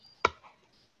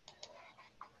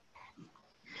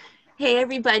Hey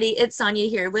everybody, it's Sonia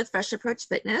here with Fresh Approach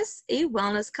Fitness, a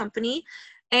wellness company,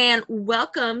 and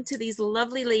welcome to these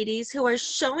lovely ladies who are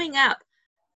showing up.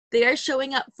 They are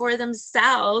showing up for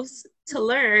themselves to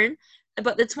learn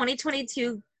about the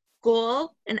 2022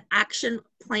 Goal and Action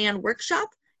Plan Workshop.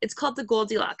 It's called the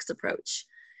Goldilocks Approach.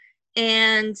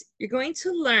 And you're going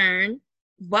to learn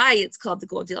why it's called the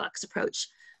Goldilocks Approach.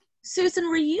 Susan,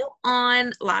 were you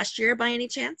on last year by any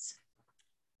chance?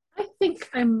 I think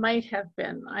I might have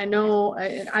been. I know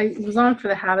I was on for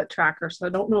the habit tracker, so I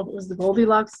don't know if it was the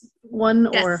Goldilocks one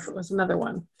or if Yes, it was another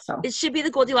one. So it should be the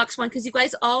Goldilocks one because you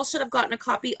guys all should have gotten a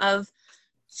copy of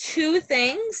two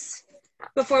things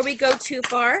before we go too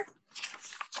far.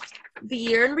 The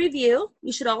year in review,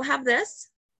 you should all have this.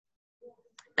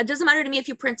 It doesn't matter to me if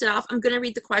you print it off. I'm going to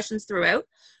read the questions throughout.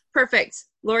 Perfect.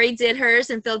 Lori did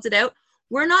hers and filled it out.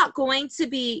 We're not going to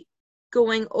be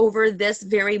going over this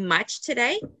very much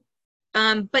today,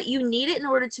 but you need it in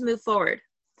order to move forward,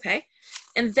 okay?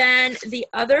 And then the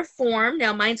other form,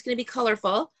 now mine's going to be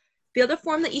colorful. The other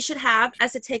form that you should have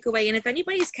as a takeaway, and if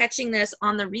anybody's catching this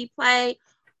on the replay,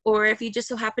 or if you just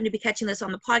so happen to be catching this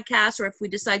on the podcast, or if we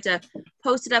decide to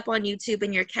post it up on YouTube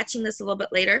and you're catching this a little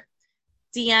bit later,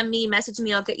 DM me, message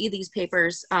me, I'll get you these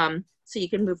papers so you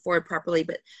can move forward properly.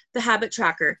 But the habit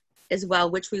tracker as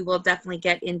well, which we will definitely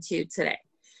get into today.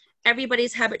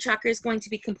 Everybody's habit tracker is going to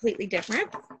be completely different.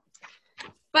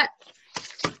 But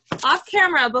off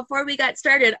camera, before we got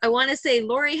started, I want to say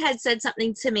Lori had said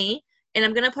something to me, and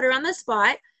I'm going to put her on the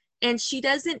spot, and she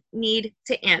doesn't need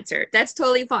to answer. That's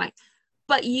totally fine.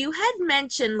 But you had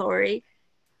mentioned, Lori,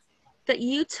 that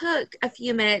you took a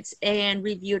few minutes and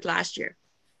reviewed last year.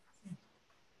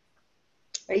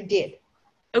 I did.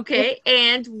 Okay,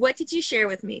 and what did you share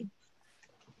with me?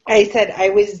 I said I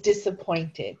was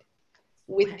disappointed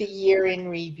with the year in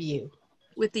review.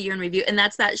 With the year in review, and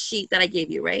that's that sheet that I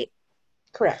gave you, right?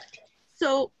 Correct.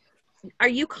 So are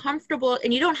you comfortable,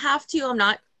 and you don't have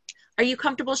to, are you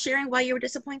comfortable sharing why you were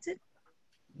disappointed?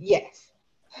 Yes.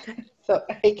 Okay. So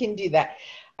I can do that.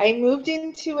 I moved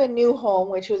into a new home,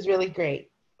 which was really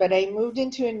great, but I moved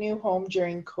into a new home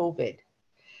during COVID.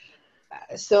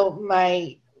 So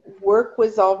my work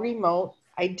was all remote.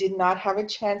 I did not have a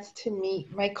chance to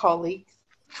meet my colleagues.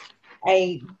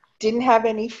 I didn't have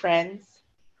any friends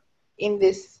in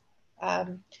this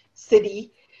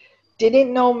city.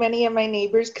 Didn't know many of my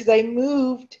neighbors because I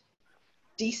moved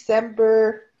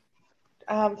December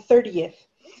 30th.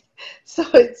 So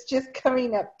it's just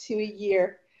coming up to a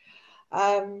year.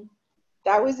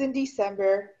 That was in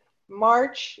December.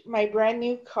 March, my brand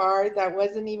new car that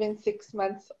wasn't even 6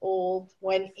 months old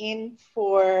went in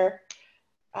for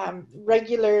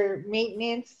regular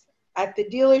maintenance at the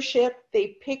dealership.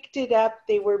 They picked it up.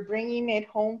 They were bringing it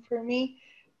home for me.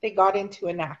 They got into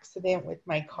an accident with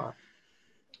my car.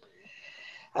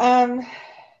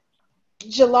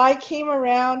 July came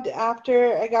around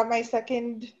after I got my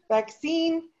second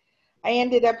vaccine. I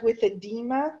ended up with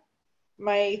edema.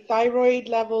 My thyroid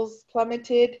levels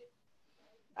plummeted,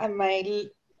 and my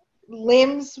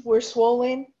limbs were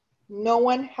swollen. No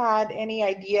one had any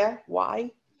idea why.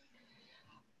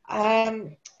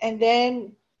 And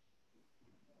then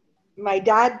my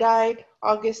dad died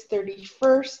August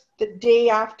 31st, the day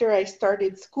after I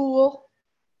started school.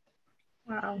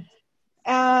 wow.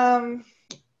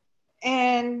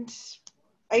 And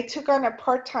I took on a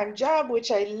part-time job,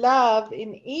 which I love,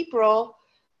 in April,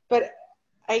 but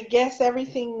I guess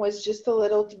everything was just a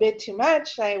little bit too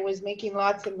much. I was making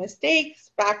lots of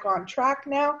mistakes, back on track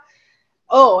now.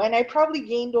 Oh, and I probably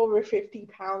gained over 50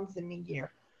 pounds in a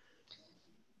year.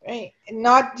 Right?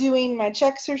 Not doing much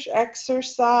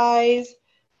exercise.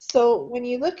 So when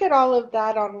you look at all of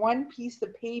that on one piece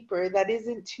of paper that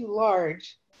isn't too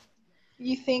large,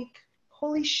 you think,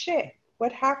 holy shit,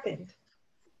 what happened?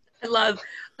 I love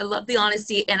the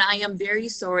honesty, and I am very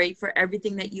sorry for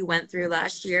everything that you went through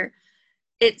last year.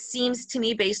 It seems to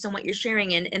me, based on what you're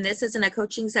sharing, and this isn't a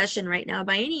coaching session right now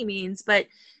by any means, but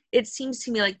it seems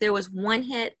to me like there was one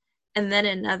hit and then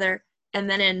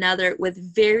another with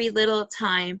very little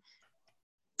time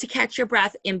to catch your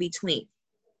breath in between.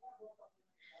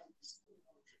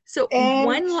 So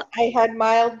I had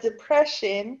mild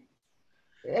depression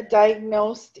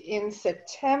diagnosed in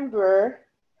September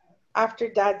after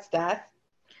Dad's death.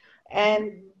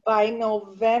 And by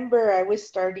November, I was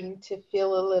starting to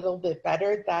feel a little bit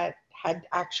better. That had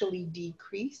actually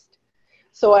decreased.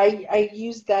 So I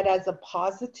used that as a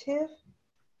positive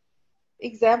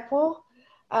example.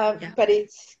 But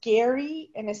it's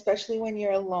scary, and especially when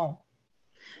you're alone.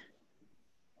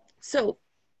 So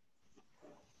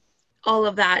all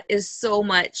of that is so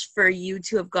much for you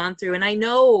to have gone through. And I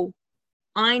know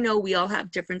I know we all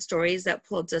have different stories that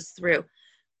pulled us through.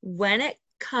 When it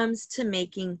comes to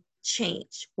making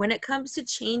change, when it comes to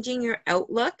changing your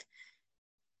outlook,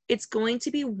 it's going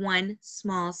to be one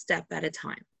small step at a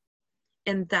time.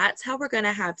 And that's how we're going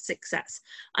to have success.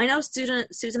 I know Susan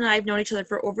and I have known each other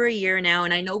for over a year now,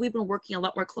 and I know we've been working a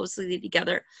lot more closely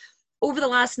together over the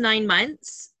last 9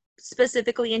 months,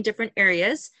 specifically in different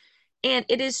areas. And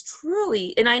it is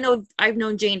truly, and I know I've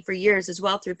known Jane for years as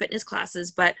well through fitness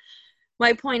classes, but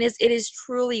my point is it is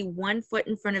truly one foot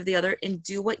in front of the other and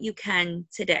do what you can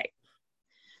today.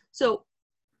 So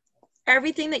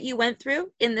everything that you went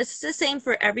through, and this is the same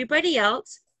for everybody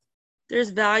else,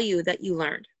 there's value that you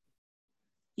learned.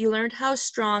 You learned how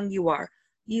strong you are.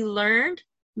 You learned,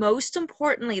 most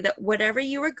importantly, that whatever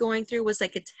you were going through was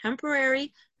like a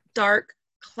temporary dark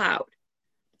cloud.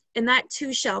 And that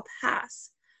too shall pass.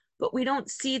 But we don't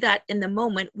see that in the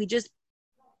moment. We just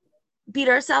beat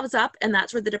ourselves up, and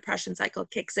that's where the depression cycle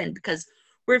kicks in, because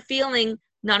we're feeling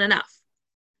not enough.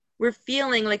 We're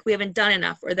feeling like we haven't done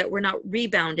enough, or that we're not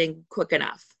rebounding quick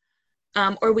enough,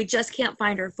 or we just can't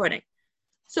find our footing.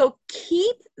 So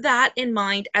keep that in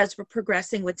mind as we're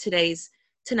progressing with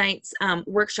tonight's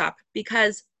workshop,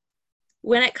 because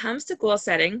when it comes to goal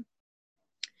setting,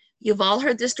 you've all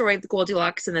heard the story of the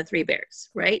Goldilocks and the 3 bears,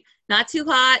 right? Not too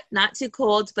hot, not too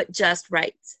cold, but just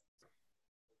right.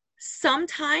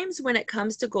 Sometimes when it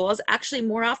comes to goals, actually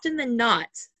more often than not,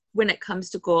 when it comes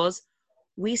to goals,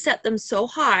 we set them so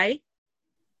high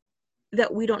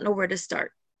that we don't know where to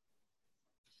start.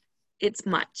 It's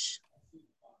much.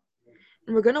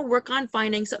 And we're going to work on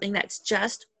finding something that's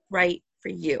just right for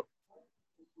you.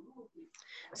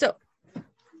 So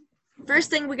first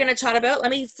thing we're going to chat about,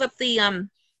 let me flip the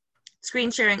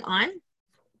screen sharing on.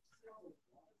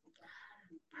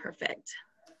 Perfect.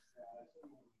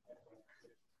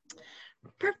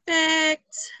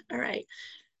 Perfect. All right.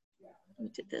 We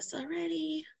did this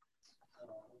already.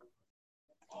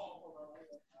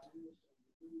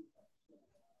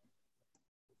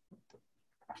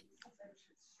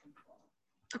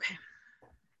 Okay.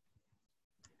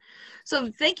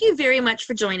 So thank you very much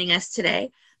for joining us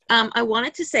today. I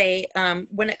wanted to say,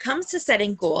 when it comes to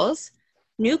setting goals,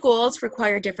 new goals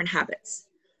require different habits.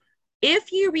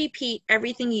 If you repeat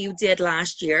everything you did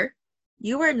last year,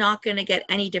 you are not going to get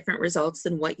any different results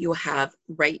than what you have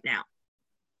right now.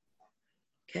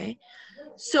 Okay.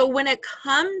 So when it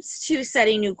comes to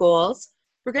setting new goals,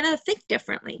 we're going to think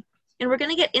differently, and we're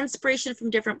going to get inspiration from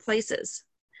different places.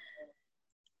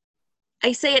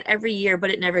 I say it every year, but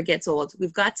it never gets old.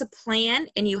 We've got to plan,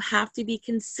 and you have to be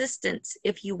consistent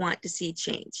if you want to see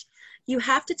change. You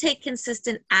have to take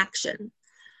consistent action.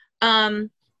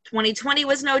 2020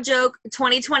 was no joke.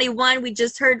 2021, we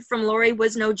just heard from Lori,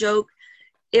 was no joke.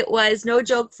 It was no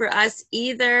joke for us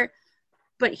either.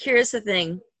 But here's the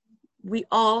thing. We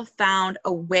all found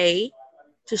a way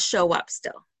to show up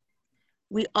still.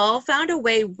 We all found a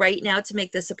way right now to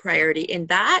make this a priority. And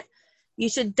that you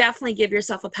should definitely give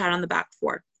yourself a pat on the back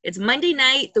for. It's Monday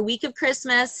night, the week of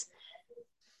Christmas.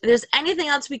 If there's anything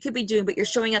else we could be doing, but you're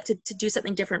showing up to do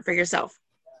something different for yourself.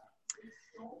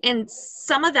 And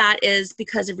some of that is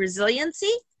because of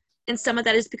resiliency, and some of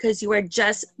that is because you are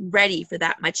just ready for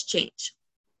that much change.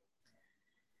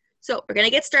 So we're going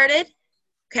to get started.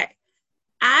 Okay.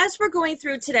 As we're going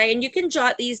through today, and you can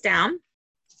jot these down,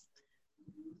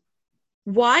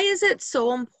 why is it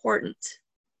so important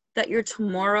that your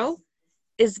tomorrow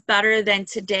is better than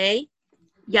today,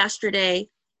 yesterday,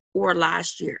 or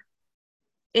last year?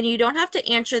 And you don't have to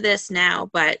answer this now,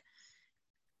 but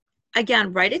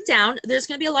again, write it down. There's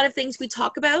going to be a lot of things we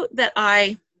talk about that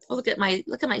look at my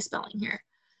spelling here.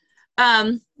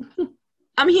 I'm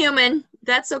human.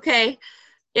 That's okay.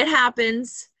 It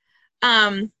happens.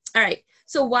 All right.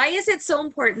 So why is it so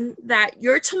important that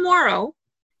your tomorrow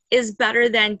is better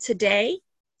than today,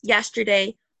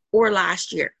 yesterday, or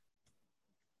last year?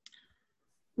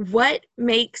 What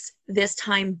makes this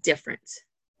time different?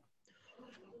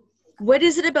 What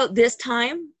is it about this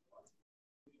time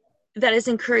that is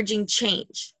encouraging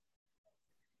change?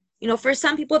 You know, for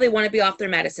some people, they want to be off their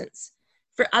medicines.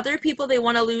 For other people, they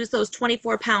want to lose those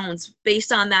 24 pounds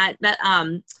based on that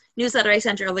newsletter I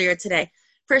sent earlier today.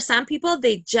 For some people,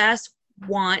 they just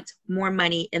want more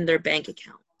money in their bank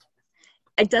account.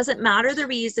 It doesn't matter the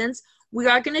reasons. We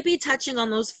are going to be touching on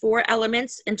those 4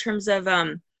 elements in terms of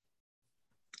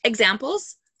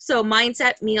examples. So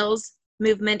mindset, meals,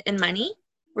 movement, and money.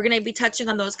 We're going to be touching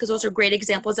on those because those are great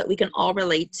examples that we can all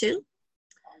relate to.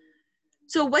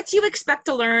 So what do you expect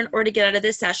to learn or to get out of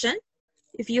this session?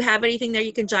 If you have anything there,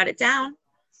 you can jot it down.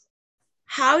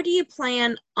 How do you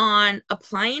plan on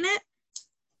applying it?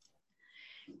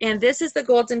 And this is the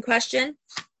golden question.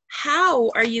 How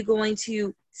are you going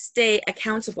to stay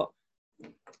accountable?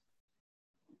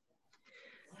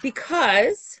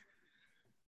 Because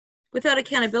without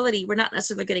accountability, we're not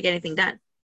necessarily going to get anything done.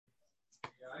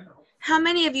 How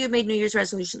many of you have made New Year's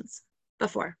resolutions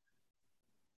before?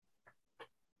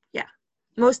 Yeah,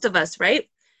 most of us, right?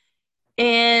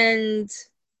 And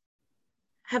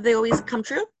have they always come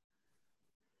true?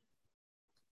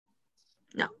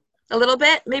 No. A little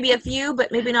bit, maybe a few,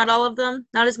 but maybe not all of them.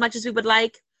 Not as much as we would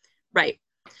like. Right.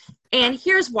 And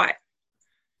here's why.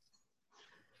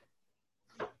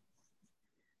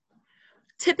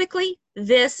 Typically,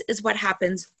 this is what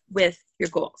happens with your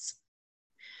goals.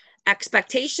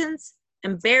 Expectations,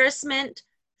 embarrassment,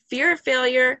 fear of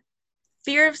failure,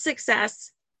 fear of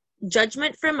success,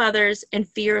 judgment from others, and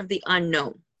fear of the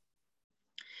unknown.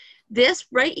 This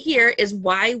right here is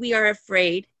why we are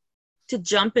afraid to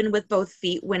jump in with both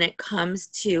feet when it comes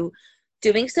to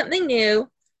doing something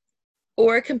new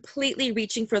or completely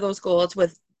reaching for those goals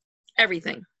with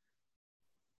everything.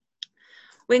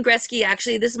 Wayne Gretzky,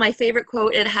 actually, this is my favorite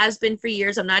quote. It has been for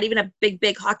years. I'm not even a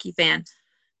big hockey fan,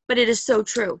 but it is so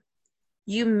true.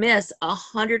 You miss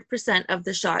 100% of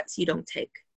the shots you don't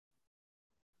take.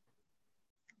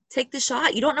 Take the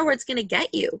shot. You don't know where it's going to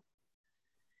get you.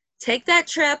 Take that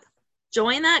trip,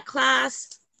 join that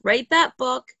class, write that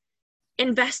book,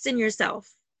 invest in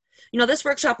yourself. You know, this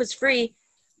workshop is free,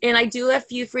 and I do a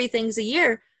few free things a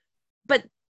year, but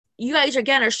you guys,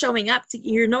 again, are showing up to,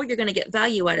 you know, you're going to get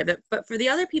value out of it. But for the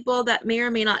other people that may or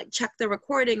may not check the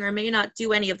recording or may not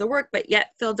do any of the work, but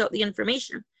yet filled out the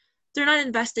information, they're not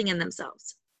investing in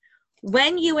themselves.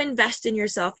 When you invest in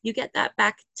yourself, you get that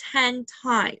back 10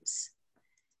 times,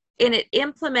 and it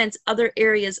implements other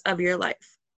areas of your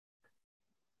life.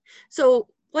 So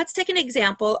let's take an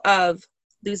example of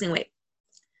losing weight.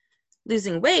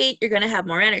 Losing weight, you're going to have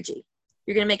more energy.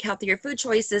 You're going to make healthier food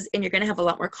choices, and you're going to have a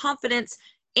lot more confidence,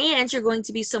 and you're going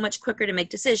to be so much quicker to make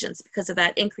decisions because of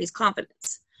that increased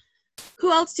confidence.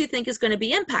 Who else do you think is going to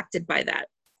be impacted by that?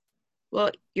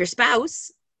 Well, your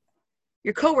spouse,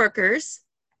 your coworkers,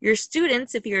 your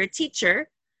students, if you're a teacher,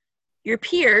 your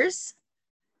peers.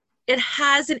 It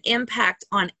has an impact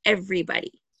on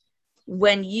everybody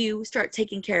when you start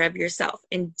taking care of yourself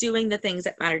and doing the things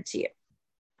that matter to you.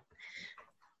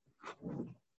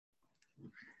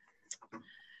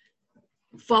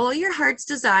 Follow your heart's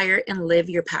desire and live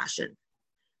your passion.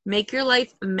 Make your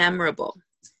life memorable.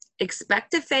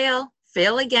 Expect to fail,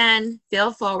 fail again,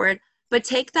 fail forward, but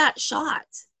take that shot.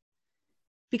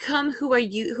 Become who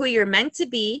you're meant to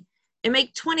be, and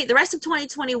make the rest of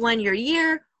 2021 your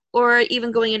year, or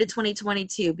even going into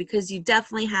 2022, because you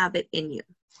definitely have it in you.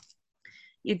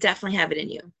 You definitely have it in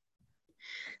you.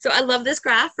 So I love this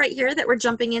graph right here that we're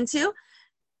jumping into.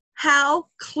 How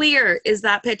clear is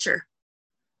that picture?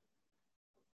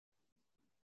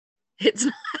 It's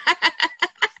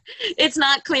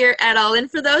not clear at all. And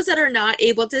for those that are not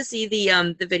able to see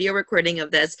the video recording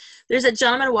of this, there's a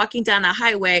gentleman walking down a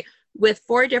highway with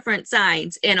 4 different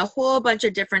signs and a whole bunch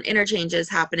of different interchanges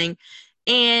happening.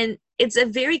 And it's a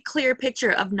very clear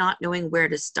picture of not knowing where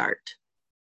to start.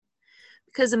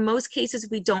 Because in most cases,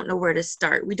 we don't know where to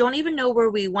start. We don't even know where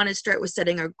we want to start with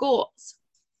setting our goals.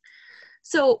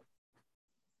 So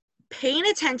paying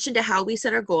attention to how we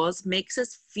set our goals makes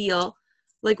us feel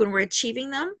like when we're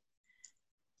achieving them,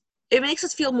 it makes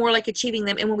us feel more like achieving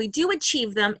them. And when we do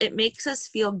achieve them, it makes us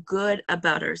feel good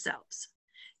about ourselves.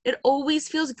 It always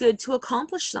feels good to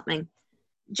accomplish something.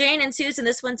 Jane and Susan,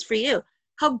 this one's for you.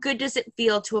 How good does it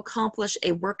feel to accomplish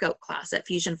a workout class at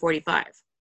Fusion 45?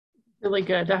 Really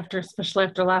good, especially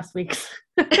after last week's.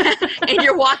 And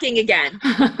you're walking again,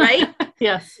 right?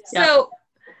 Yes. So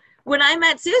when I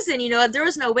met Susan, you know, there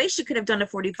was no way she could have done a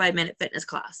 45-minute fitness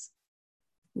class.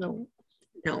 No.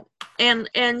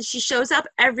 And she shows up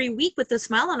every week with a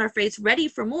smile on her face, ready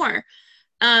for more.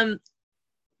 The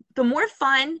more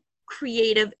fun,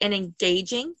 creative, and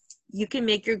engaging you can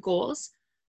make your goals,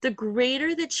 the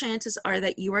greater the chances are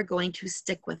that you are going to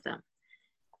stick with them.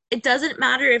 It doesn't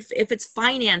matter if it's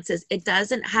finances. It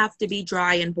doesn't have to be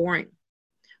dry and boring.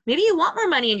 Maybe you want more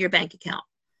money in your bank account.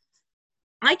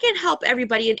 I can help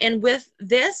everybody. And with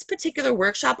this particular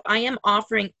workshop, I am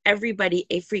offering everybody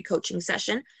a free coaching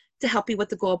session to help you with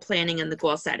the goal planning and the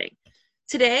goal setting.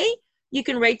 Today, you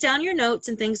can write down your notes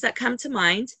and things that come to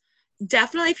mind.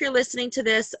 Definitely, if you're listening to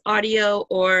this audio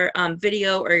or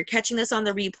video, or you're catching this on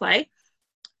the replay,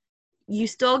 you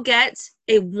still get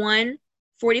a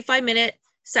 45-minute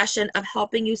session of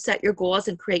helping you set your goals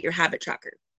and create your habit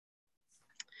tracker.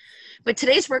 But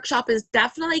today's workshop is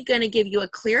definitely going to give you a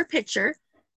clear picture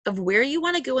of where you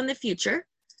want to go in the future.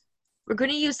 We're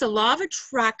going to use the law of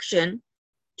attraction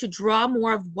to draw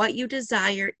more of what you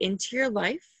desire into your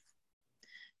life.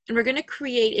 And we're going to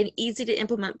create an easy to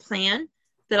implement plan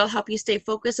that'll help you stay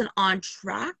focused and on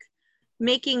track,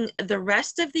 making the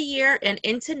rest of the year and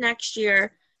into next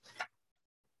year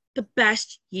the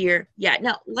best year yet.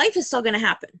 Now, life is still going to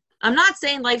happen. I'm not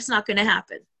saying life's not going to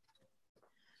happen,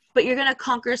 but you're going to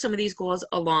conquer some of these goals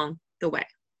along the way.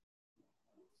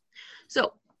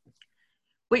 So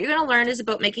what you're going to learn is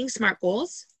about making SMART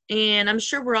goals. And I'm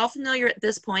sure we're all familiar at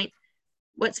this point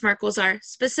what SMART goals are: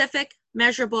 specific,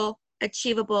 measurable,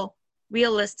 achievable,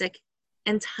 realistic,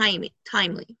 and timely.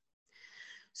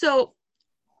 So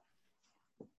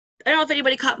I don't know if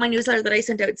anybody caught my newsletter that I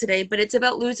sent out today, but it's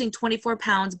about losing 24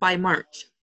 pounds by March.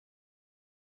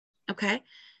 Okay?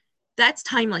 That's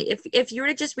timely. If you were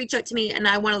to just reach out to me and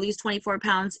I want to lose 24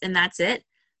 pounds and that's it,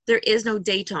 there is no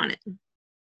date on it.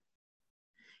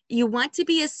 You want to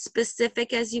be as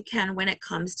specific as you can when it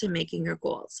comes to making your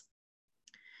goals.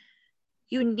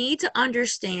 You need to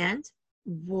understand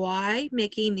why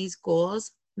making these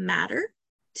goals matter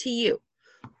to you.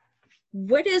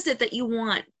 What is it that you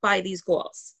want by these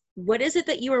goals? What is it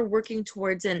that you are working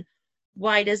towards, and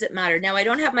why does it matter? Now, I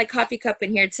don't have my coffee cup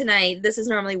in here tonight. This is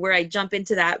normally where I jump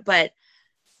into that, but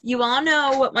you all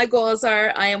know what my goals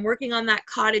are. I am working on that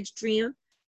cottage dream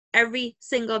every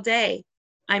single day.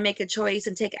 I make a choice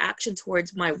and take action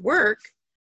towards my work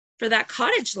for that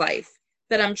cottage life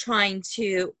that I'm trying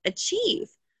to achieve.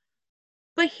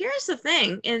 But here's the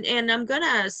thing, and I'm going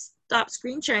to stop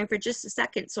screen sharing for just a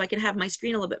second so I can have my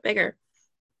screen a little bit bigger.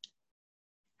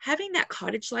 Having that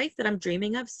cottage life that I'm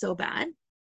dreaming of so bad,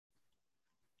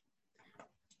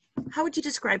 how would you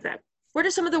describe that? What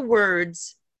are some of the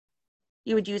words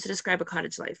you would use to describe a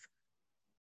cottage life?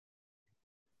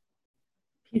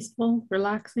 Peaceful,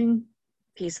 relaxing.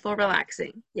 Peaceful,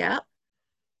 relaxing. Yeah.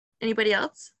 Anybody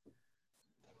else?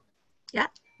 Yeah.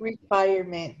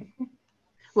 Retirement.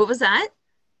 What was that?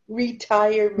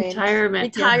 Retirement.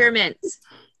 Retirement. Yeah.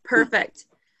 Perfect.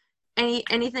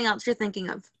 Anything else you're thinking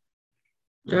of?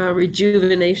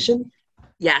 Rejuvenation.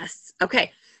 Yes.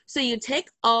 Okay. So you take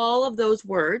all of those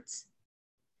words,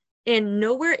 and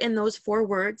nowhere in those 4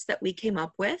 words that we came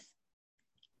up with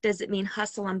does it mean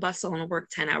hustle and bustle and work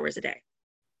 10 hours a day.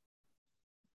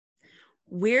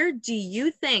 Where do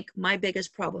you think my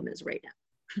biggest problem is right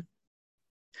now?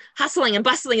 Hustling and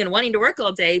bustling and wanting to work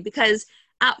all day, because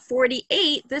at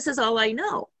 48, this is all I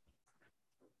know.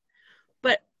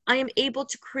 But I am able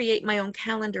to create my own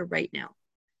calendar right now.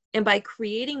 And by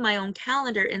creating my own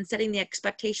calendar and setting the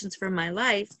expectations for my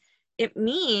life, it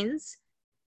means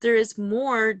there is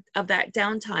more of that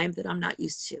downtime that I'm not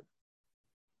used to.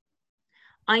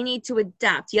 I need to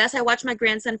adapt. Yes, I watch my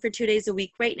grandson for 2 days a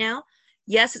week right now.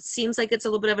 Yes, it seems like it's a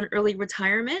little bit of an early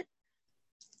retirement,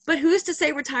 but who's to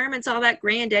say retirement's all that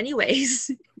grand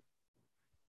anyways?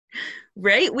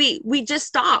 Right? We just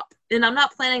stop, and I'm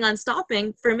not planning on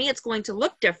stopping. For me, it's going to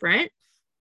look different,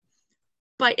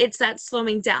 but it's that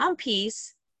slowing down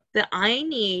piece that I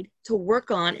need to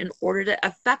work on in order to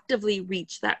effectively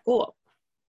reach that goal.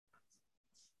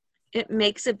 It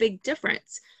makes a big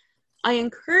difference. I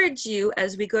encourage you,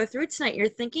 as we go through tonight, you're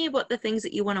thinking about the things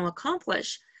that you want to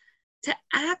accomplish, to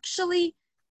actually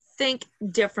think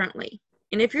differently.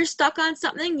 And if you're stuck on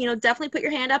something, definitely put your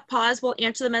hand up, pause, we'll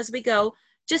answer them as we go,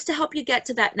 just to help you get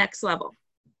to that next level.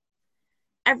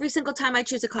 Every single time I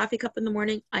choose a coffee cup in the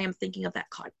morning, I am thinking of that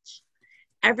cottage.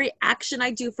 Every action I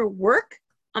do for work,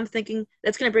 I'm thinking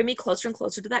that's going to bring me closer and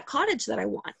closer to that cottage that I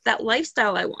want, that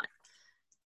lifestyle I want.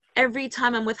 Every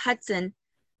time I'm with Hudson,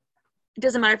 it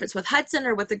doesn't matter if it's with Hudson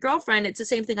or with a girlfriend, it's the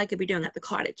same thing I could be doing at the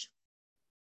cottage.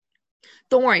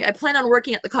 Don't worry, I plan on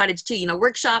working at the cottage too,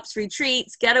 workshops,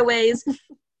 retreats, getaways,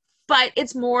 but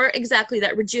it's more exactly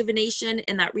that rejuvenation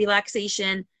and that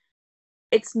relaxation.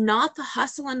 It's not the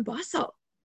hustle and bustle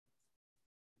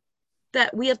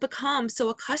that we have become so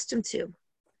accustomed to.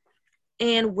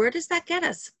 And where does that get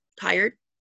us? Tired,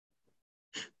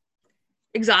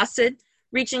 exhausted,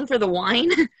 reaching for the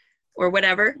wine or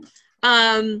whatever.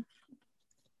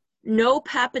 No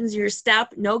pep in your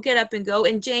step, no get up and go.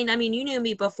 And Jane, you knew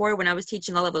me before when I was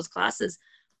teaching all of those classes.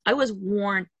 I was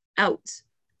worn out.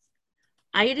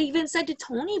 I had even said to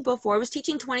Tony before, I was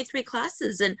teaching 23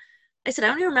 classes, and I said, I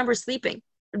don't even remember sleeping.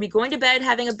 I'd be going to bed,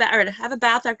 have a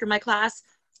bath after my class,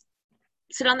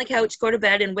 sit on the couch, go to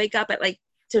bed, and wake up at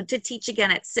to teach again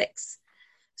at 6.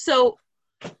 So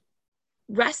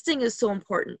resting is so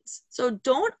important. So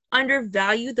don't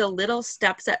undervalue the little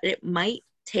steps that it might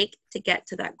take to get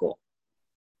to that goal.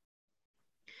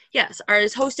 Yes,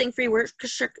 is hosting free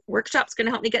workshops going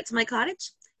to help me get to my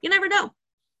cottage? You never know.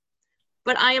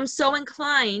 But I am so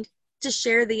inclined to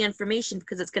share the information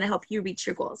because it's going to help you reach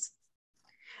your goals.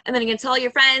 And then you're going to tell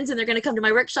your friends, and they're going to come to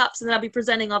my workshops, and then I'll be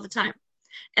presenting all the time.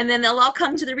 And then they'll all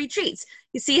come to the retreats.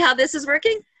 You see how this is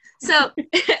working? So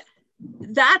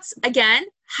that's, again,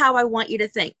 how I want you to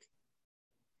think.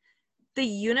 The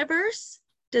universe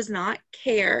does not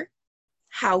care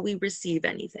how we receive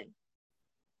anything.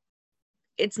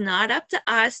 It's not up to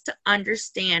us to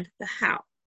understand the how.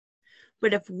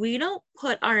 But if we don't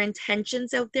put our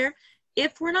intentions out there,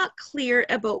 if we're not clear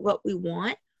about what we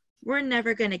want, we're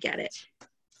never going to get it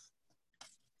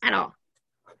at all.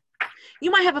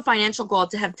 You might have a financial goal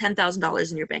to have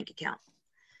 $10,000 in your bank account.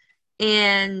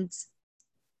 And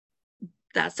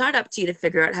that's not up to you to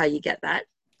figure out how you get that.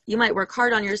 You might work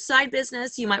hard on your side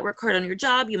business. You might work hard on your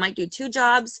job. You might do 2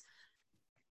 jobs.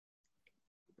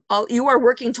 You are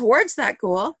working towards that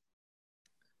goal,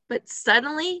 but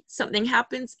suddenly something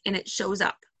happens and it shows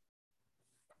up.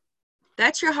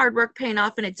 That's your hard work paying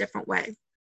off in a different way.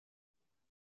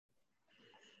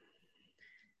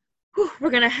 Whew, we're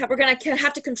gonna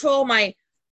have to control my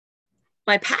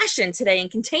passion today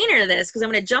and container this, because I'm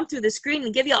gonna jump through the screen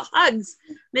and give you all hugs,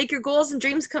 make your goals and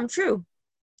dreams come true.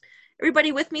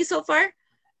 Everybody with me so far?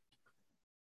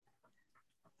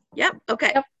 Yep.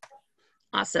 Okay. Yep.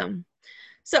 Awesome.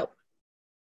 So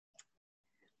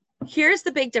here's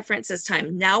the big difference this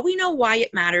time. Now we know why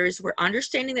it matters. We're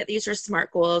understanding that these are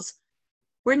SMART goals.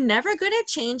 We're never going to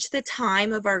change the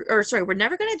time of we're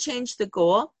never going to change the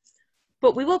goal,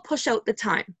 but we will push out the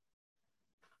time.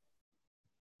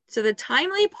 So the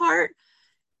timely part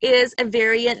is a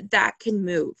variant that can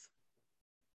move.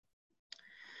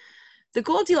 The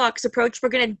Goldilocks approach, we're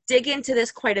going to dig into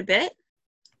this quite a bit,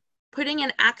 putting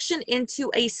an action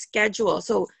into a schedule.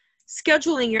 So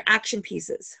scheduling your action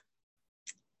pieces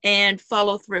and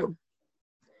follow through.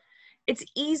 It's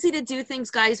easy to do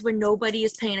things, guys, when nobody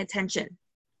is paying attention.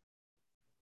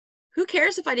 Who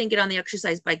cares if I didn't get on the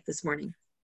exercise bike this morning?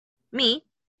 Me.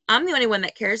 I'm the only one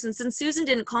that cares. And since Susan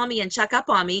didn't call me and check up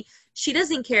on me, she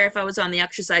doesn't care if I was on the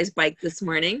exercise bike this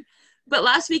morning. But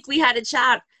last week we had a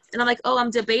chat and I'm like, oh,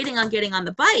 I'm debating on getting on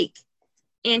the bike.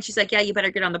 And she's like, yeah, you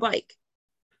better get on the bike.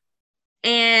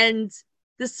 And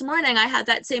this morning I had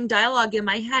that same dialogue in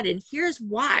my head, and here's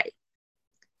why.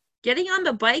 Getting on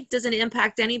the bike doesn't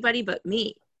impact anybody but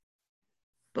me.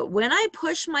 But when I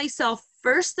push myself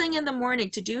first thing in the morning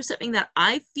to do something that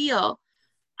I feel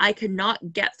I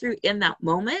cannot get through in that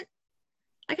moment,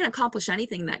 I can accomplish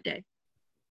anything that day.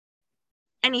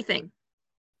 Anything.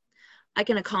 I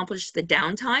can accomplish the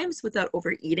downtimes without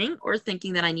overeating or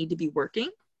thinking that I need to be working.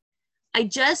 I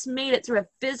just made it through a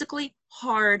physically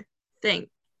hard thing.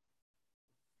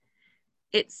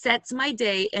 It sets my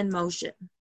day in motion.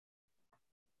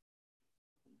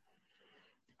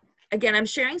 Again, I'm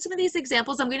sharing some of these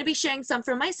examples. I'm going to be sharing some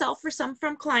from myself, some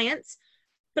from clients,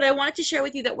 but I wanted to share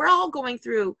with you that we're all going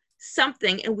through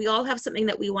something and we all have something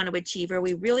that we want to achieve, or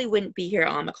we really wouldn't be here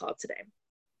on the call today.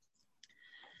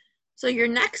 So your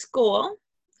next goal,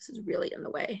 this is really in the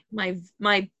way.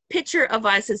 My picture of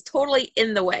us is totally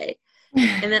in the way.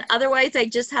 And then otherwise I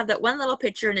just have that one little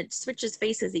picture and it switches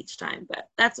faces each time, but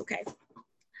that's okay.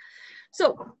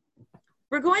 So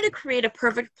we're going to create a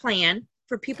perfect plan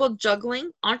for people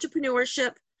juggling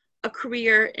entrepreneurship, a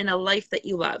career, and a life that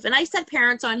you love. And I said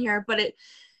parents on here, but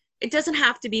it doesn't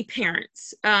have to be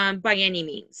parents by any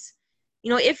means. You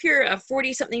know, if you're a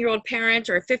 40-something-year-old parent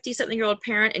or a 50-something-year-old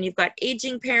parent and you've got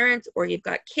aging parents, or you've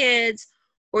got kids,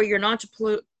 or you're an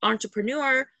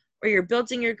entrepreneur, or you're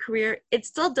building your career, it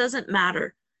still doesn't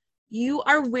matter. You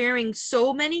are wearing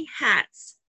so many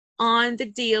hats on the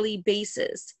daily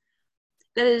basis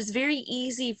that it is very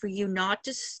easy for you not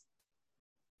to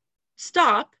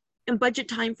stop and budget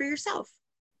time for yourself.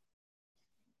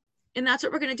 And that's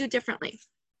what we're going to do differently.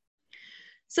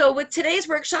 So with today's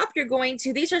workshop,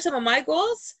 these are some of my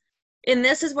goals. And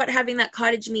this is what having that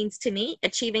cottage means to me: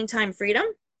 achieving time freedom,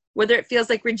 whether it feels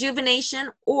like rejuvenation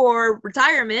or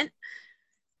retirement.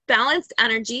 Balanced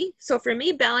energy. So for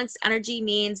me, balanced energy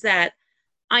means that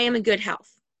I am in good health.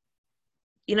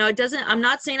 You know, I'm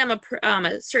not saying I'm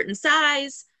a certain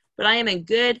size, but I am in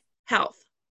good health.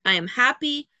 I am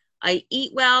happy. I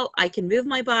eat well. I can move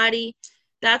my body.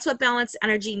 That's what balanced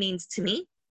energy means to me.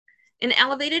 In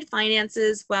elevated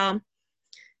finances, well,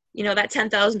 you know, that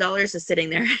 $10,000 is sitting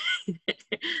there.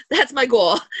 That's my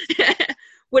goal.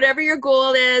 Whatever your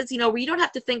goal is, you know, where you don't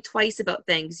have to think twice about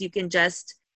things. You can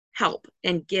just help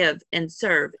and give and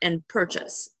serve and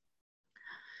purchase.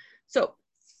 So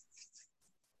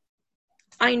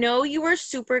I know you are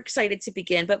super excited to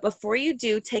begin, but before you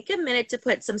do, take a minute to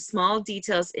put some small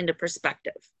details into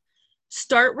perspective.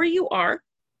 Start where you are.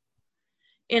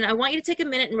 And I want you to take a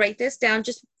minute and write this down.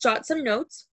 Just jot some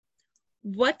notes.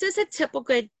 What does a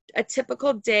a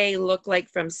typical day look like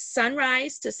from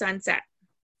sunrise to sunset?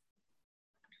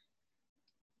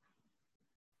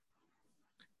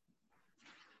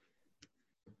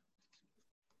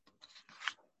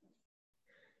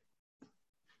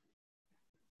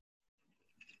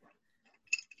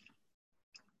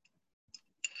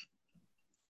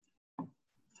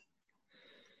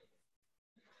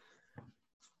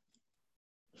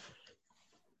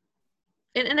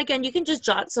 And again, you can just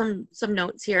jot some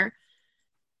notes here.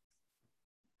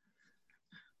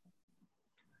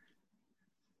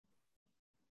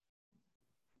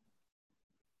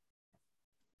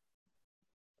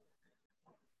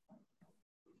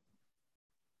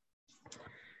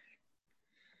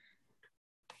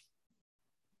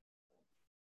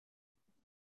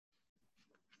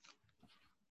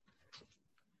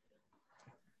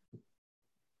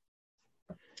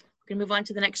 We're gonna move on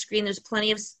to the next screen. There's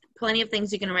plenty of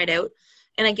things you can write out.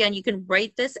 And again, you can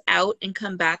write this out and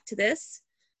come back to this.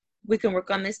 We can work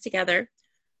on this together.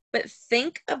 But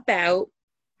think about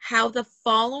how the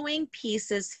following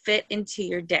pieces fit into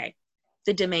your day.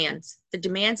 The demands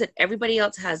that everybody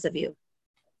else has of you.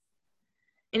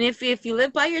 And if you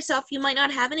live by yourself, you might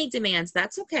not have any demands.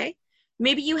 That's okay.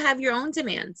 Maybe you have your own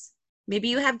demands. Maybe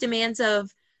you have demands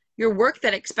of your work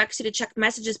that expects you to check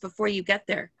messages before you get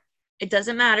there. It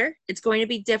doesn't matter. It's going to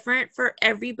be different for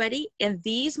everybody, and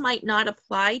these might not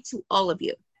apply to all of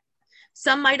you.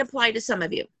 Some might apply to some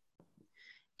of you.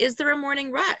 Is there a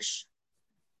morning rush?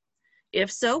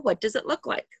 If so, what does it look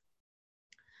like?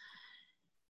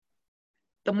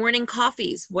 The morning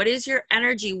coffees, what is your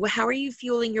energy? How are you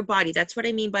fueling your body? That's what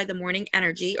I mean by the morning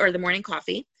energy or the morning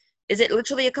coffee. Is it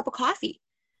literally a cup of coffee?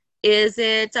 Is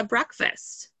it a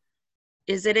breakfast?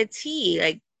 Is it a tea?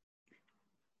 Like,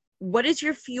 what is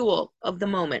your fuel of the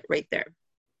moment right there?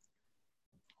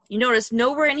 You notice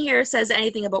nowhere in here says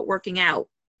anything about working out.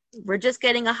 We're just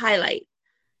getting a highlight.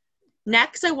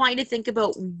 Next, I want you to think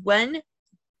about, when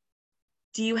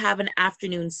do you have an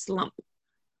afternoon slump?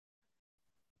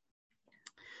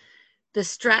 The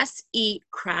stress, eat,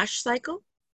 crash cycle.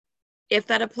 If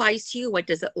that applies to you, what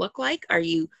does it look like? Are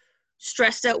you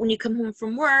stressed out when you come home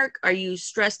from work? Are you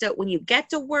stressed out when you get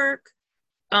to work?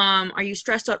 Are you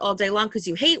stressed out all day long because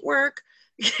you hate work?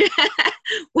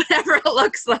 Whatever it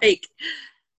looks like.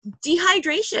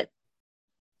 Dehydration.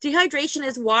 Dehydration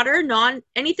is water,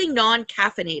 anything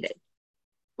non-caffeinated.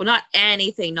 Well, not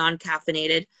anything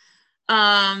non-caffeinated.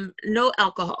 No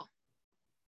alcohol.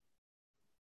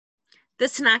 The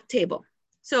snack table.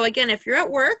 So again, if you're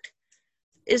at work,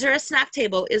 is there a snack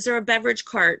table? Is there a beverage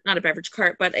cart? Not a beverage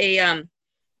cart, but I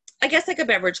guess like a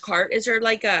beverage cart. Is there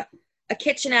like a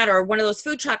kitchenette or one of those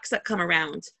food trucks that come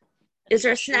around? Is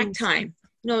there a snack time?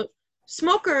 No,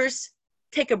 smokers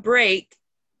take a break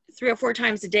 3 or 4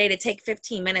 times a day to take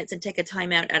 15 minutes and take a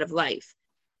time out of life.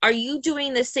 Are you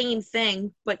doing the same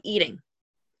thing but eating?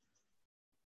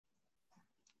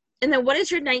 And then what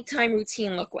does your nighttime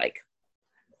routine look like?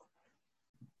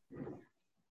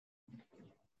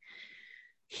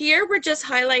 Here we're just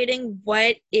highlighting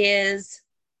what is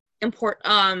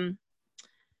important,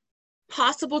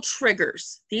 possible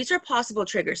triggers. These are possible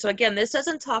triggers. So again, this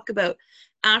doesn't talk about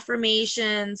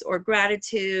affirmations or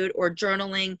gratitude or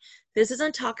journaling. This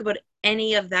doesn't talk about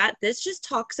any of that. This just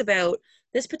talks about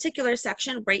this particular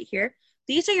section right here.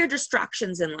 These are your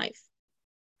distractions in life.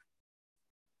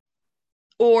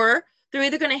 Or they're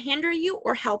either going to hinder you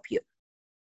or help you.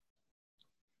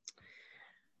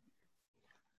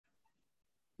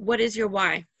 What is your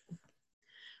why?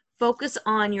 Focus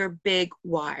on your big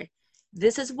why.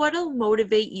 This is what will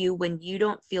motivate you when you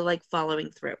don't feel like following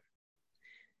through.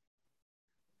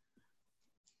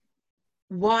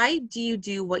 Why do you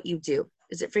do what you do?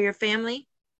 Is it for your family?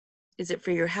 Is it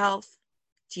for your health?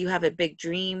 Do you have a big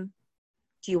dream?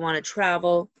 Do you want to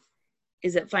travel?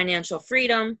 Is it financial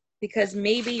freedom? Because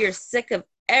maybe you're sick of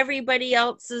everybody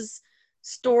else's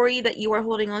story that you are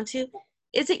holding on to.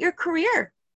 Is it your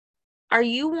career? Are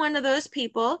you one of those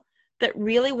people that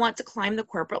really want to climb the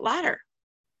corporate ladder?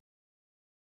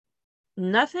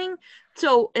 Nothing.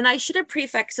 So, and I should have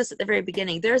prefixed this at the very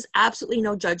beginning. There's absolutely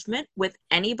no judgment with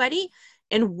anybody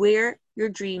and where your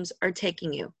dreams are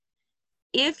taking you.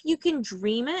 If you can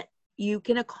dream it, you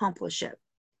can accomplish it.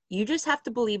 You just have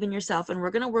to believe in yourself, and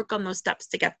we're going to work on those steps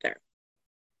to get there.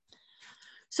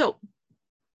 So,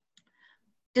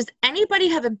 does anybody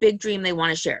have a big dream they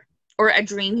want to share, or a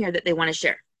dream here that they want to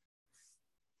share?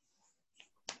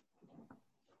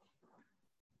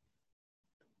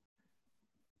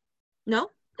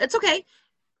 No, that's okay.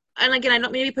 And again, I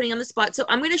don't mean to be putting you on the spot. So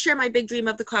I'm going to share my big dream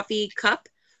of the coffee cup,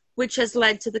 which has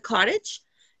led to the cottage.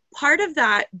 Part of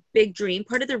that big dream,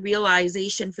 part of the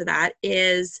realization for that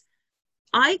is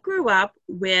I grew up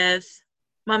with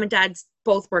mom and dad's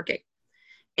both working,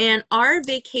 and our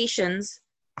vacations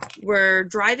were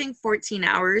driving 14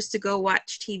 hours to go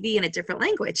watch TV in a different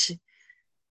language.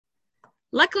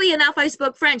 Luckily enough, I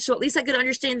spoke French, so at least I could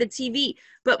understand the TV.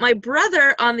 But my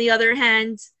brother, on the other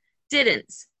hand,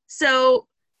 didn't. So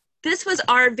this was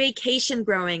our vacation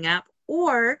growing up,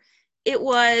 or it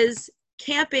was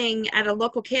camping at a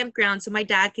local campground so my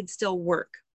dad could still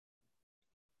work.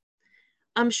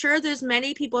 I'm sure there's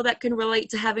many people that can relate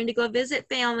to having to go visit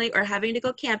family or having to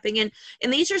go camping. And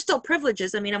these are still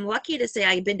privileges. I mean, I'm lucky to say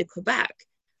I've been to Quebec.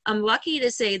 I'm lucky to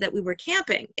say that we were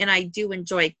camping, and I do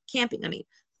enjoy camping. I mean,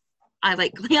 I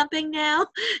like glamping now.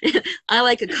 I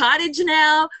like a cottage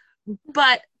now,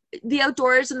 but the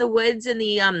outdoors and the woods and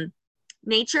the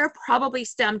nature probably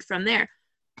stemmed from there.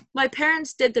 My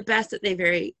parents did the best that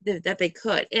they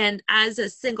could. And as a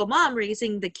single mom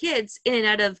raising the kids in and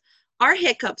out of our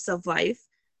hiccups of life,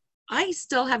 I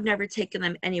still have never taken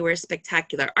them anywhere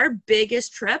spectacular. Our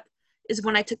biggest trip is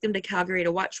when I took them to Calgary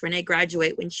to watch Renee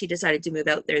graduate when she decided to move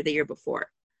out there the year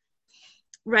before.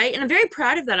 Right? And I'm very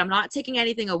proud of that. I'm not taking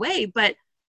anything away, but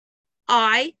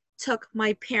I took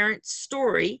my parents'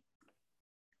 story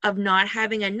of not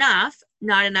having enough,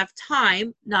 not enough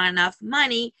time, not enough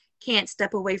money, can't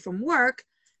step away from work,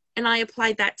 and I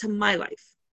applied that to my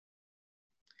life,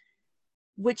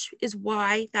 which is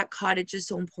why that cottage is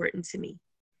so important to me.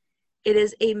 It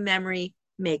is a memory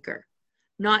maker,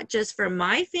 not just for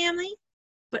my family,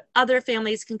 but other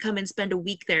families can come and spend a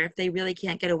week there if they really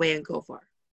can't get away and go far.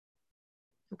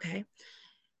 Okay.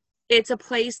 It's a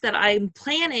place that I'm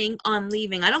planning on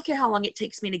leaving. I don't care how long it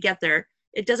takes me to get there.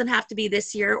 It doesn't have to be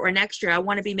this year or next year. I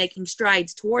want to be making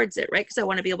strides towards it, right? Because I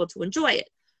want to be able to enjoy it.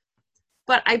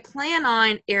 But I plan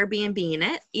on Airbnb-ing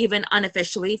it, even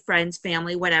unofficially, friends,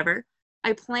 family, whatever.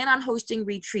 I plan on hosting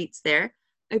retreats there.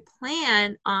 I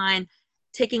plan on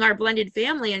taking our blended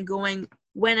family and going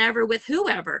whenever with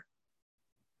whoever.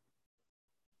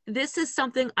 This is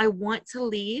something I want to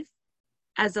leave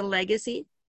as a legacy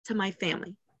to my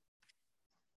family.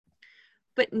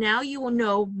 But now you will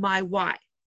know my why.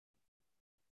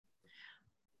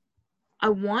 I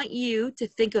want you to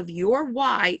think of your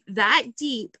why that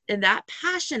deep and that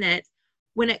passionate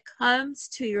when it comes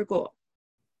to your goal.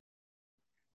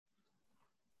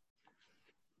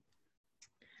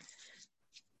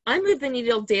 I move the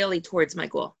needle daily towards my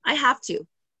goal. I have to.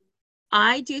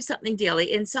 I do something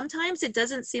daily, and sometimes it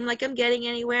doesn't seem like I'm getting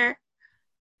anywhere,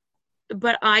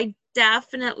 but I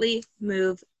definitely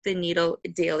move the needle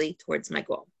daily towards my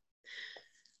goal.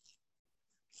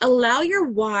 Allow your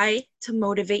why to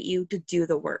motivate you to do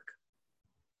the work,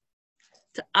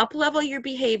 to up-level your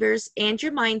behaviors and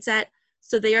your mindset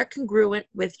so they are congruent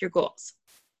with your goals.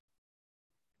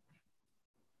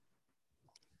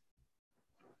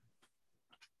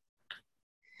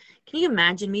 Can you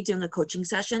imagine me doing a coaching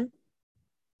session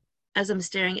as I'm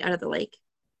staring out of the lake,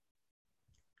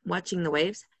 watching the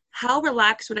waves? How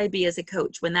relaxed would I be as a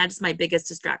coach when that is my biggest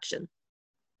distraction?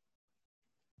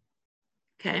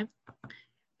 Okay.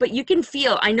 But you can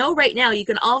feel, I know right now you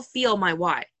can all feel my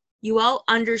why. You all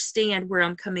understand where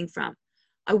I'm coming from.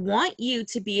 I want you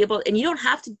to be able, and you don't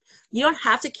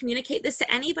have to communicate this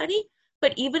to anybody,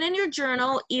 but even in your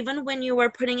journal, even when you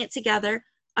are putting it together,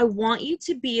 I want you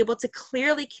to be able to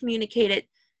clearly communicate it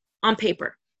on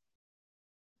paper.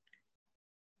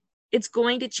 It's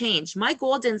going to change. My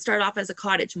goal didn't start off as a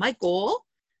cottage. My goal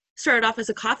started off as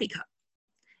a coffee cup.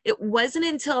 It wasn't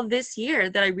until this year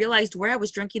that I realized where I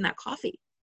was drinking that coffee.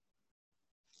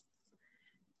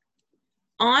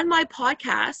 On my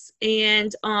podcasts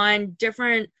and on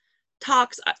different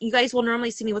talks, you guys will normally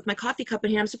see me with my coffee cup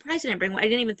in here. I'm surprised I didn't bring one. I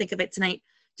didn't even think of it tonight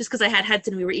just because I had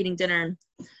Hudson and we were eating dinner.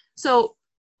 So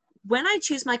when I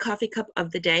choose my coffee cup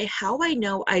of the day, how I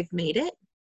know I've made it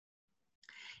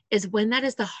is when that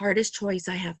is the hardest choice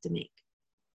I have to make.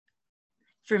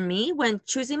 For me, when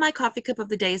choosing my coffee cup of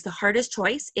the day is the hardest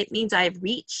choice, it means I have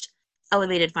reached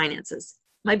elevated finances.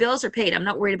 My bills are paid. I'm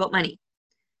not worried about money.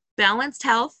 Balanced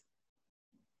health,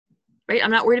 right?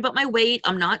 I'm not worried about my weight.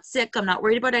 I'm not sick. I'm not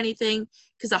worried about anything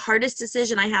because the hardest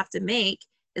decision I have to make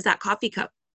is that coffee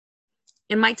cup.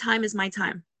 And my time is my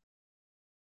time.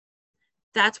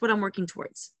 That's what I'm working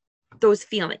towards, those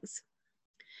feelings.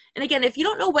 And again, if you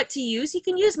don't know what to use, you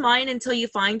can use mine until you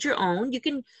find your own. You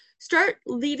can start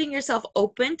leaving yourself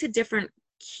open to different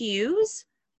cues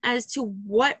as to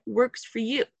what works for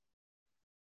you.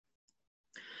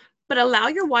 But allow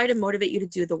your why to motivate you to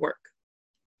do the work.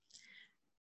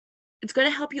 It's going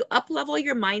to help you up-level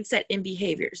your mindset and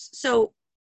behaviors. So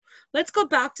let's go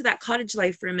back to that cottage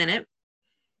life for a minute.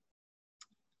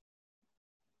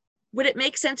 Would it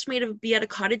make sense for me to be at a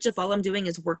cottage if all I'm doing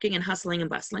is working and hustling and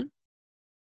bustling?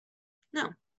 No.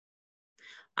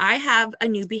 I have a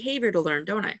new behavior to learn,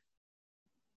 don't I?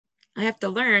 I have to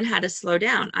learn how to slow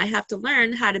down. I have to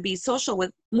learn how to be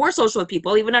more social with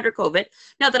people, even under COVID.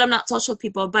 Not that I'm not social with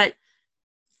people, but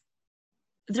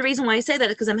the reason why I say that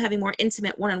is because I'm having more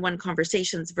intimate one-on-one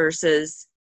conversations versus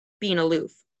being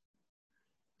aloof.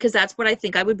 Because that's what I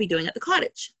think I would be doing at the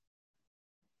cottage.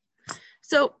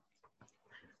 So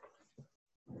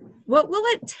what will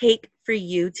it take for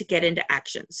you to get into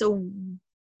action? So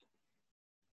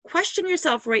question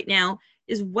yourself right now,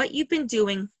 is what you've been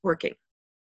doing working?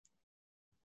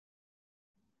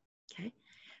 Okay.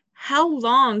 How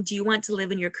long do you want to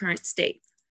live in your current state?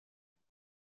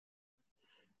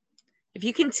 If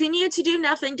you continue to do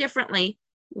nothing differently,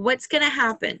 what's going to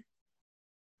happen?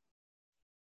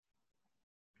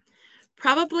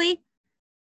 Probably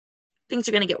things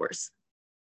are going to get worse.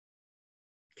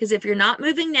 Because if you're not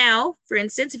moving now, for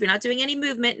instance, if you're not doing any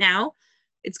movement now,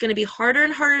 it's going to be harder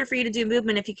and harder for you to do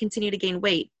movement if you continue to gain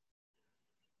weight.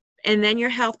 And then your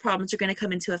health problems are going to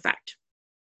come into effect.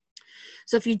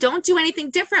 So if you don't do anything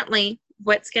differently,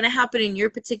 what's going to happen in your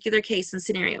particular case and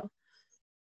scenario?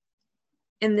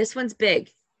 And this one's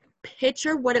big.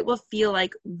 Picture what it will feel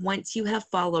like once you have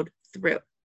followed through.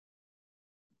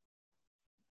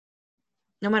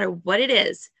 No matter what it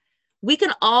is, we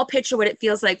can all picture what it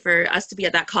feels like for us to be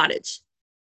at that cottage.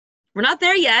 We're not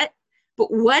there yet,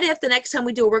 but what if the next time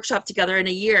we do a workshop together in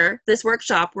a year, this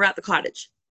workshop, we're at the cottage?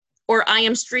 Or I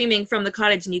am streaming from the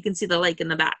cottage and you can see the lake in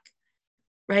the back,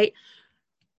 right?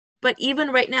 But even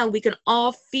right now, we can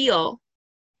all feel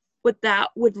what that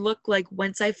would look like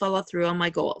once I follow through on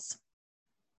my goals.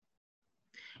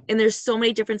 And there's so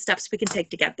many different steps we can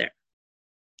take to get there.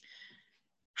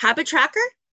 Habit tracker,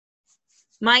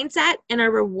 mindset, and a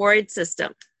reward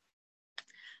system.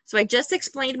 So I just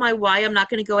explained my why. I'm not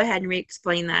going to go ahead and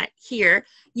re-explain that here.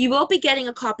 You will be getting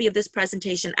a copy of this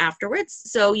presentation afterwards,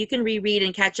 so you can reread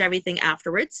and catch everything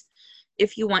afterwards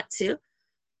if you want to.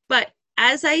 But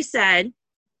as I said,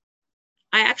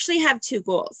 I actually have two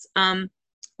goals.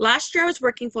 Last year I was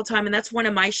working full-time, and that's one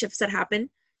of my shifts that happened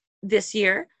this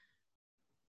year.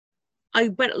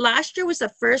 But last year was the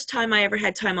first time I ever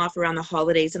had time off around the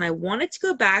holidays, and I wanted to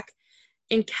go back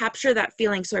and capture that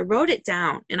feeling. So I wrote it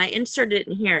down and I inserted it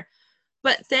in here.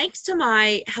 But thanks to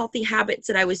my healthy habits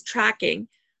that I was tracking,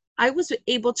 I was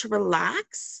able to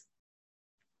relax.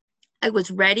 I was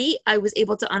ready. I was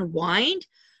able to unwind,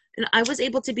 and I was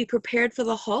able to be prepared for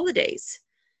the holidays.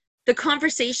 The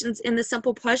conversations and the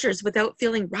simple pleasures without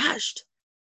feeling rushed.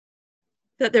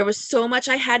 That there was so much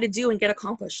I had to do and get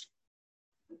accomplished.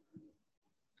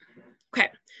 Okay,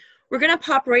 we're going to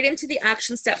pop right into the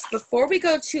action steps. Before we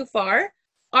go too far,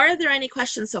 are there any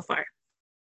questions so far?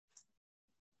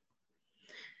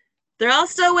 They're all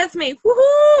still with me.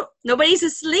 Woohoo! Nobody's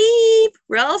asleep.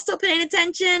 We're all still paying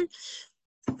attention.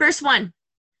 First one,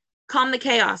 calm the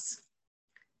chaos.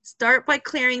 Start by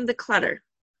clearing the clutter.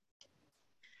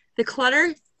 The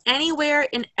clutter anywhere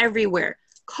and everywhere.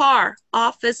 Car,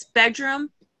 office, bedroom,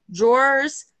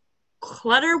 drawers,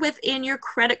 clutter within your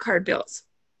credit card bills.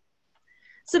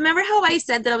 So remember how I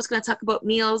said that I was going to talk about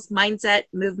meals, mindset,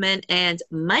 movement, and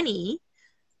money?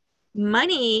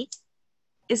 Money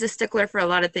is a stickler for a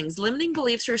lot of things. Limiting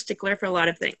beliefs are a stickler for a lot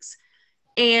of things.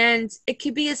 And it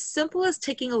could be as simple as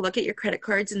taking a look at your credit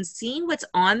cards and seeing what's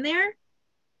on there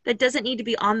that doesn't need to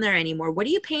be on there anymore. What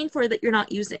are you paying for that you're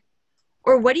not using?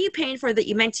 Or what are you paying for that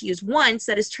you meant to use once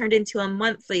that is turned into a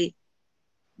monthly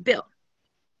bill?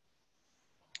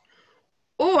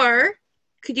 Or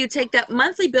could you take that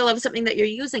monthly bill of something that you're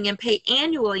using and pay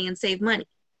annually and save money?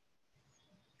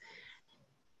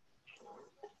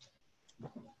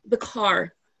 The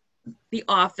car, the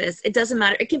office, it doesn't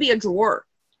matter. It can be a drawer.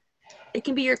 It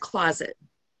can be your closet.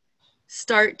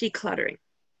 Start decluttering.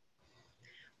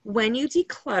 When you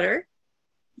declutter,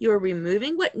 you're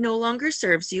removing what no longer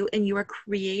serves you, and you are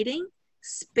creating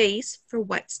space for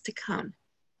what's to come.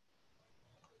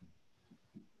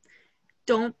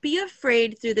 Don't be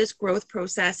afraid through this growth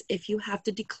process if you have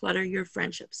to declutter your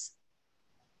friendships.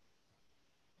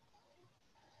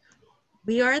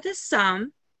 We are the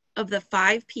sum of the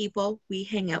 5 people we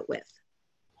hang out with.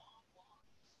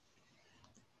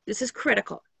 This is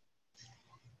critical.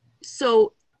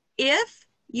 So if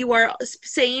you are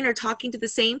saying or talking to the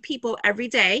same people every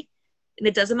day, and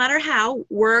it doesn't matter how,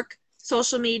 work,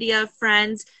 social media,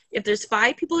 friends, if there's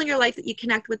 5 people in your life that you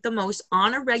connect with the most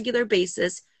on a regular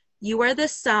basis, you are the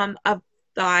sum of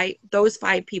those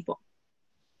 5 people.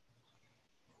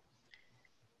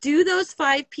 Do those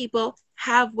 5 people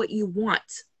have what you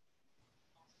want?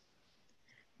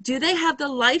 Do they have the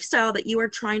lifestyle that you are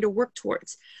trying to work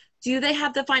towards? Do they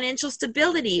have the financial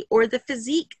stability or the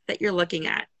physique that you're looking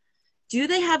at? Do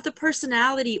they have the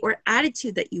personality or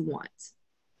attitude that you want?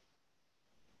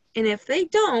 And if they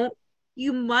don't,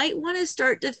 you might want to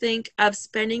start to think of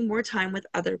spending more time with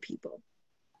other people.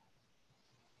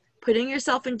 Putting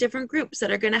yourself in different groups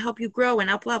that are going to help you grow and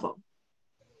up level.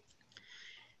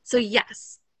 So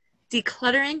yes,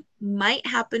 decluttering might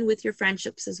happen with your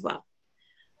friendships as well.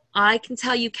 I can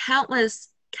tell you countless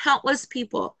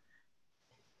people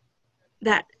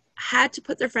that had to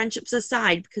put their friendships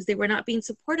aside because they were not being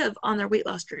supportive on their weight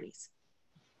loss journeys.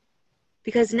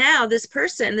 Because now this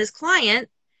person, this client,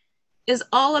 is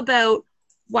all about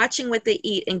watching what they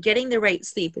eat and getting the right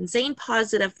sleep and saying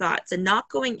positive thoughts and not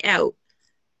going out.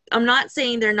 I'm not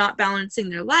saying they're not balancing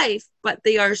their life, but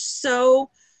they are so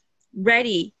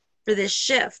ready for this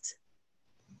shift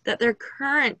that their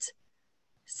current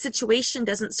situation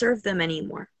doesn't serve them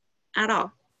anymore at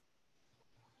all.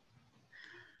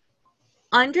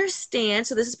 Understand,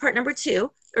 so this is part number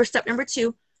 2, or step number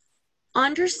 2,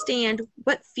 understand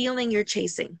what feeling you're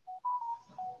chasing.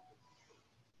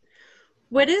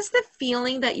 What is the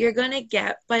feeling that you're going to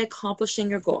get by accomplishing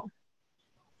your goal?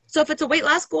 So if it's a weight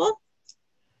loss goal,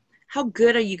 how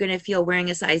good are you going to feel wearing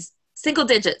a size single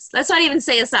digits? Let's not even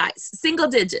say a size, single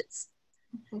digits.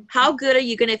 How good are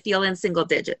you going to feel in single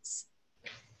digits?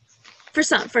 For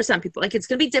some people, like it's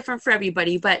going to be different for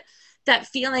everybody, but that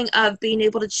feeling of being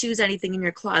able to choose anything in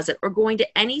your closet or going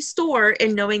to any store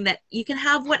and knowing that you can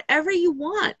have whatever you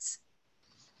want,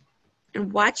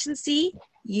 and watch and see,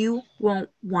 you won't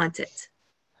want it.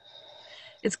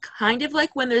 It's kind of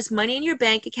like when there's money in your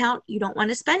bank account, you don't want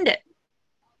to spend it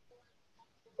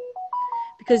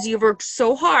because you've worked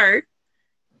so hard.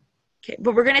 Okay,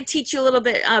 but we're going to teach you a little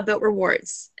bit about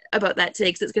rewards about that today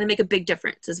because it's going to make a big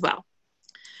difference as well.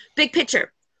 Big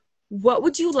picture. What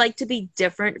would you like to be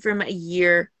different from a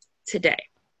year today?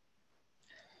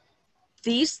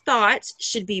 These thoughts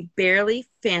should be barely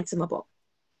fathomable.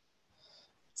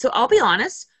 So I'll be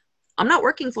honest, I'm not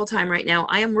working full-time right now.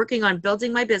 I am working on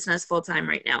building my business full-time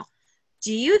right now.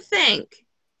 Do you think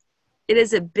it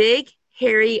is a big,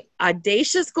 hairy,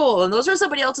 audacious goal? And those are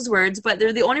somebody else's words, but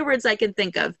they're the only words I can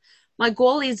think of. My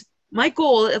goal,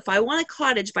 if I want a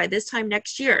cottage by this time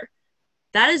next year,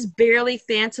 that is barely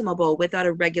fathomable without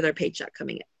a regular paycheck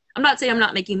coming in. I'm not saying I'm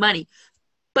not making money,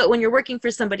 but when you're working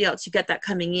for somebody else, you get that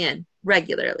coming in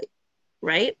regularly,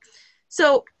 right?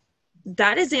 So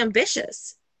that is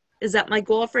ambitious. Is that my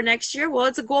goal for next year? Well,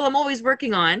 it's a goal I'm always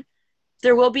working on.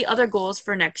 There will be other goals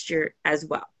for next year as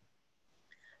well.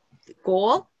 The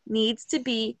goal needs to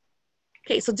be,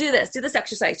 okay, so do this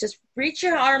exercise. Just reach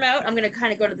your arm out. I'm going to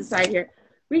kind of go to the side here.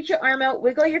 Reach your arm out,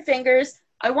 wiggle your fingers.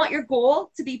 I want your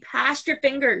goal to be past your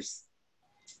fingers.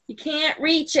 You can't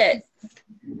reach it.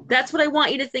 That's what I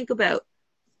want you to think about.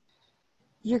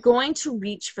 You're going to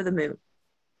reach for the moon.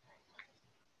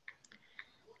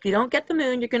 If you don't get the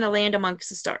moon, you're going to land amongst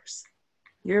the stars.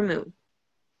 Your moon,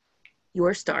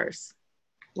 your stars,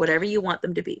 whatever you want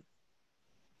them to be.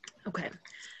 Okay.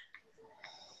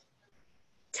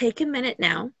 Take a minute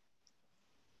now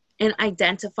and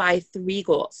identify 3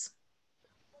 goals.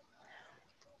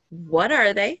 What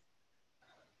are they?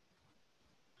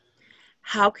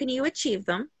 How can you achieve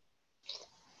them?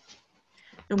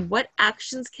 And what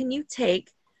actions can you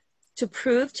take to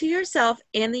prove to yourself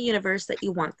and the universe that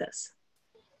you want this?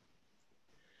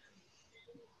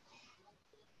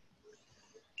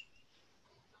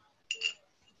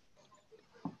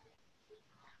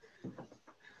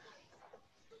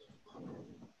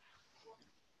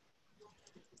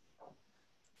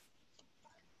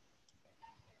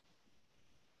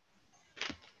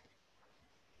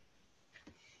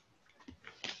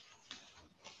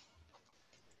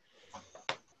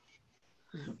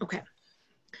 Okay.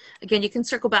 Again, you can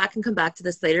circle back and come back to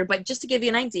this later, but just to give you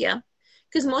an idea,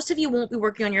 because most of you won't be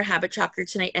working on your habit tracker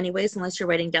tonight anyways, unless you're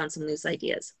writing down some loose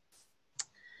ideas.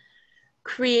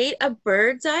 Create a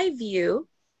bird's eye view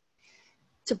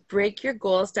to break your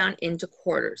goals down into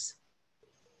quarters.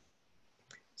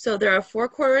 So there are 4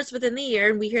 quarters within the year,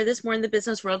 and we hear this more in the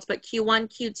business worlds, but Q1,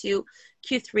 Q2,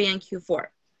 Q3, and Q4.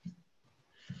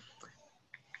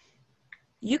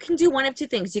 You can do one of 2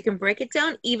 things. You can break it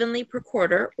down evenly per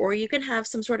quarter, or you can have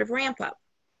some sort of ramp up.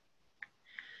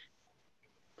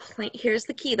 Here's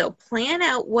the key though. Plan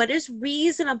out what is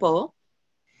reasonable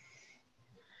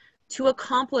to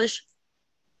accomplish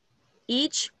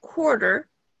each quarter.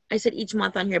 I said each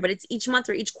month on here, but it's each month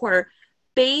or each quarter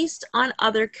based on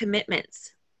other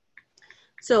commitments.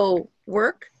 So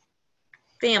work,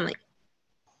 family,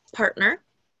 partner,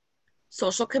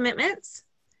 social commitments,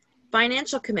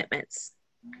 financial commitments,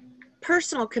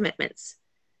 personal commitments?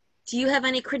 Do you have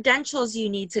any credentials you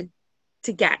need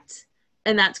to get?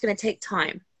 And that's going to take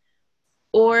time.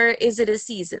 Or is it a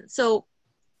season? So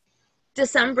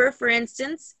December, for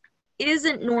instance,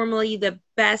 isn't normally the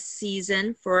best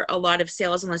season for a lot of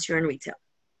sales unless you're in retail.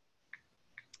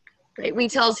 Right?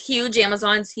 Retail's huge.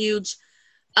 Amazon's huge.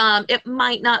 It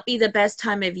might not be the best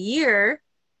time of year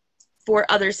for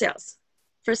other sales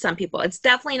for some people. It's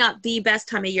definitely not the best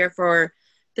time of year for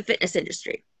the fitness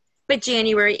industry, but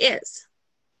January is.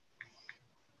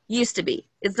 Used to be.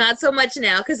 It's not so much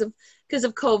now because of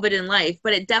COVID and life,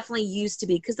 but it definitely used to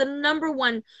be, because the number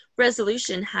one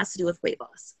resolution has to do with weight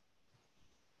loss.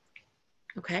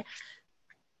 Okay.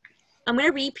 I'm going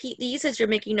to repeat these as you're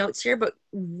making notes here, but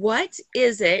what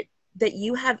is it that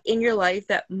you have in your life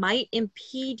that might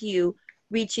impede you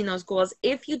reaching those goals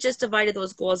if you just divided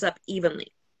those goals up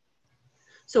evenly?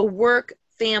 So work,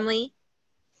 family,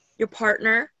 your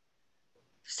partner,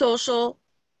 social,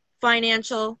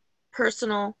 financial,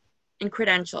 personal, and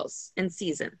credentials and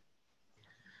season.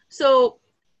 So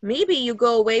maybe you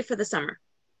go away for the summer.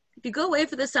 If you go away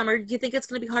for the summer, do you think it's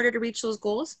going to be harder to reach those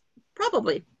goals?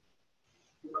 Probably.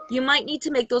 You might need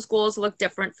to make those goals look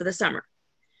different for the summer.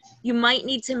 You might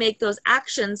need to make those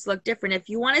actions look different. If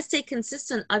you want to stay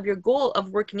consistent of your goal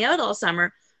of working out all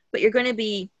summer, but you're going to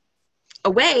be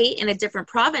away in a different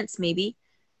province maybe,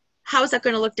 how is that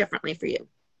going to look differently for you?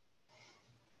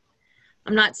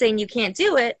 I'm not saying you can't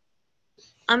do it.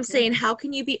 I'm saying, how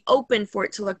can you be open for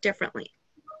it to look differently?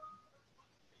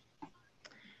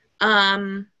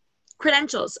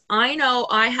 Credentials. I know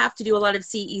I have to do a lot of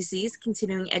CECs,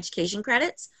 continuing education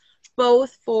credits,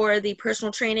 both for the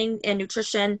personal training and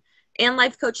nutrition and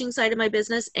life coaching side of my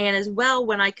business, and as well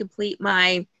when I complete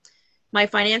my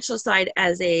financial side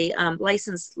as a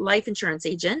licensed life insurance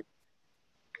agent.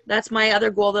 That's my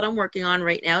other goal that I'm working on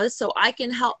right now, is so I can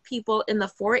help people in the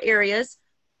 4 areas: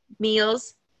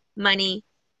 meals, money,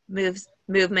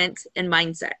 movement, and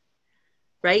mindset,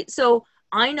 right? So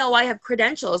I know I have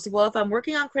credentials. Well, if I'm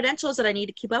working on credentials that I need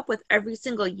to keep up with every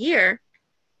single year,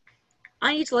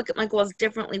 I need to look at my goals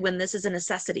differently when this is a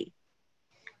necessity.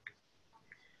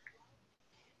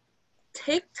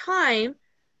 Take time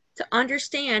to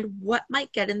understand what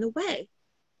might get in the way.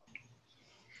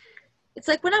 It's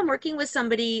like when I'm working with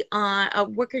somebody,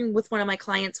 working with one of my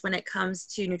clients when it comes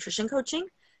to nutrition coaching,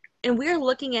 and we're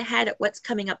looking ahead at what's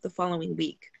coming up the following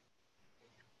week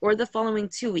or the following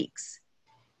 2 weeks.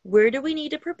 Where do we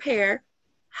need to prepare?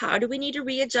 How do we need to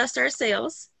readjust our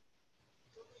sales?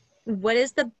 What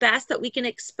is the best that we can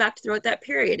expect throughout that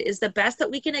period? Is the best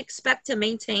that we can expect to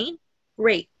maintain?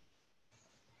 Great.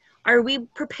 Are we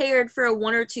prepared for a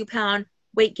 1 or 2 pound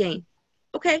weight gain?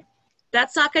 Okay,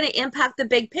 that's not going to impact the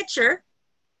big picture,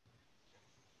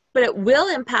 but it will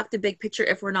impact the big picture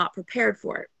if we're not prepared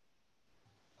for it,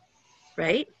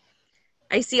 right?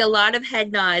 I see a lot of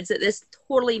head nods that this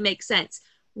totally makes sense.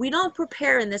 We don't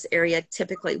prepare in this area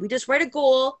typically. We just write a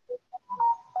goal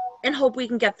and hope we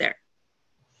can get there.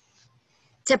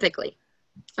 Typically.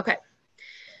 Okay.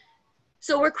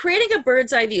 So we're creating a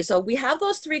bird's eye view. So we have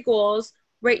those 3 goals.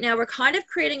 Right now we're kind of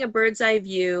creating a bird's eye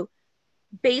view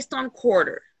based on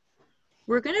quarter.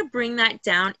 We're going to bring that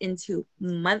down into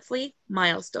monthly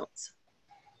milestones.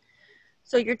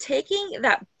 So you're taking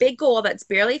that big goal that's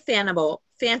barely phantomable,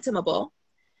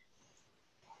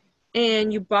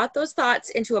 and you brought those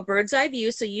thoughts into a bird's eye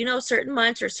view, so you know certain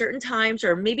months or certain times,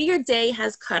 or maybe your day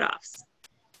has cutoffs.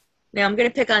 Now I'm going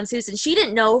to pick on Susan. She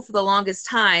didn't know for the longest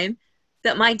time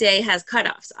that my day has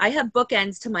cutoffs. I have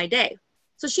bookends to my day.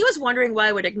 So she was wondering why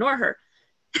I would ignore her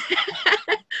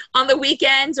on the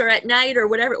weekends or at night or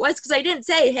whatever it was, because I didn't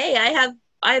say, hey,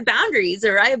 I have boundaries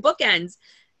or I have bookends.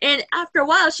 And after a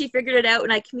while, she figured it out,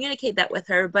 and I communicate that with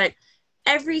her. But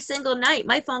every single night,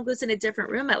 my phone goes in a different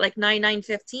room at like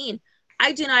 9:15.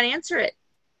 I do not answer it.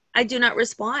 I do not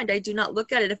respond. I do not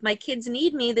look at it. If my kids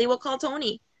need me, they will call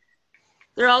Tony.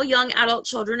 They're all young adult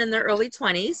children in their early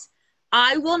 20s.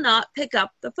 I will not pick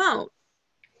up the phone.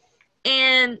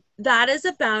 And that is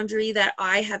a boundary that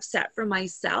I have set for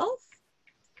myself.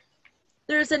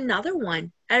 There's another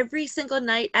one every single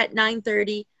night at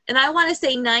 9:30. And I want to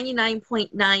say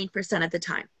 99.9% of the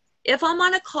time. If I'm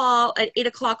on a call at 8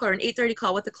 o'clock or an 8:30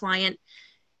 call with a client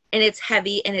and it's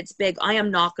heavy and it's big, I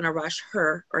am not going to rush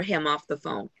her or him off the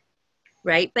phone,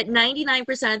 right? But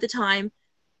 99% of the time,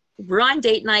 we're on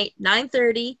date night,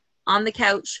 9:30 on the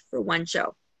couch for one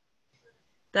show.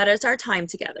 That is our time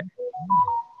together.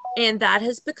 And that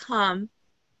has become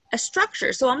a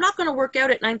structure. So I'm not going to work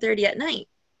out at 9:30 at night,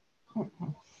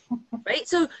 right?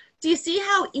 So do you see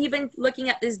how even looking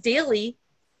at this daily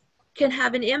can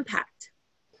have an impact?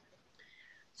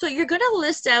 So you're going to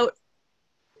list out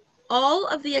all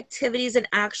of the activities and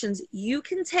actions you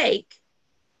can take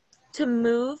to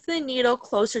move the needle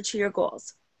closer to your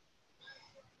goals.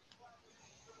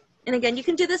 And again, you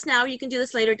can do this now, you can do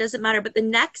this later, it doesn't matter. But the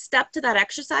next step to that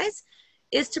exercise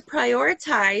is to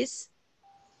prioritize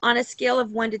on a scale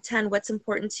of 1 to 10 what's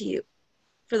important to you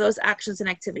for those actions and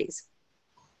activities.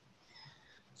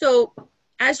 So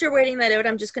as you're waiting that out,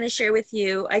 I'm just going to share with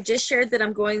you, I just shared that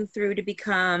I'm going through to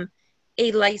become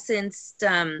a licensed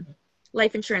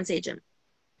life insurance agent.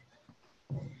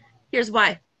 Here's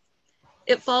why.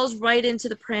 It falls right into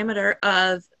the parameter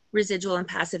of residual and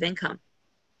passive income.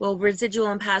 Well, residual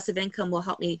and passive income will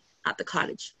help me at the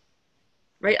cottage,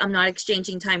 right? I'm not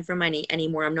exchanging time for money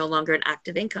anymore. I'm no longer an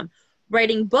active income.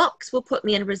 Writing books will put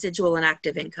me in residual and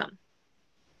active income,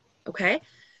 okay?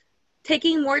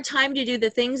 Taking more time to do the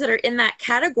things that are in that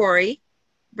category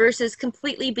versus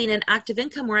completely being an active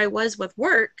income where I was with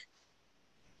work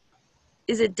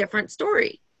is a different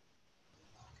story.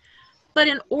 But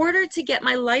in order to get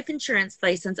my life insurance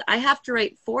license, I have to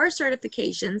write 4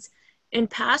 certifications and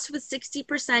pass with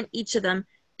 60% each of them,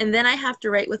 and then I have to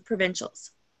write with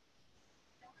provincials.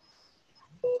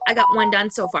 I got 1 done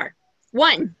so far.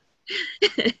 1.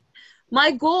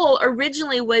 My goal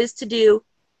originally was to do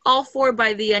all 4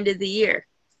 by the end of the year.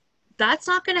 That's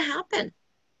not going to happen.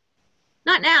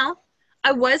 Not now.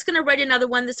 I was going to write another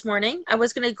one this morning. I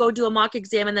was going to go do a mock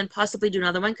exam and then possibly do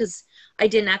another one because I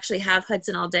didn't actually have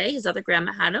Hudson all day. His other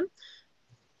grandma had him.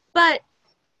 But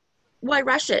why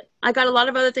rush it? I got a lot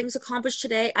of other things accomplished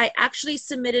today. I actually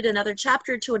submitted another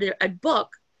chapter to a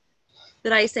book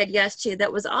that I said yes to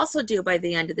that was also due by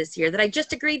the end of this year that I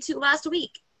just agreed to last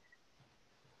week.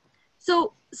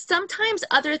 So sometimes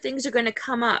other things are going to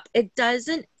come up. It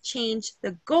doesn't change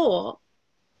the goal.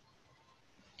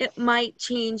 It might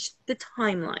change the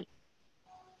timeline.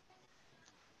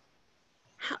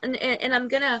 And I'm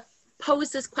going to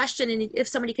pose this question, and if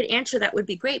somebody could answer that would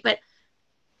be great, but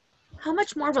how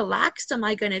much more relaxed am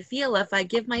I going to feel if I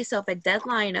give myself a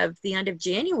deadline of the end of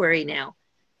January now?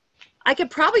 I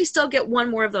could probably still get 1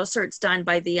 more of those certs done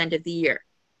by the end of the year,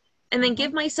 and then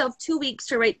give myself 2 weeks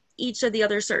to write each of the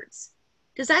other certs.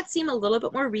 Does that seem a little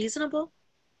bit more reasonable?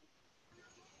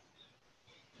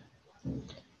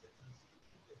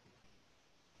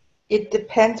 It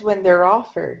depends when they're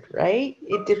offered, right?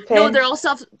 It depends. No, they're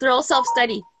all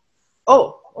self-study.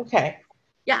 Oh, okay.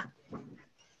 Yeah.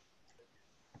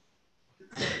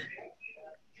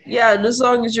 Yeah, and as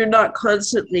long as you're not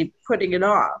constantly putting it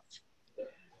off. You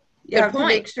Good have point. to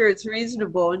make sure it's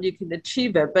reasonable and you can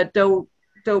achieve it, but don't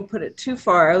put it too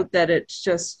far out that it's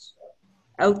just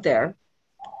out there.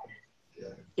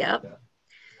 Yep.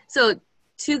 So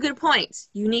 2 good points.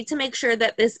 You need to make sure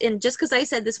that this, and just because I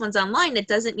said this one's online, it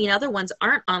doesn't mean other ones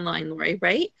aren't online, Lori,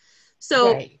 right?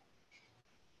 So, Right.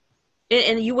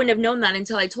 and you wouldn't have known that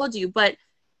until I told you, but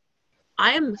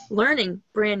I am learning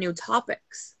brand new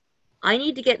topics. I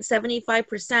need to get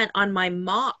 75% on my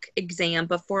mock exam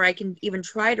before I can even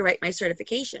try to write my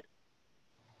certification.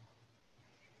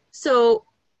 So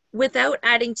without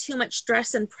adding too much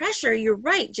stress and pressure, you're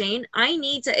right, Jane. I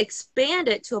need to expand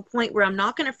it to a point where I'm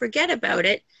not going to forget about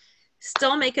it,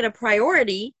 still make it a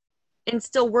priority, and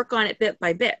still work on it bit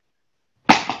by bit.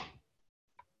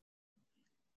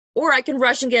 Or I can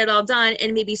rush and get it all done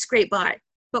and maybe scrape by.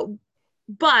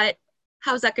 But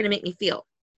how's that going to make me feel?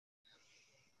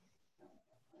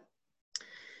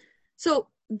 So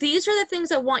these are the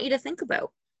things I want you to think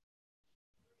about.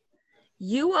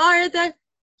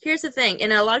 Here's the thing,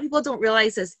 and a lot of people don't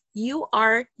realize this, you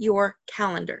are your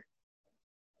calendar.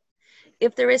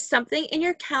 If there is something in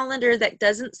your calendar that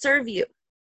doesn't serve you,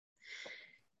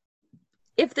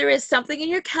 if there is something in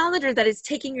your calendar that is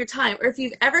taking your time, or if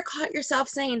you've ever caught yourself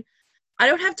saying, I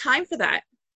don't have time for that,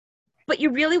 but you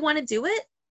really want to do it,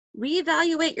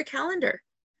 reevaluate your calendar.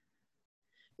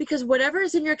 Because whatever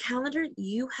is in your calendar,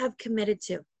 you have committed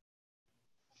to.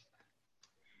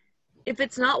 If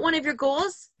it's not one of your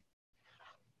goals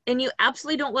and you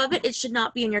absolutely don't love it, it should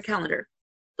not be in your calendar.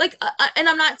 And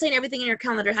I'm not saying everything in your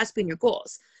calendar has to be in your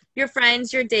goals. Your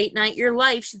friends, your date night, your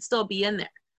life should still be in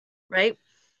there, right?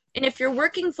 And if you're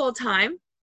working full time,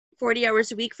 40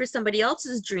 hours a week for somebody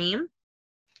else's dream,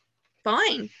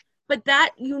 fine. But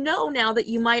that, now that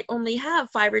you might only have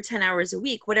 5 or 10 hours a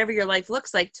week, whatever your life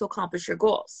looks like, to accomplish your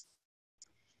goals.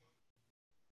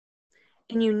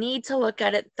 And you need to look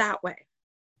at it that way.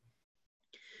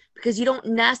 Because you don't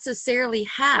necessarily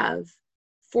have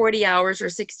 40 hours or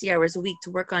 60 hours a week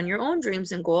to work on your own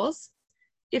dreams and goals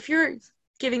if you're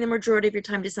giving the majority of your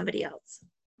time to somebody else.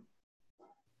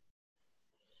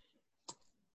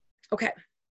 Okay,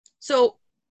 so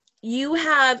you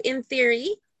have, in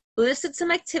theory, listed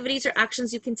some activities or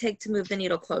actions you can take to move the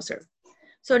needle closer.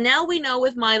 So now we know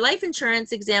with my life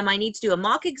insurance exam, I need to do a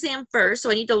mock exam first.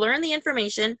 So I need to learn the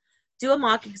information, do a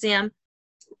mock exam,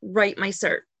 write my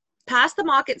cert. Pass the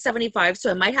mock at 75,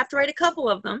 so I might have to write a couple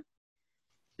of them.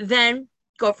 Then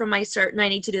go for my cert, and I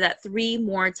need to do that 3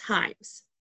 more times.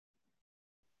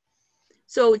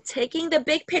 So taking the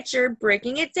big picture,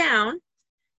 breaking it down,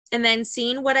 and then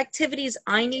seeing what activities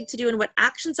I need to do and what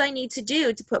actions I need to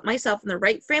do to put myself in the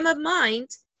right frame of mind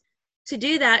to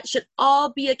do that should all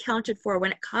be accounted for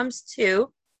when it comes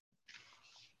to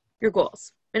your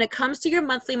goals. When it comes to your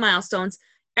monthly milestones,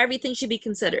 everything should be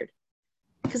considered.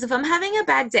 Because if I'm having a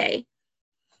bad day,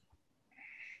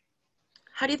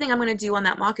 how do you think I'm going to do on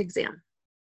that mock exam?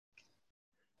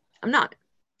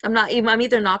 I'm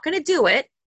either not going to do it,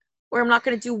 or I'm not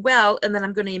going to do well, and then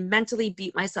I'm going to mentally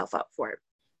beat myself up for it.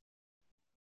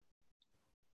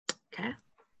 Okay.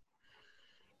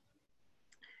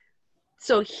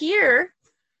 So here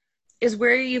is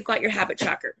where you've got your habit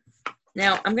tracker.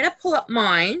 Now I'm going to pull up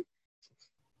mine.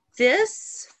 I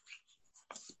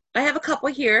have a couple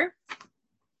here.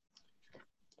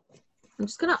 I'm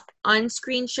just going to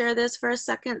unscreen share this for a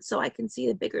second so I can see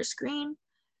the bigger screen.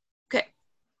 Okay.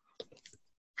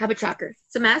 Habit tracker.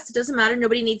 It's a mess. It doesn't matter.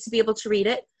 Nobody needs to be able to read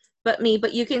it but me.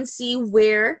 But you can see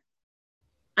where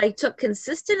I took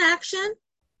consistent action,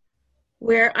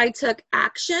 where I took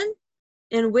action,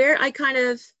 and where I kind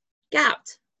of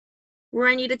gapped, where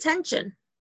I need attention.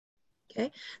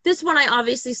 Okay. This one I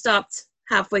obviously stopped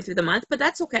halfway through the month, but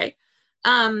that's okay.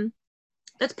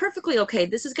 That's perfectly okay.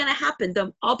 This is going to happen.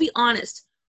 Though I'll be honest,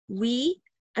 we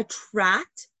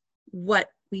attract what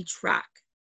we track.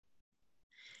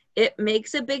 It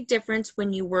makes a big difference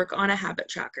when you work on a habit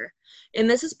tracker. And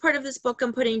this is part of this book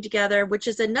I'm putting together, which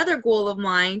is another goal of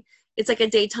mine. It's like a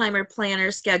day timer,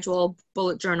 planner, schedule,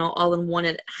 bullet journal, all in one.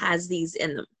 It has these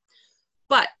in them.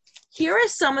 But here are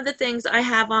some of the things I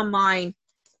have on mine.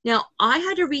 Now, I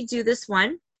had to redo this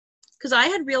one because I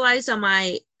had realized on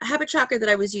my habit tracker that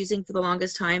I was using for the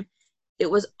longest time, it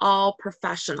was all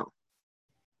professional.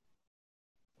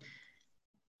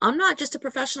 I'm not just a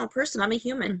professional person, I'm a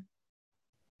human.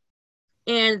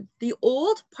 And the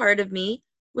old part of me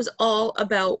was all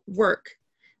about work.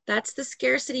 That's the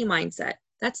scarcity mindset.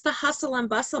 That's the hustle and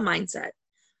bustle mindset.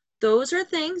 Those are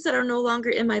things that are no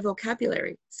longer in my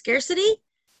vocabulary. Scarcity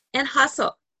and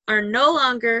hustle are no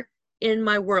longer in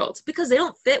my world because they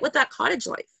don't fit with that cottage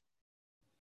life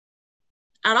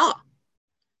at all.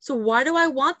 So why do I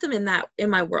want them in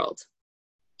my world?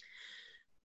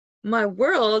 My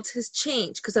world has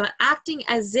changed because I'm acting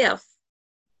as if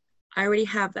I already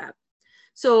have that.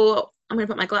 So I'm going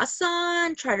to put my glasses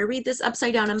on, try to read this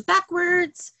upside down and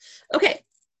backwards. Okay.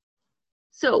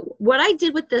 So what I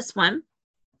did with this one,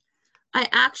 I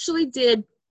actually did,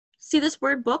 see this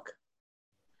word book?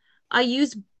 I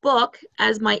use book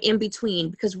as my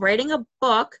in-between because writing a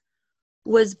book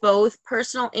was both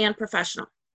personal and professional.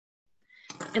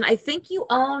 And I think you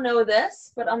all know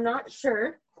this, but I'm not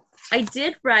sure. I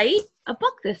did write a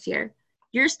book this year.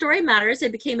 Your Story Matters.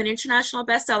 It became an international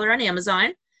bestseller on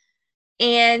Amazon.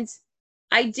 And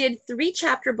I did 3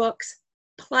 chapter books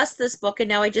plus this book, and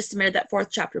now I just submitted that 4th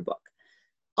chapter book.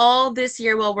 All this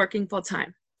year while working full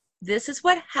time. This is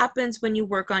what happens when you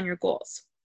work on your goals.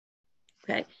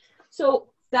 Okay, so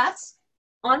that's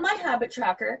on my habit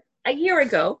tracker a year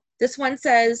ago. This one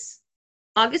says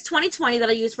August 2020 that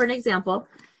I used for an example.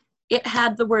 It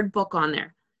had the word book on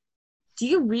there. Do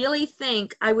you really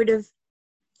think I would have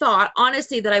thought,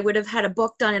 honestly, that I would have had a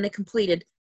book done and completed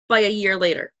by a year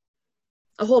later?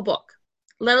 A whole book,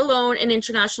 let alone an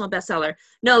international bestseller.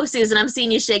 No, Susan, I'm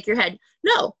seeing you shake your head.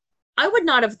 No, I would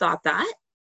not have thought that.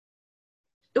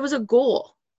 It was a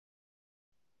goal.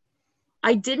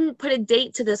 I didn't put a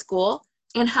date to this goal.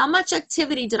 And how much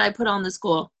activity did I put on this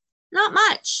goal? Not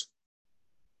much.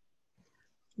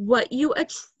 What you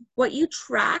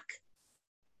track,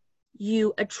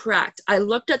 you attract. I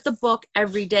looked at the book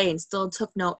every day and still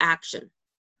took no action.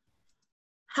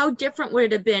 How different would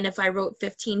it have been if I wrote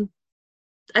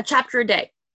a chapter a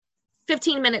day,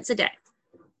 15 minutes a day,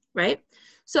 right?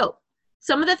 So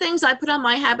some of the things I put on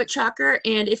my habit tracker,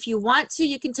 and if you want to,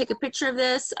 you can take a picture of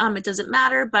this. It doesn't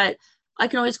matter, but I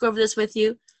can always go over this with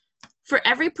you. For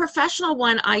every professional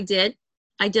one I did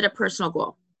a personal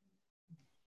goal.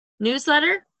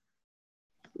 Newsletter,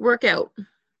 workout.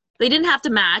 They didn't have to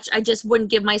match. I just wouldn't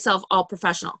give myself all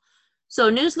professional. So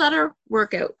newsletter,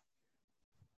 workout.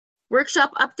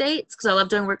 Workshop updates, because I love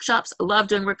doing workshops. I love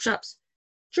doing workshops.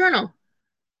 Journal.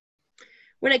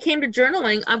 When it came to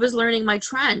journaling, I was learning my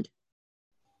trend.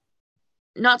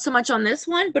 Not so much on this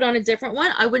one, but on a different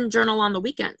one, I wouldn't journal on the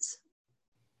weekends.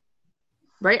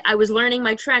 right? I was learning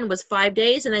my trend was 5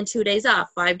 days and then 2 days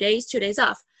off, 5 days, 2 days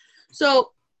off.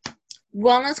 So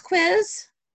wellness quiz,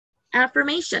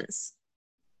 affirmations,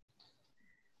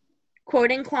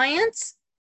 quoting clients,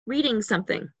 reading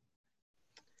something.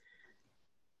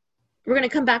 We're going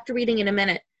to come back to reading in a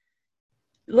minute.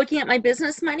 Looking at my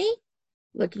business money,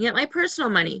 looking at my personal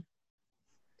money,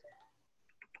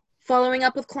 following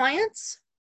up with clients,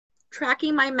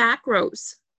 tracking my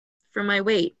macros for my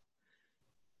weight.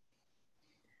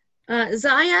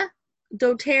 Zaya,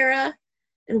 doTERRA,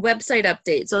 and website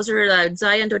updates. Those are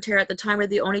Zaya and doTERRA at the time were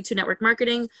the only 2 network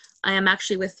marketing. I am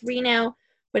actually with 3 now,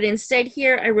 but instead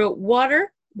here I wrote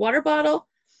water bottle,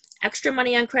 extra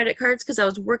money on credit cards because I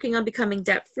was working on becoming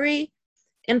debt-free,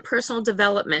 and personal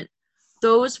development.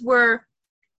 Those were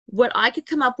what I could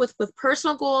come up with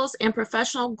personal goals and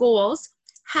professional goals,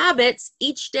 habits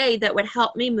each day that would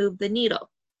help me move the needle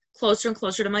closer and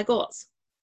closer to my goals.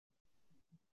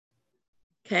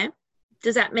 Okay,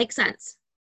 does that make sense?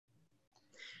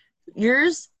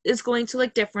 Yours is going to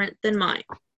look different than mine.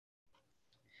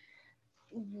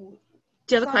 Do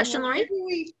you have a question, Lori?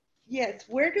 Yes,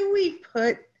 where do we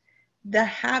put the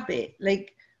habit?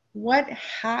 Like, what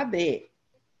habit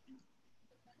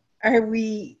are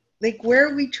we, like, where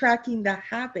are we tracking the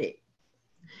habit?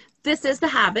 This is the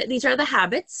habit. These are the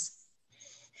habits.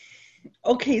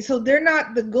 Okay, so they're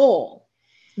not the goal.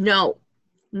 No.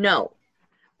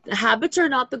 The habits are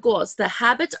not the goals. The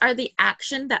habits are the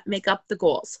action that make up the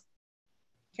goals.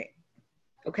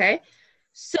 Okay?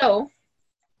 So,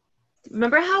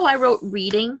 remember how I wrote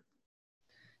reading?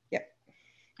 Yep.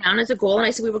 Down as a goal, and I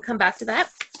said we would come back to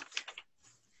that.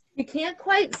 You can't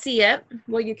quite see it.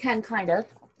 Well, you can kind of.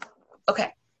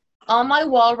 Okay. On my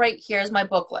wall right here is my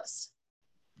book list.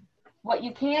 What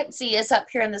you can't see is up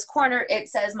here in this corner, it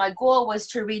says my goal was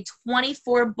to read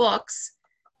 24 books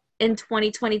in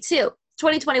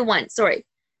 2021, sorry.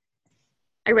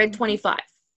 I read 25.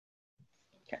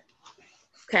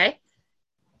 Okay.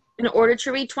 In order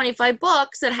to read 25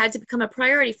 books, that had to become a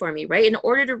priority for me, right? In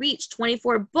order to reach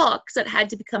 24 books, that had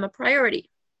to become a priority.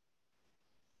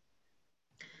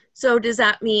 So does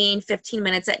that mean 15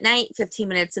 minutes at night, 15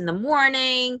 minutes in the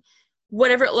morning,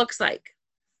 whatever it looks like?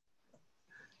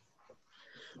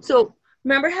 So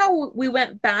remember how we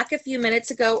went back a few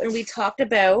minutes ago and we talked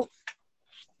about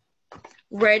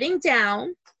writing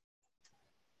down.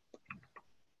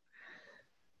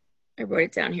 I wrote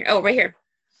it down here. Oh, right here.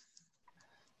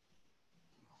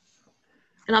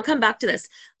 And I'll come back to this.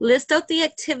 List out the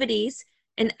activities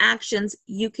and actions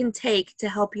you can take to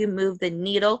help you move the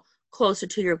needle closer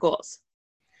to your goals.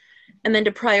 And then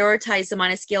to prioritize them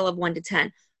on a scale of 1 to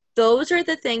 10. Those are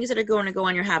the things that are going to go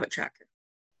on your habit tracker.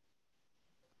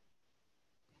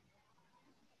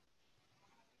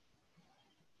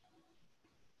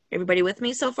 Everybody with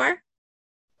me so far?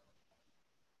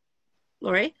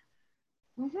 Lori?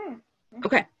 Mm-hmm.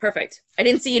 Okay, perfect. I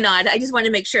didn't see you nod. I just wanted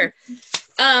to make sure.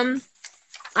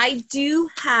 I do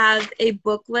have a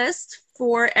book list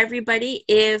for everybody.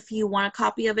 If you want a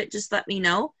copy of it, just let me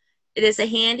know. It is a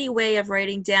handy way of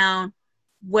writing down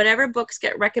whatever books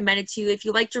get recommended to you. If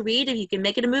you like to read, if you can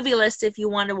make it a movie list, if you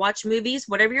want to watch movies,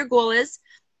 whatever your goal is,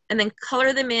 and then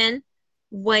color them in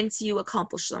once you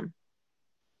accomplish them.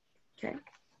 Okay.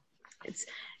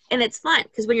 It's fun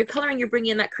because when you're coloring, you're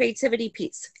bringing in that creativity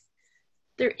piece.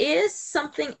 There is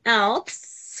something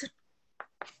else.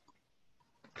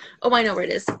 Oh, I know where it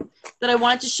is. That I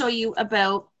wanted to show you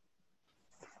about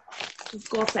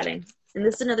goal setting. And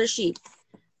this is another sheet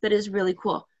that is really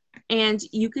cool. And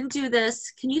you can do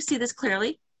this. Can you see this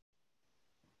clearly?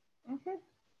 Mm-hmm.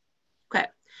 Okay.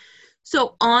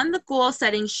 So on the goal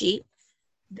setting sheet,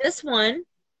 this one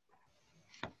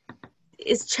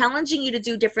is challenging you to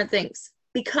do different things.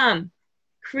 Become,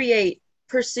 create,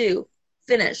 pursue,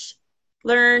 finish,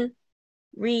 learn,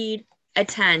 read,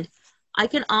 attend. I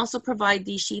can also provide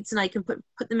these sheets and I can put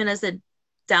them in as a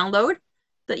download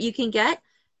that you can get.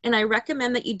 And I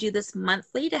recommend that you do this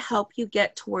monthly to help you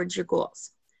get towards your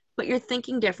goals. But you're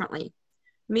thinking differently.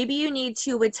 Maybe you need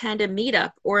to attend a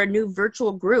meetup or a new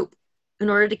virtual group in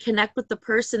order to connect with the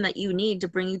person that you need to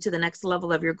bring you to the next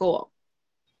level of your goal.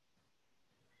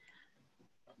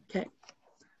 Okay.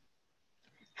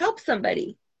 Help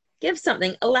somebody. Give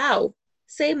something. Allow.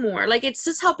 Say more. Like, it's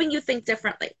just helping you think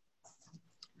differently.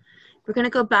 We're going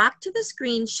to go back to the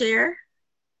screen share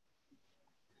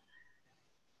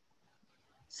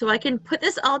so I can put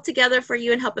this all together for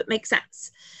you and help it make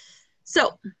sense.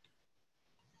 So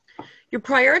you're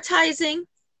prioritizing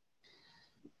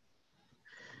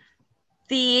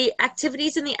the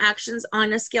activities and the actions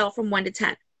on a scale from 1 to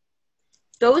 10.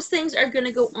 Those things are going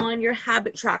to go on your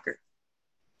habit tracker.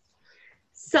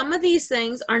 Some of these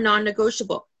things are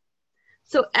non-negotiable.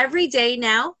 So every day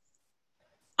now,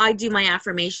 I do my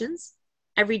affirmations.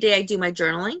 Every day I do my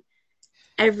journaling.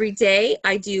 Every day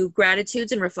I do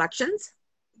gratitudes and reflections.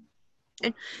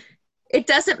 And it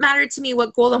doesn't matter to me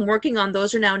what goal I'm working on.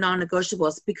 Those are now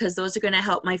non-negotiables because those are going to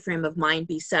help my frame of mind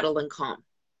be settled and calm.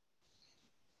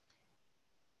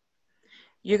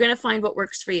 You're going to find what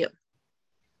works for you.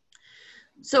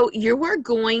 So you are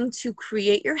going to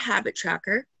create your habit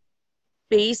tracker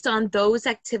based on those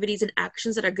activities and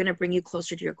actions that are going to bring you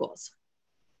closer to your goals.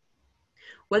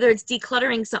 Whether it's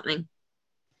decluttering something.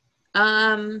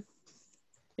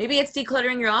 Maybe it's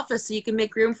decluttering your office so you can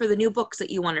make room for the new books that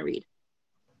you want to read.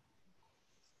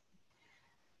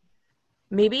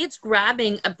 Maybe it's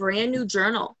grabbing a brand new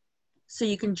journal so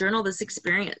you can journal this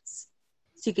experience.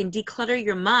 So you can declutter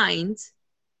your mind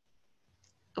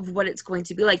of what it's going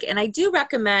to be like. And I do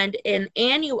recommend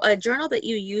a journal that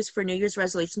you use for New Year's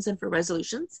resolutions and for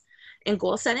resolutions and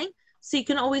goal setting. So you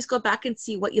can always go back and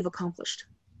see what you've accomplished.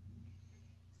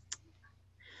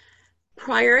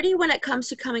 Priority when it comes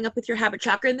to coming up with your habit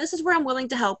tracker, and this is where I'm willing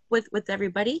to help with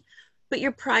everybody, but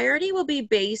your priority will be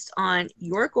based on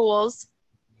your goals,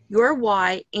 your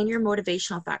why, and your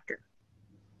motivational factor.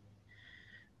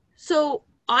 So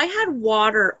I had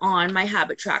water on my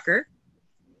habit tracker.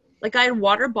 Like I had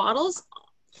water bottles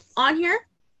on here.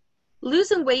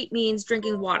 Losing weight means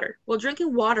drinking water. Well,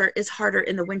 drinking water is harder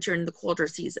in the winter and the colder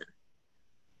season.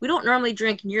 We don't normally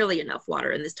drink nearly enough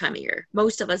water in this time of year.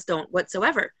 Most of us don't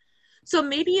whatsoever. So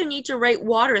maybe you need to write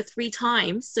water 3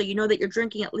 times so you know that you're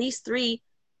drinking at least 3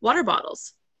 water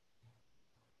bottles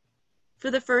for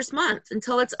the first month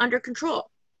until it's under control.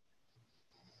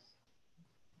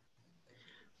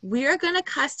 We are going to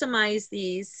customize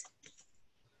these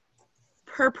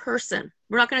per person.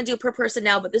 We're not going to do it per person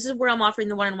now, but this is where I'm offering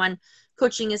the one-on-one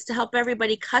coaching, is to help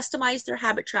everybody customize their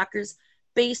habit trackers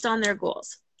based on their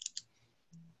goals.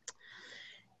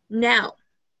 Now,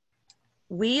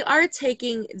 we are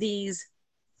taking these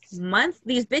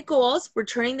big goals, we're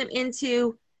turning them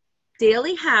into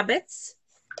daily habits,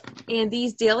 and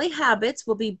these daily habits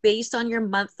will be based on your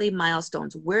monthly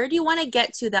milestones. Where do you want to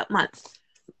get to that month?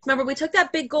 Remember, we took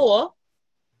that big goal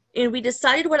and we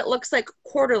decided what it looks like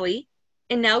quarterly,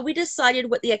 and now we decided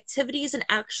what the activities and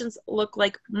actions look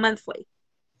like monthly.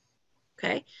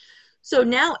 Okay, so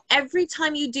now every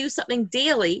time you do something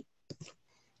daily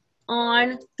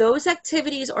on those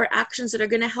activities or actions that are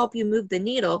going to help you move the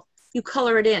needle, you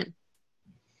color it in.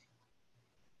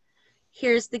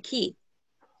 Here's the key.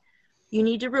 You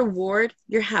need to reward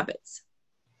your habits.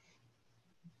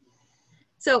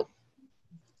 So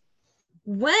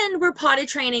when we're potty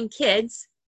training kids,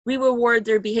 we reward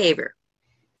their behavior.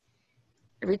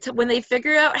 Every time when they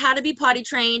figure out how to be potty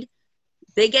trained,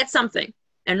 they get something.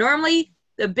 And normally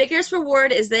the biggest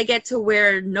reward is they get to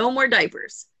wear no more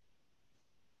diapers.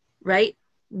 Right?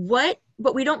 But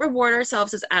we don't reward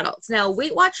ourselves as adults. Now,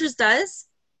 Weight Watchers does,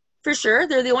 for sure.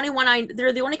 They're the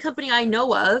only company I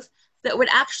know of that would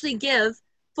actually give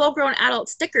full-grown adult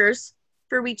stickers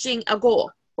for reaching a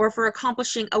goal or for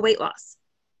accomplishing a weight loss.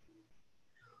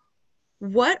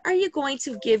 What are you going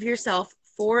to give yourself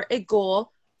for a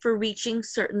goal for reaching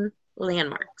certain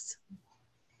landmarks?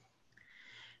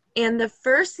 And the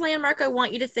first landmark I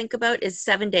want you to think about is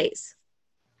 7 days.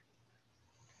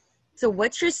 So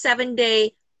what's your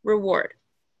 7-day reward?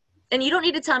 And you don't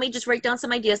need to tell me, just write down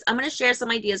some ideas. I'm going to share some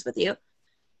ideas with you.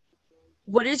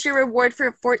 What is your reward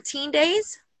for 14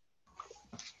 days?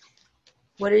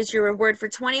 What is your reward for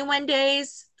 21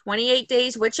 days, 28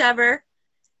 days, whichever,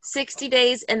 60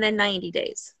 days, and then 90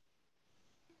 days?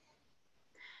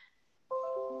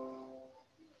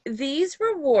 These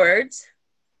rewards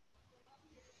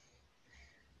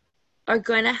are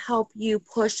going to help you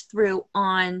push through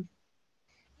on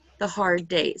the hard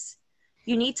days.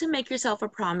 You need to make yourself a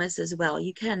promise as well.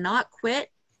 You cannot quit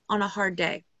on a hard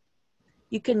day.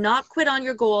 You cannot quit on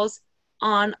your goals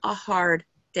on a hard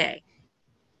day.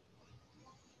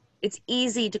 It's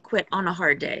easy to quit on a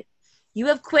hard day. You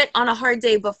have quit on a hard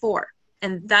day before,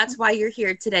 and that's why you're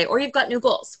here today. Or you've got new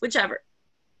goals, whichever.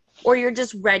 Or you're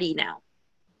just ready now,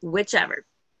 whichever.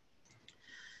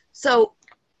 So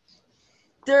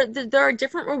there are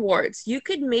different rewards. You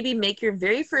could maybe make your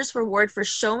very first reward for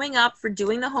showing up, for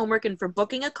doing the homework, and for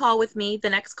booking a call with me, the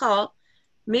next call.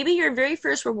 Maybe your very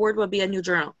first reward will be a new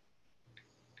journal.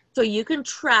 So you can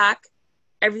track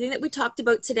everything that we talked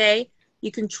about today.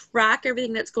 You can track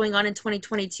everything that's going on in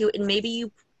 2022, and maybe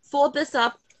you fold this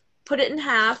up, put it in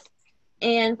half,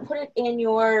 and put it in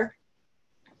your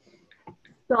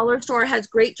dollar store. Has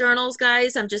great journals,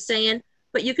 guys, I'm just saying.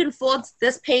 But you can fold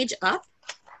this page up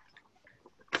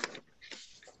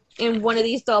in one of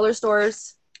these dollar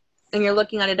stores and you're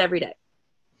looking at it every day.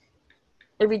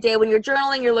 Every day when you're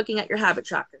journaling, you're looking at your habit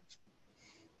tracker.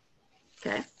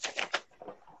 Okay.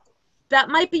 That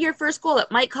might be your first goal.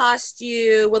 It might cost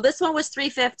you, well, this one was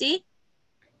 $3.50.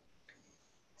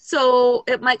 So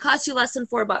it might cost you less than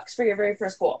 $4 for your very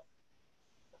first goal.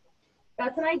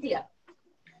 That's an idea.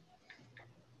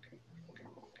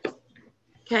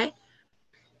 Okay.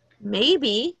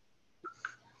 Maybe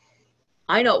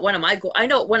I know what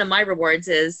one of my rewards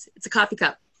is. It's a coffee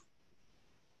cup.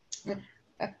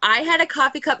 I had a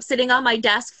coffee cup sitting on my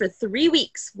desk for 3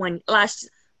 weeks when last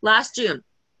June.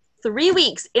 3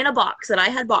 weeks in a box that I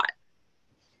had bought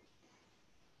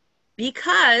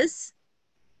because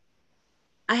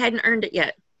I hadn't earned it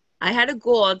yet. I had a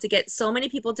goal to get so many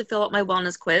people to fill out my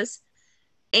wellness quiz,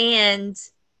 and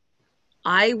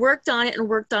I worked on it and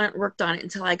worked on it and worked on it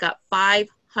until I got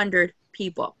 500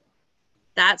 people.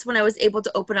 That's when I was able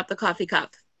to open up the coffee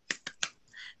cup.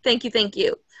 Thank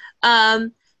you.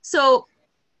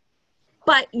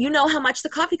 But you know how much the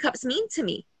coffee cups mean to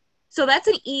me. So that's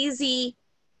an easy,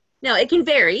 now it can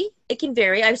vary.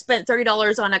 I've spent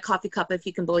 $30 on a coffee cup, if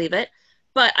you can believe it.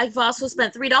 But I've also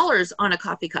spent $3 on a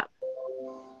coffee cup.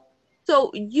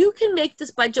 So you can make this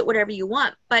budget whatever you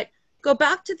want, but go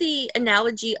back to the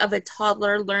analogy of a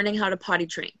toddler learning how to potty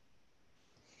train.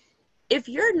 If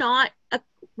you're not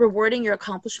rewarding your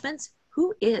accomplishments,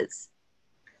 who is?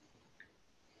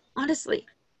 Honestly,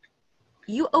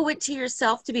 you owe it to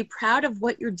yourself to be proud of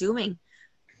what you're doing.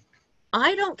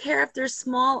 I don't care if they're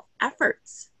small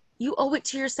efforts. You owe it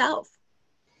to yourself.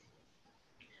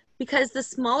 Because the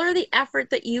smaller the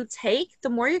effort that you take, the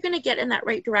more you're going to get in that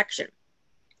right direction.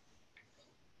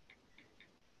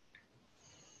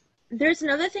 There's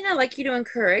another thing I like you to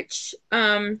encourage.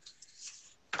 I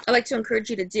like to encourage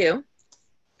you to do.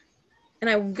 And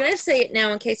I'm going to say it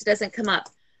now in case it doesn't come up.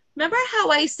 Remember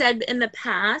how I said in the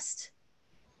past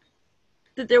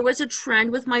that there was a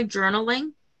trend with my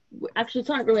journaling? Actually, it's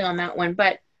not really on that one,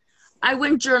 but I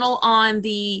wouldn't journal on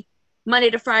the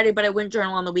Monday to Friday, but I wouldn't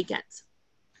journal on the weekends.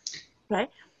 Okay?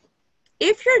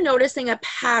 If you're noticing a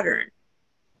pattern,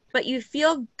 but you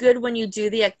feel good when you do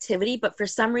the activity, but for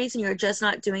some reason you're just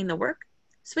not doing the work,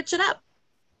 switch it up.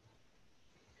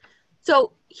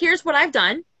 So here's what I've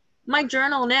done. My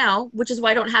journal now, which is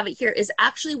why I don't have it here, is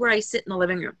actually where I sit in the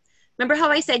living room. Remember how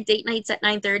I said date nights at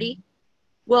 9:30?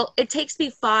 Well, it takes me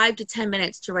 5 to 10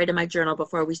 minutes to write in my journal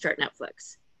before we start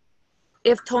Netflix.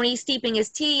 If Tony's steeping his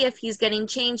tea, if he's getting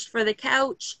changed for the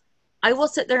couch, I will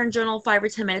sit there and journal 5 or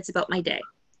 10 minutes about my day.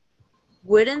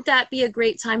 Wouldn't that be a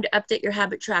great time to update your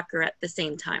habit tracker at the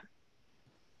same time?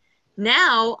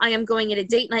 Now I am going at a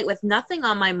date night with nothing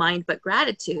on my mind but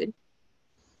gratitude.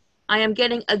 I am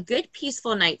getting a good,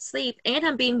 peaceful night's sleep, and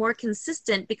I'm being more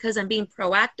consistent because I'm being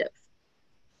proactive.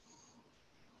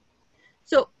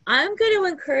 So I'm going to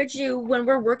encourage you when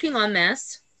we're working on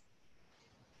this,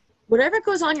 whatever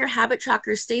goes on your habit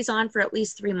tracker stays on for at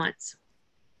least 3 months.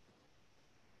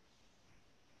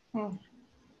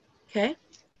 Okay?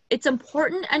 It's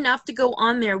important enough to go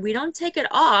on there. We don't take it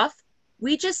off.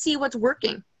 We just see what's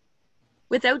working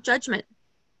without judgment.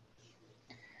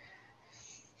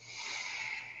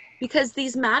 Because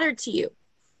these matter to you.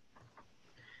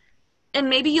 And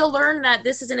maybe you'll learn that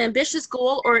this is an ambitious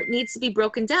goal or it needs to be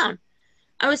broken down.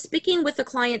 I was speaking with a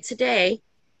client today,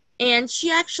 and she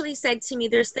actually said to me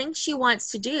there's things she wants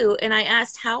to do, and I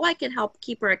asked how I can help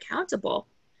keep her accountable.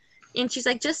 And she's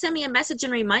like, just send me a message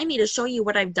and remind me to show you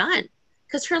what I've done.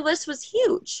 Because her list was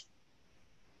huge.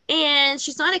 And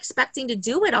she's not expecting to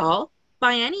do it all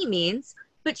by any means,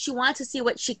 but she wants to see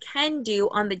what she can do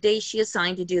on the day she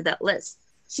assigned to do that list.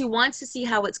 She wants to see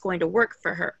how it's going to work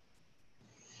for her.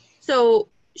 So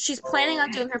she's planning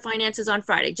on doing her finances on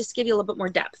Friday, just to give you a little bit more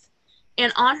depth.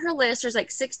 And on her list, there's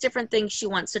like 6 different things she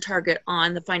wants to target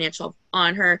on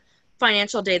her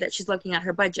financial day that she's looking at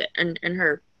her budget and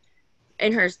her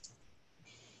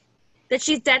that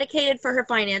she's dedicated for her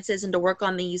finances and to work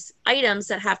on these items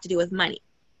that have to do with money.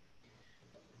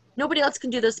 Nobody else can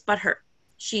do this but her.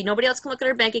 Nobody else can look at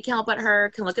her bank account but her,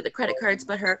 can look at the credit cards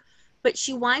but her. But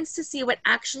she wants to see what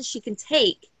actions she can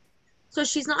take. So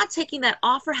she's not taking that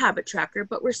off her habit tracker,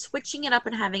 but we're switching it up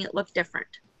and having it look different.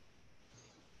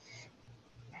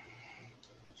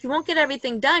 She won't get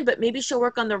everything done, but maybe she'll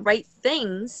work on the right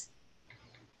things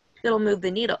that'll move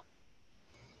the needle.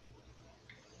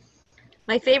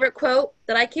 My favorite quote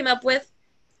that I came up with,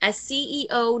 a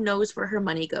CEO knows where her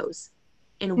money goes.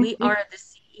 And we are the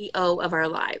CEO of our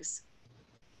lives.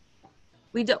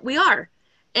 We are.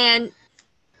 And,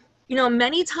 you know,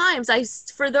 many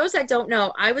times, for those that don't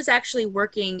know, I was actually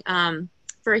working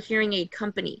for a hearing aid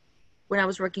company when I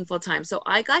was working full time. So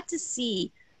I got to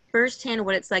see firsthand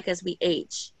what it's like as we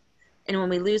age. And when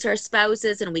we lose our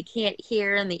spouses and we can't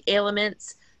hear, and the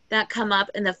ailments that come up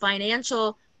and the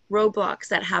financial roadblocks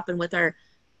that happen with our,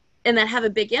 and that have a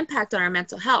big impact on our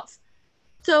mental health.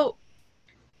 So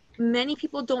many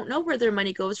people don't know where their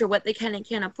money goes or what they can and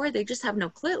can't afford. They just have no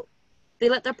clue. They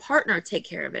let their partner take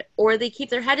care of it, or they keep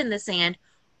their head in the sand,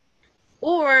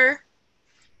 or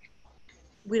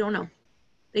we don't know.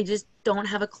 They just don't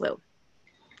have a clue.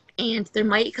 And there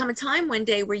might come a time one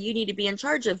day where you need to be in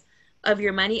charge of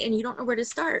your money and you don't know where to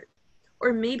start.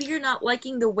 Or maybe you're not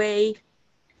liking the way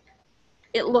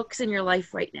it looks in your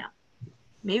life right now.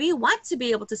 Maybe you want to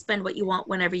be able to spend what you want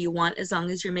whenever you want, as long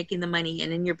as you're making the money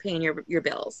and you're paying your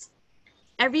bills.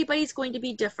 Everybody's going to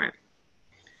be different.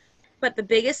 But the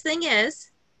biggest thing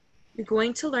is you're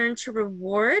going to learn to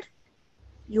reward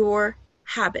your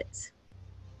habits.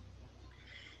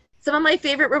 Some of my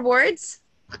favorite rewards,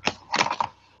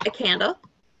 a candle.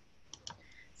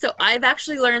 So I've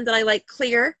actually learned that I like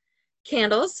clear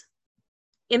candles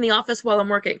in the office while I'm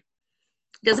working.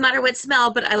 Doesn't matter what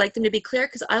smell, but I like them to be clear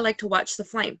because I like to watch the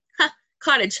flame. Ha,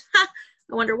 cottage. Ha,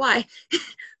 I wonder why.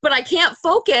 But I can't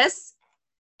focus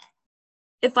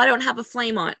if I don't have a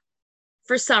flame on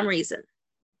for some reason.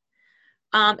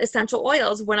 Essential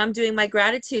oils. When I'm doing my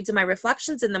gratitudes and my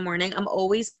reflections in the morning, I'm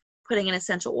always putting an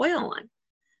essential oil on.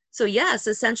 So yes,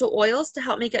 essential oils to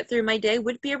help me get through my day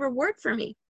would be a reward for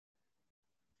me.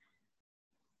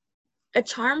 A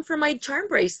charm for my charm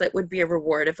bracelet would be a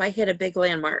reward if I hit a big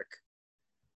landmark.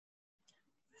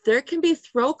 There can be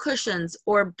throw cushions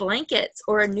or blankets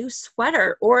or a new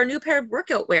sweater or a new pair of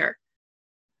workout wear.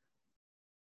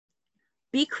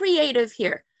 Be creative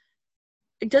here.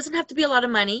 It doesn't have to be a lot of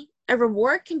money. A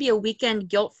reward can be a weekend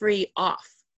guilt-free off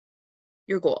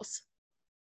your goals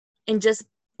and just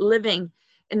living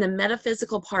in the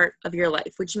metaphysical part of your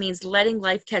life, which means letting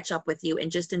life catch up with you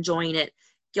and just enjoying it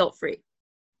guilt-free.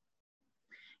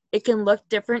 It can look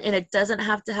different and it doesn't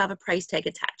have to have a price tag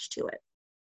attached to it.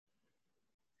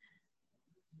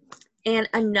 And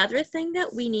another thing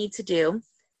that we need to do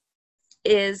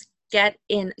is get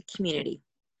in a community.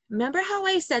 Remember how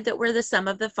I said that we're the sum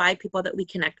of the 5 people that we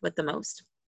connect with the most?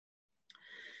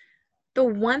 The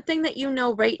one thing that you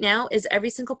know right now is every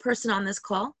single person on this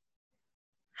call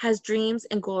has dreams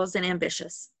and goals and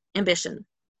ambition.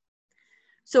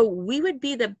 So we would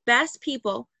be the best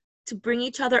people to bring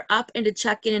each other up and to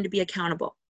check in and to be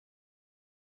accountable.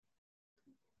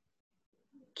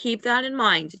 Keep that in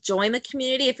mind. Join the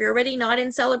community. If you're already not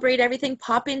in Celebrate Everything,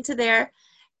 pop into there.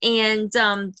 And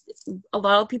a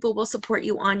lot of people will support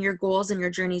you on your goals and your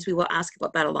journeys. We will ask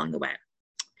about that along the way.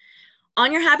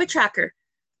 On your habit tracker,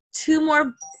 2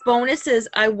 more bonuses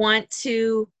I want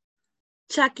to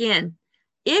check in.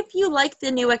 If you like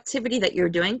the new activity that you're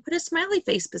doing, put a smiley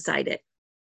face beside it.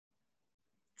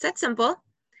 It's that simple.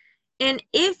 And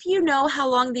if you know how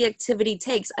long the activity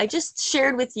takes, I just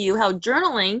shared with you how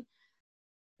journaling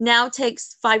now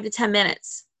takes 5 to 10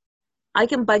 minutes. I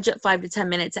can budget 5 to 10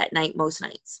 minutes at night most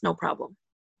nights, no problem.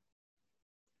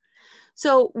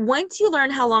 So once you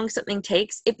learn how long something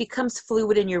takes, it becomes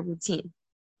fluid in your routine.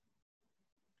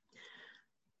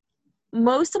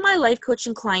 Most of my life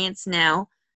coaching clients now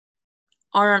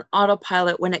are on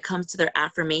autopilot when it comes to their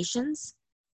affirmations,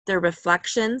 their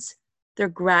reflections, their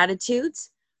gratitudes,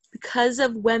 because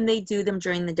of when they do them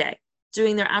during the day,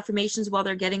 doing their affirmations while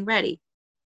they're getting ready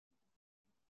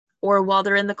or while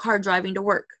they're in the car driving to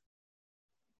work.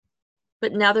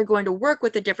 But now they're going to work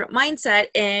with a different mindset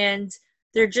and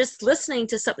they're just listening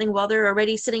to something while they're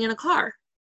already sitting in a car.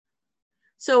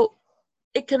 So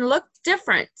it can look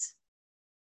different.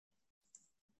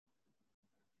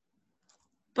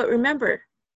 But remember,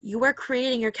 you are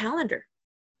creating your calendar.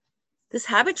 This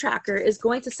habit tracker is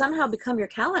going to somehow become your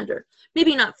calendar.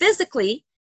 Maybe not physically,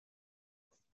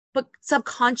 but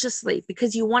subconsciously,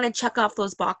 because you want to check off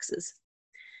those boxes.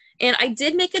 And I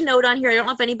did make a note on here. I don't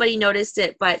know if anybody noticed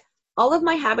it, but all of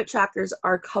my habit trackers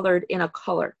are colored in a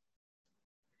color.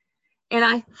 And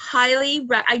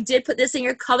I did put this in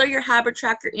your color your habit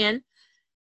tracker in.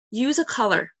 Use a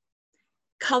color.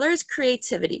 Color is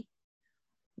creativity.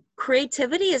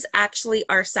 Creativity is actually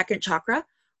our second chakra,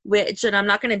 which, and I'm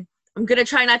going to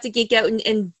try not to geek out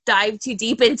and dive too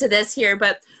deep into this here,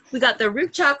 but we got the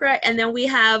root chakra, and then we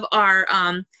have our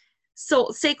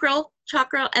sacral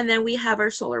chakra, and then we have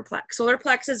our solar plex. Solar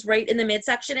plex is right in the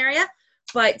midsection area,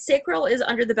 but sacral is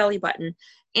under the belly button.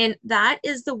 And that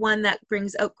is the one that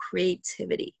brings out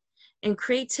creativity. And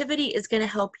creativity is going to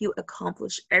help you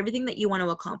accomplish everything that you want to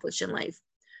accomplish in life.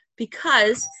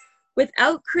 Because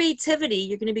without creativity,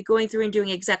 you're going to be going through and doing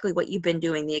exactly what you've been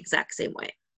doing the exact same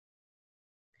way.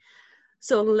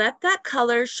 So let that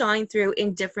color shine through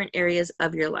in different areas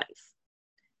of your life.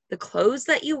 The clothes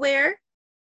that you wear,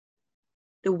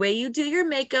 the way you do your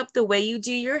makeup, the way you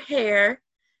do your hair,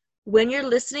 when you're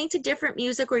listening to different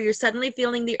music or you're suddenly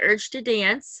feeling the urge to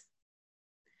dance,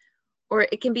 or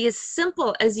it can be as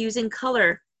simple as using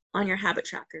color on your habit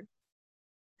tracker.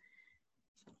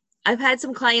 I've had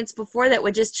some clients before that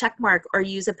would just check mark or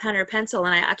use a pen or pencil,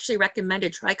 and I actually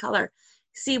recommended try color.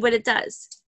 See what it does.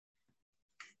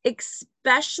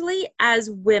 Especially as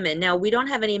women. Now, we don't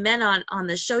have any men on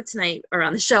the show tonight, or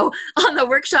on the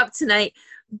workshop tonight,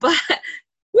 but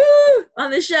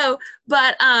on the show.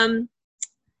 But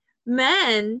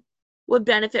men would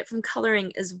benefit from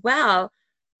coloring as well.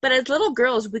 But as little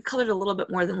girls, we colored a little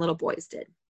bit more than little boys did.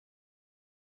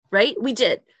 Right? We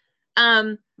did.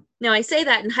 Now, I say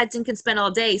that, and Hudson can spend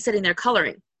all day sitting there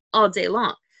coloring all day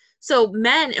long. So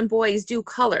men and boys do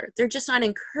color. They're just not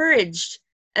encouraged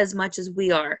as much as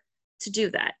we are to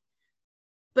do that.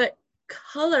 But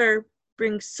color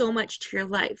brings so much to your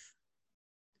life.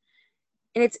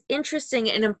 And it's interesting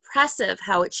and impressive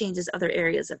how it changes other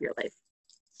areas of your life.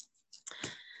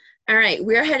 All right,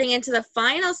 we're heading into the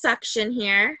final section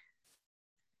here.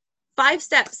 5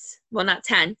 steps, well, not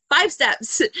 10, 5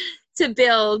 steps to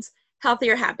build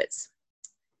healthier habits.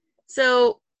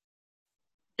 So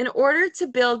in order to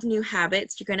build new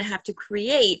habits, you're going to have to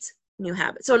create new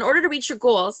habits. So in order to reach your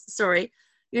goals,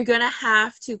 you're going to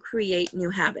have to create new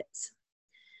habits.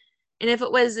 And if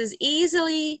it was as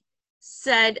easily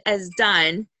said as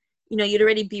done, you'd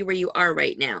already be where you are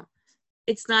right now.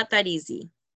 It's not that easy.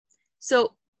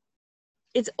 So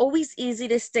it's always easy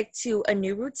to stick to a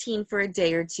new routine for a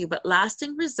day or two, but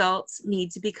lasting results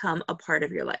need to become a part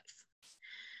of your life.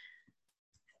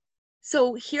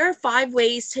 So here are 5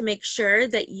 ways to make sure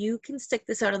that you can stick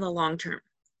this out in the long term.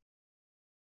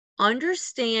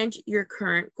 Understand your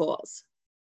current goals.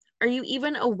 Are you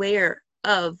even aware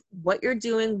of what you're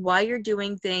doing, why you're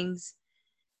doing things,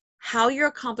 how you're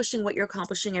accomplishing what you're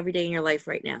accomplishing every day in your life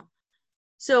right now?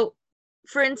 So,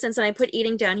 for instance, and I put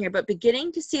eating down here, but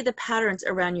beginning to see the patterns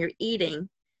around your eating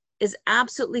is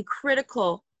absolutely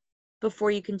critical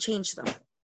before you can change them,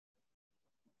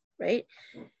 right?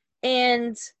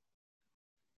 And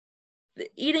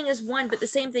eating is one, but the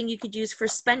same thing you could use for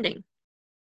spending.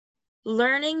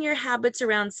 Learning your habits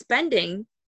around spending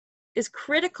is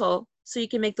critical so you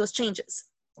can make those changes.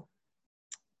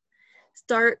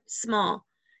 Start small.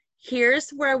 Here's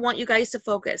where I want you guys to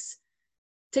focus.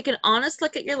 Take an honest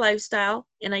look at your lifestyle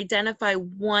and identify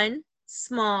one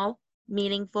small,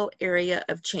 meaningful area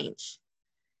of change.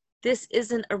 This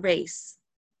isn't a race.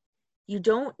 You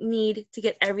don't need to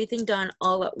get everything done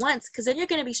all at once, because then you're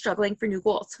going to be struggling for new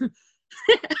goals.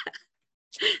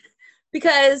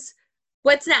 Because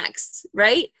what's next,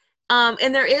 right?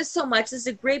 And there is so much. This is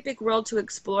a great big world to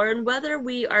explore. And whether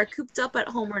we are cooped up at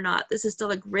home or not, this is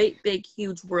still a great big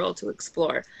huge world to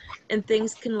explore. And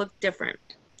things can look different.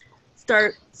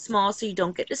 Start small so you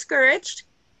don't get discouraged.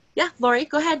 Yeah, Lori,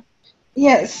 go ahead.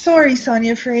 Yeah, sorry,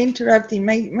 Sonia, for interrupting.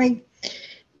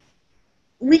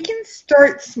 We can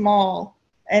start small,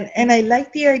 and I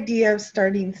like the idea of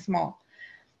starting small.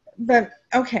 But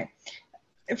okay,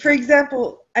 for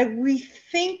example, we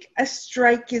think a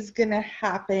strike is going to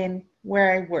happen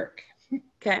where I work.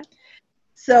 Okay.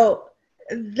 So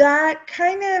that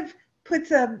kind of puts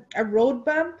a road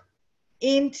bump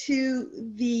into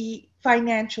the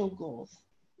financial goals.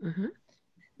 Mm-hmm.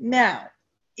 Now,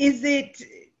 is it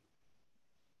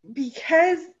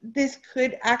because this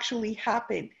could actually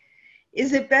happen?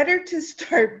 Is it better to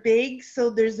start big so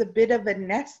there's a bit of a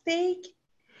nest egg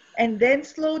and then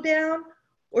slow down?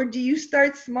 Or do you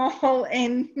start small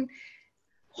and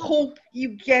hope you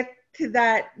get to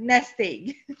that nest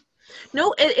egg?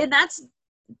 No, and that's,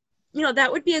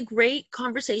 that would be a great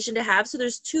conversation to have. So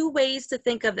there's 2 ways to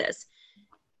think of this.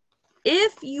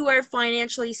 If you are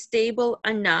financially stable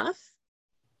enough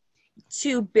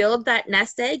to build that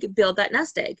nest egg, build that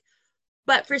nest egg.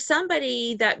 But for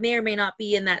somebody that may or may not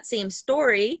be in that same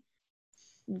story,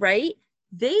 right,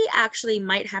 they actually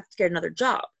might have to get another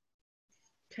job.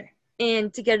 Okay.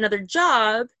 And to get another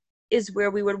job is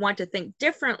where we would want to think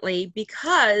differently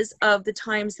because of the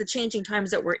changing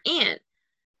times that we're in.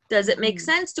 Does it make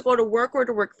sense to go to work or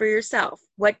to work for yourself?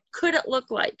 What could it look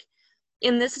like?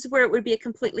 And this is where it would be a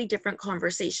completely different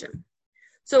conversation.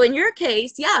 So in your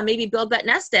case, yeah, maybe build that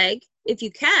nest egg if you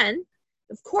can.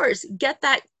 Of course, get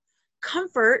that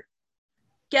comfort,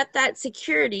 get that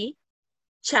security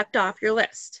checked off your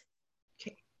list.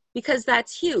 Okay. Because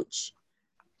that's huge.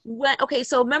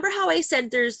 So remember how I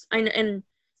said and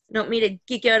I don't mean to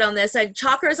geek out on this,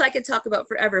 chakras I could talk about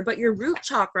forever, but your root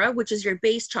chakra, which is your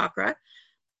base chakra,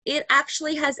 it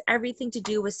actually has everything to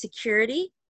do with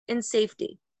security and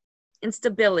safety and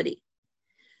stability.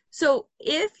 So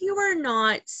if you are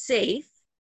not safe,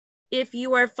 if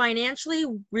you are financially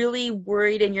really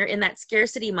worried and you're in that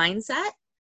scarcity mindset,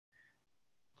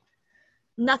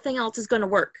 nothing else is going to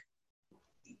work.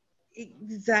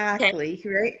 Exactly, okay.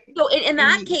 Right? So in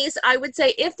that case, I would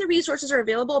say if the resources are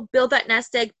available, build that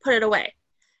nest egg, put it away.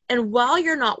 And while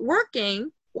you're not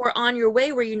working or on your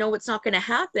way where you know it's not going to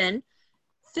happen,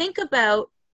 think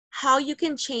about how you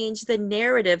can change the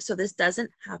narrative so this doesn't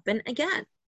happen again.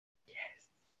 Yes.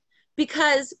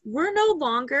 Because we're no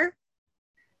longer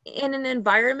in an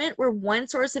environment where one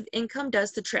source of income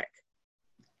does the trick.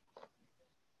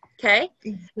 Okay?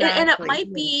 Exactly. And it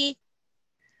might be,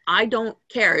 I don't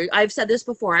care. I've said this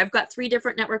before. I've got 3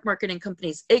 different network marketing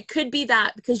companies. It could be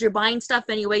that because you're buying stuff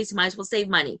anyways, you might as well save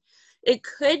money. It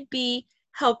could be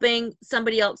helping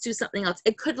somebody else do something else.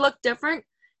 It could look different.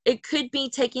 It could be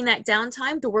taking that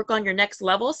downtime to work on your next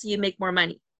level so you make more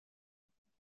money.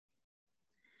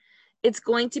 It's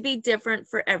going to be different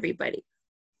for everybody.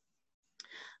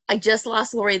 I just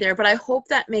lost Lori there, but I hope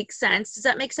that makes sense. Does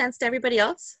that make sense to everybody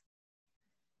else?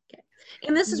 Okay.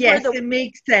 And this is yes, where it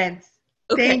makes sense.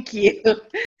 Okay. Thank you.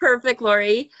 Perfect,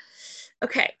 Lori.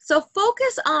 Okay, so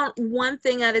focus on one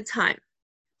thing at a time.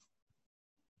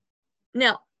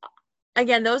 Now,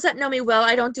 again, those that know me well,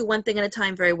 I don't do one thing at a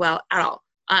time very well at all.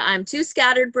 I'm too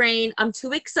scattered brain, I'm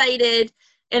too excited,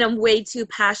 and I'm way too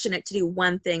passionate to do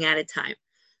one thing at a time.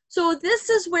 So this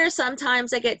is where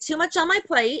sometimes I get too much on my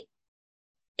plate,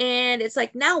 and it's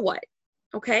like, now what?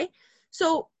 Okay,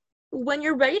 so when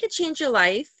you're ready to change your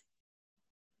life,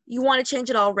 you want to change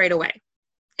it all right away.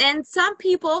 And some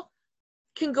people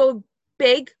can go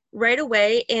big right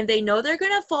away, and they know they're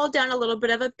going to fall down a little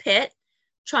bit of a pit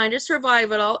trying to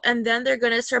survive it all, and then they're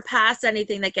going to surpass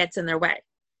anything that gets in their way.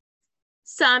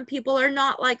 Some people are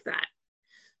not like that.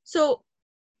 So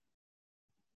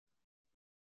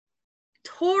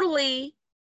totally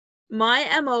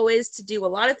my MO is to do a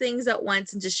lot of things at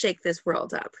once and just shake this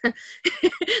world up.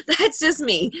 That's just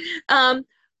me.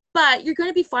 But you're going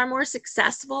to be far more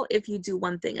successful if you do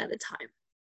one thing at a time.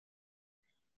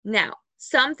 Now,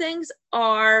 some things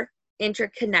are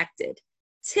interconnected.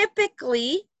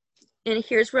 Typically, and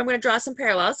here's where I'm going to draw some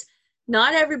parallels,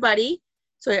 not everybody,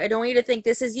 so I don't want you to think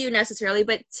this is you necessarily,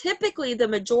 but typically the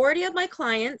majority of my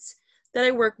clients that I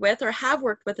work with or have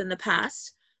worked with in the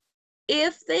past,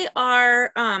 if they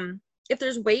are, if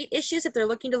there's weight issues, if they're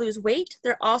looking to lose weight,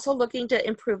 they're also looking to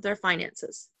improve their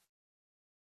finances.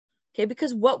 Okay,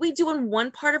 because what we do in one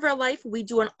part of our life, we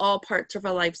do in all parts of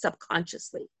our life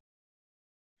subconsciously.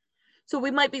 So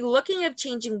we might be looking at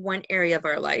changing one area of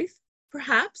our life,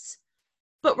 perhaps,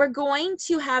 but we're going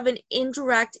to have an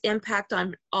indirect impact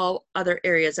on all other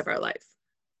areas of our life.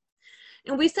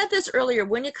 And we said this earlier,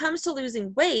 when it comes to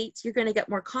losing weight, you're going to get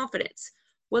more confidence.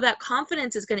 Well, that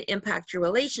confidence is going to impact your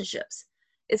relationships.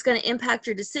 It's going to impact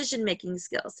your decision-making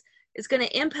skills. It's going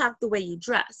to impact the way you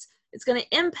dress. It's going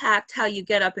to impact how you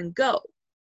get up and go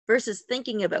versus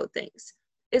thinking about things.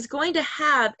 It's going to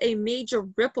have a major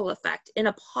ripple effect in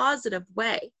a positive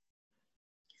way.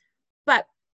 But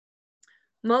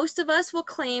most of us will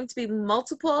claim to be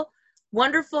multiple,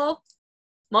 wonderful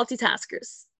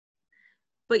multitaskers.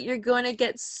 But you're going to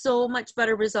get so much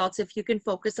better results if you can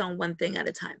focus on one thing at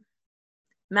a time.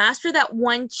 Master that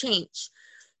one change.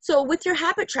 So with your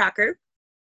habit tracker,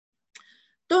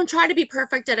 don't try to be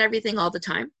perfect at everything all the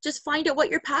time. Just find out what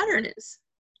your pattern is.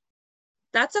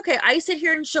 That's okay. I sit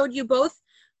here and showed you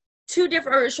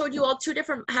showed you all 2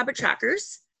 different habit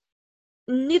trackers.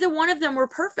 Neither one of them were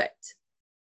perfect.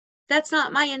 That's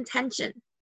not my intention.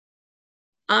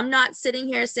 I'm not sitting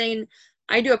here saying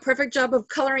I do a perfect job of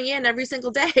coloring in every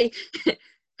single day.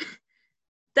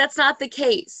 That's not the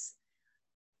case.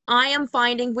 I am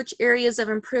finding which areas of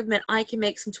improvement I can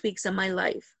make some tweaks in my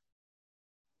life.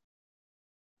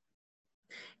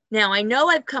 Now, I know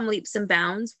I've come leaps and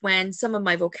bounds when some of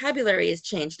my vocabulary has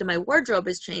changed and my wardrobe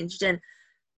has changed and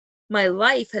my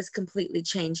life has completely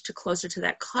changed to closer to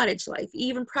that cottage life,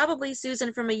 even probably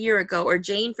Susan from a year ago or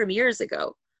Jane from years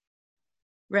ago,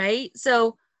 right?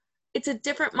 So it's a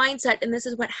different mindset, and this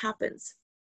is what happens.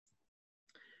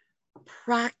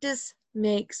 Practice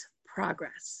makes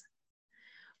progress.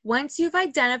 Once you've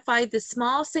identified the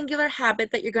small singular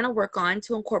habit that you're going to work on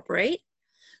to incorporate,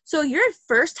 so your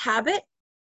first habit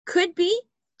could be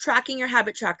tracking your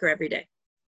habit tracker every day.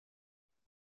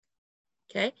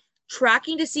 Okay?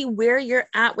 Tracking to see where you're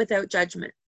at without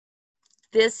judgment.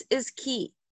 This is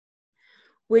key.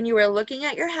 When you are looking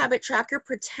at your habit tracker,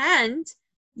 pretend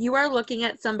you are looking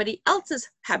at somebody else's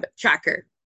habit tracker.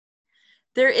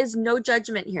 There is no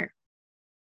judgment here.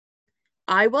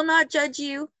 I will not judge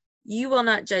you. You will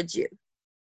not judge you.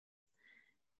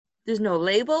 There's no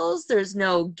labels. There's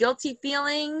no guilty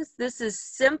feelings. This is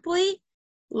simply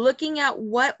looking at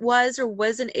what was or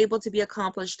wasn't able to be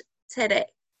accomplished today.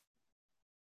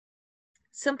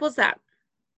 Simple as that.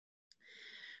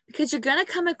 Because you're going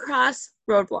to come across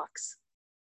roadblocks.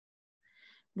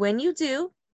 When you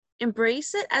do,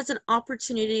 embrace it as an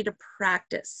opportunity to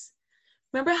practice.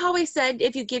 Remember how I said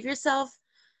if you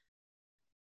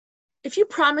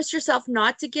promise yourself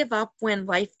not to give up when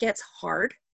life gets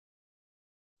hard,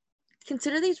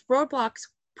 consider these roadblocks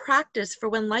practice for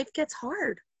when life gets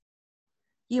hard.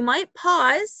 You might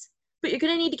pause, but you're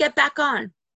going to need to get back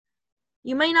on.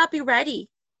 You might not be ready,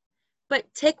 but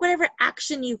take whatever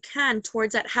action you can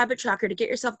towards that habit tracker to get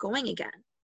yourself going again.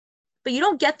 But you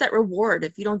don't get that reward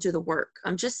if you don't do the work.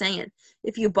 I'm just saying,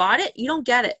 if you bought it, you don't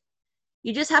get it.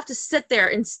 You just have to sit there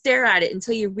and stare at it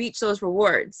until you reach those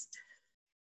rewards.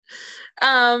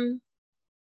 When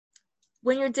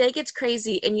your day gets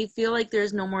crazy and you feel like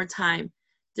there's no more time,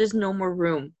 there's no more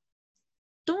room,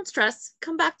 don't stress.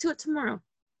 Come back to it tomorrow.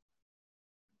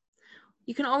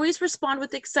 You can always respond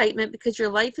with excitement because your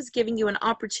life is giving you an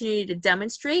opportunity to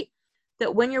demonstrate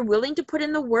that when you're willing to put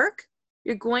in the work,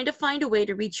 you're going to find a way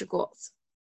to reach your goals.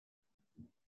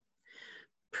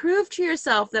 Prove to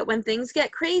yourself that when things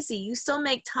get crazy, you still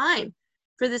make time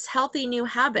for this healthy new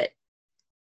habit.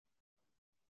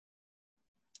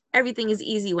 Everything is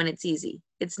easy when it's easy.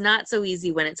 It's not so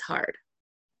easy when it's hard.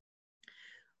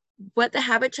 What the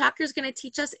habit tracker is going to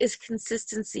teach us is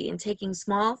consistency and taking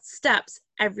small steps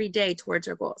every day towards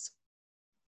our goals.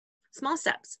 Small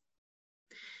steps.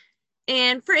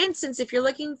 And for instance, if you're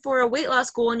looking for a weight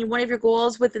loss goal and one of your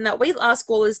goals within that weight loss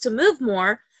goal is to move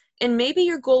more, and maybe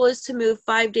your goal is to move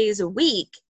 5 days a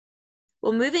week,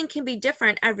 well, moving can be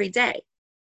different every day,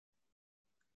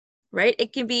 right?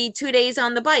 It can be 2 days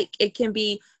on the bike. It can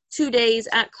be 2 days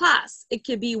at class. It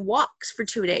could be walks for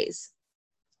 2 days.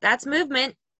 That's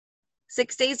movement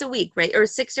 6 days a week, right? Or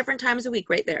 6 different times a week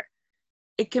right there.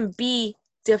 It can be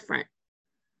different.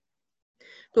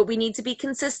 But we need to be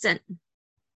consistent.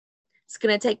 It's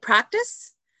going to take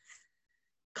practice,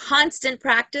 constant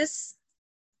practice.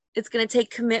 It's going to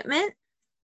take commitment.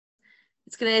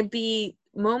 It's going to be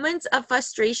moments of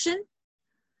frustration,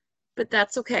 but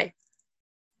that's okay.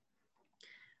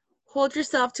 Hold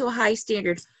yourself to a high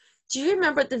standard. Do you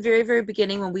remember at the very, very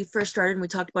beginning when we first started and we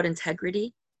talked about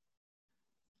integrity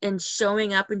and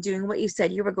showing up and doing what you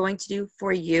said you were going to do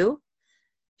for you?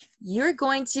 You're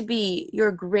going to be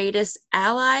your greatest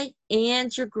ally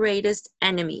and your greatest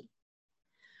enemy.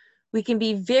 We can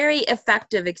be very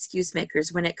effective excuse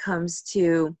makers when it comes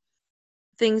to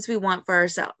things we want for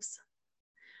ourselves.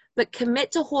 But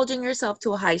commit to holding yourself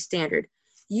to a high standard.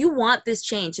 You want this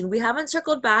change. And we haven't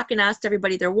circled back and asked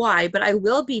everybody their why, but I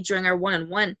will be during our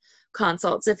one-on-one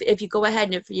consults. If you go ahead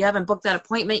and if you haven't booked that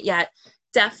appointment yet,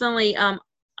 definitely I'm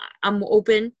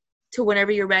open to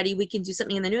whenever you're ready. We can do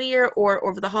something in the new year or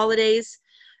over the holidays,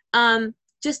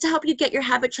 just to help you get your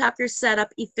habit tracker set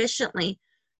up efficiently,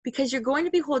 because you're going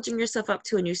to be holding yourself up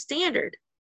to a new standard.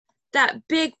 That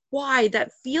big why,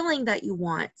 that feeling that you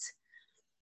want.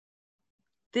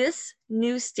 This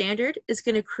new standard is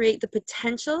going to create the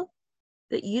potential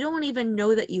that you don't even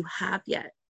know that you have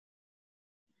yet.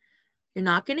 You're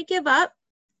not going to give up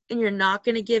and you're not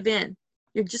going to give in.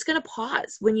 You're just going to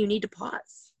pause when you need to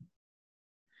pause.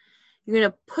 You're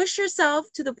going to push yourself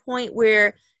to the point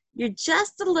where you're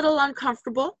just a little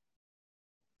uncomfortable.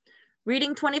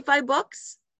 Reading 25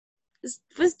 books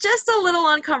was just a little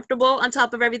uncomfortable on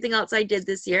top of everything else I did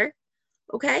this year.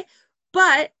 Okay?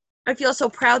 But I feel so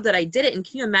proud that I did it. And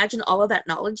can you imagine all of that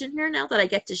knowledge in here now that I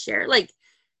get to share? Like,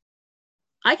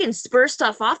 I can spur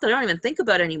stuff off that I don't even think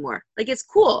about anymore. Like, it's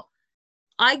cool.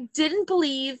 I didn't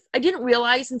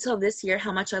realize until this year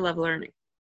how much I love learning.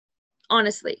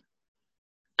 Honestly.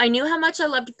 I knew how much I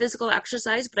loved physical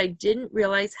exercise, but I didn't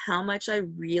realize how much I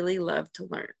really love to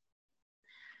learn.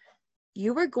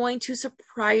 You are going to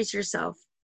surprise yourself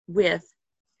with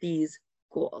these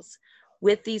goals,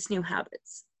 with these new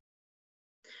habits.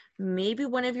 Maybe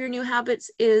one of your new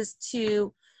habits is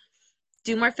to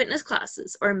do more fitness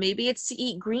classes, or maybe it's to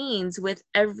eat greens with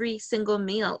every single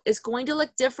meal. It's going to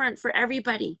look different for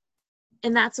everybody,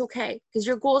 and that's okay, because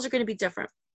your goals are going to be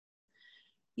different.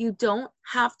 You don't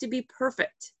have to be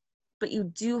perfect, but you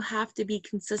do have to be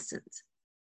consistent.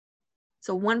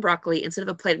 So one broccoli instead of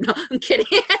a plate. No, I'm kidding.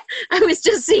 I was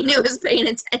just seeing who was paying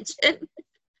attention.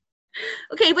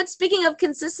 Okay, but speaking of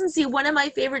consistency, one of my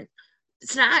favorite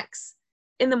snacks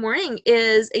in the morning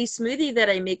is a smoothie that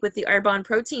I make with the Arbonne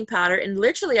protein powder, and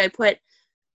literally I put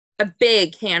a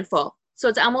big handful. So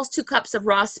it's almost 2 cups of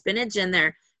raw spinach in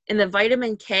there, And the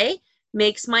vitamin K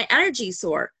makes my energy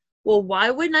soar. Well, why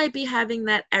wouldn't I be having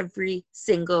that every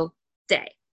single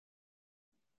day?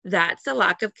 That's the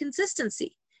lack of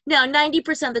consistency. Now,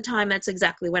 90% of the time, that's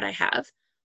exactly what I have.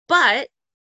 But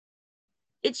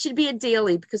it should be a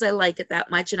daily because I like it that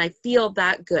much and I feel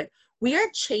that good. We are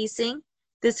chasing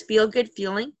this feel-good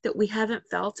feeling that we haven't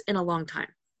felt in a long time.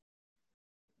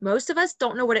 Most of us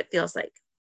don't know what it feels like.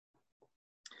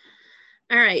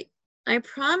 All right. I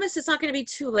promise it's not going to be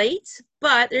too late,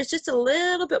 but there's just a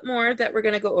little bit more that we're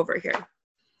going to go over here.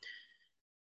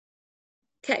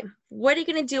 Okay. What are you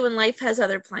going to do when life has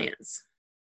other plans?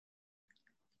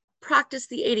 Practice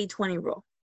the 80-20 rule.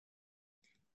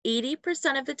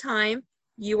 80% of the time,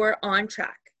 you are on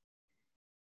track.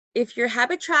 If your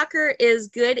habit tracker is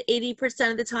good 80%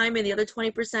 of the time and the other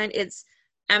 20% it's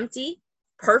empty,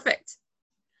 perfect.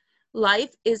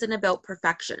 Life isn't about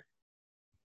perfection.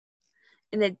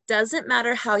 And it doesn't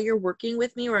matter how you're working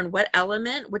with me or in what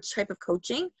element, which type of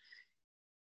coaching,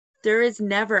 there is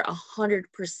never 100%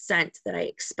 that I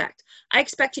expect. I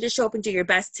expect you to show up and do your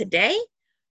best today,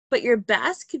 but your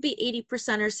best could be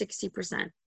 80% or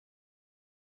 60%.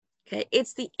 Okay,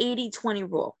 it's the 80-20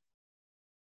 rule.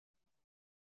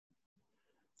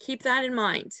 Keep that in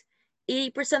mind.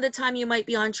 80% of the time you might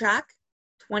be on track,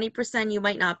 20% you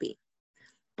might not be.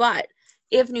 But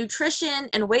if nutrition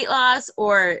and weight loss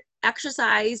or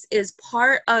exercise is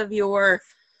part of your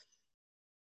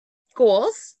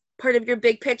goals, part of your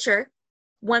big picture,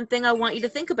 one thing I want you to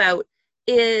think about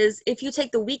is if you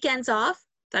take the weekends off,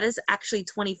 that is actually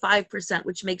 25%,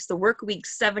 which makes the work week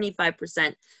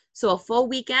 75%. So a full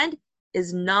weekend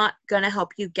is not going to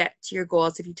help you get to your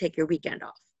goals if you take your weekend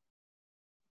off.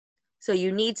 So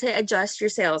you need to adjust your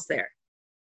sales there.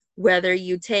 Whether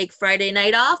you take Friday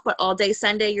night off, but all day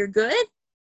Sunday you're good.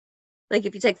 Like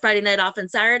if you take Friday night off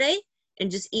and Saturday and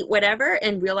just eat whatever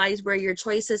and realize where your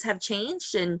choices have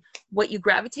changed and what you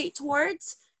gravitate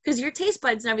towards, because your taste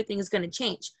buds and everything is going to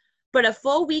change. But a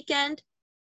full weekend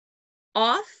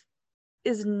off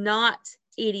is not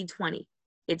 80-20.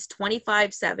 It's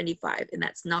 25-75, and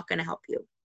that's not going to help you.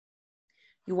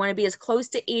 You want to be as close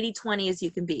to 80-20 as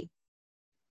you can be.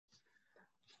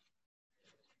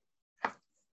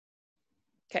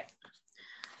 Okay.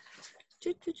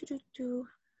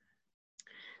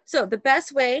 So the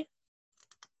best way,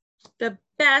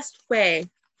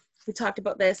 we talked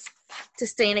about this, to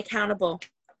staying accountable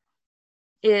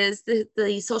is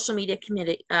the social media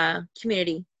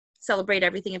community. Celebrate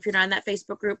Everything. If you're not in that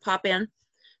Facebook group, pop in,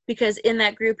 because in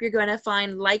that group, you're going to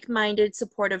find like-minded,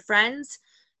 supportive friends,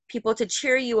 people to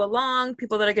cheer you along,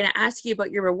 people that are going to ask you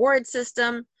about your reward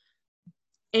system,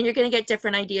 and you're going to get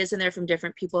different ideas in there from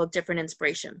different people, different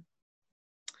inspiration.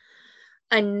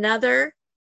 Another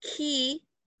key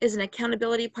is an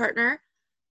accountability partner,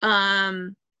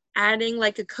 adding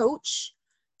like a coach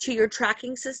to your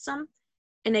tracking system.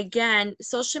 And again,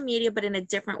 social media, but in a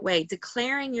different way,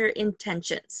 declaring your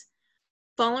intentions,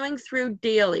 following through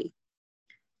daily,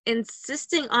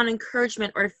 insisting on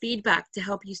encouragement or feedback to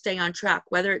help you stay on track,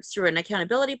 whether it's through an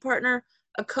accountability partner,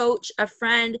 a coach, a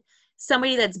friend,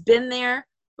 somebody that's been there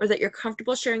or that you're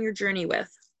comfortable sharing your journey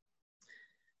with.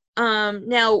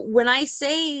 Now, when I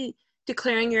say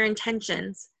declaring your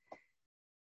intentions,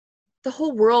 the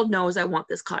whole world knows I want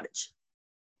this cottage.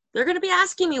 They're going to be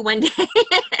asking me one day.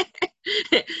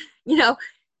 You know,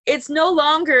 it's no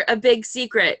longer a big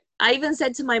secret. I even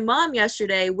said to my mom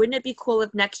yesterday, wouldn't it be cool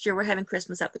if next year we're having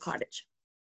Christmas at the cottage?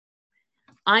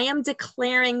 I am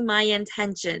declaring my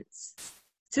intentions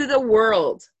to the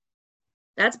world.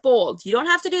 That's bold. You don't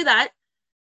have to do that.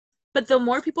 But the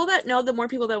more people that know, the more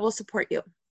people that will support you.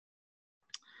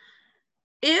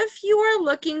 If you are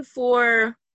looking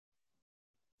for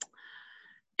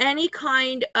any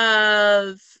kind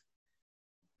of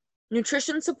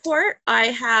nutrition support, I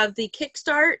have the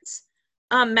Kickstart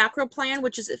macro plan,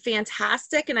 which is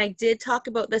fantastic. And I did talk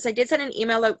about this. I did send an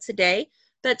email out today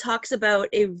that talks about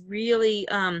a really,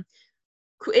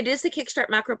 it is the Kickstart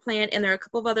macro plan. And there are a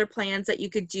couple of other plans that you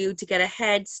could do to get a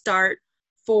head start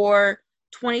for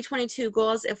 2022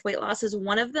 goals if weight loss is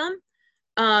one of them.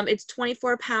 It's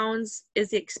 24 pounds is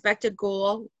the expected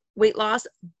goal weight loss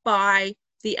by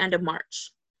the end of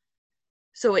March.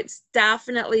 So it's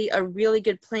definitely a really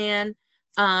good plan.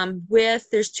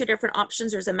 There's two different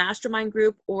options. There's a mastermind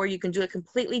group, or you can do it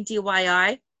completely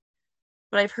DIY.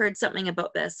 But I've heard something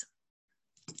about this.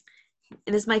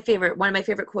 And this is my favorite, one of my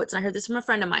favorite quotes. And I heard this from a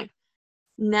friend of mine.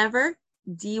 Never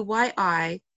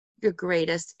DIY your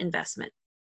greatest investment.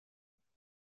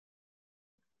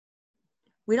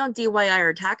 We don't DIY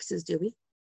our taxes, do we?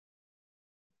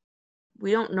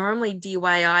 We don't normally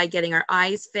DIY getting our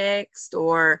eyes fixed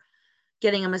or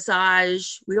getting a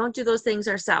massage. We don't do those things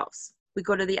ourselves. We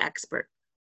go to the expert.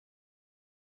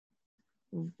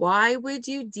 Why would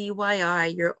you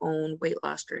DIY your own weight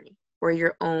loss journey or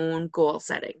your own goal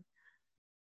setting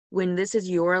when this is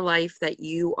your life that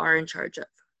you are in charge of?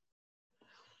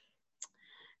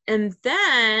 And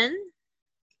then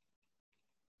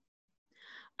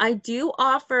I do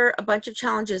offer a bunch of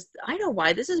challenges. I know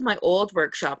why. This is my old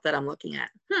workshop that I'm looking at.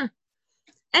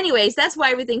 Anyways, that's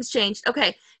why everything's changed.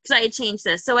 Okay, because I had changed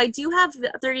this. So I do have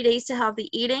 30 days to healthy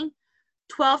eating,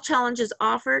 12 challenges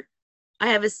offered. I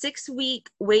have a 6-week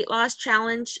weight loss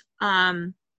challenge.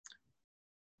 4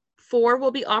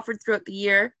 will be offered throughout the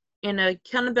year, and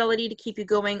accountability to keep you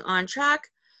going on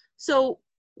track. So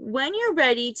when you're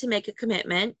ready to make a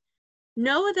commitment,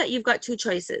 know that you've got 2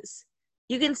 choices.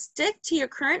 You can stick to your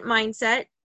current mindset,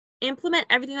 implement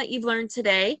everything that you've learned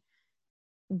today,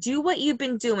 do what you've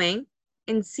been doing,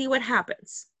 and see what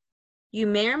happens. You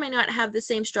may or may not have the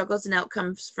same struggles and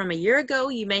outcomes from a year ago.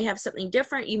 You may have something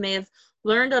different. You may have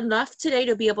learned enough today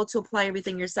to be able to apply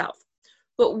everything yourself.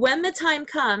 But when the time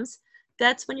comes,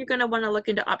 that's when you're going to want to look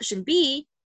into option B,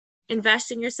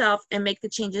 invest in yourself and make the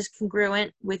changes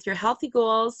congruent with your healthy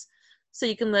goals so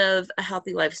you can live a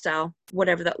healthy lifestyle,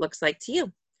 whatever that looks like to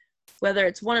you. Whether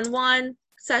it's one-on-one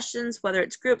sessions, whether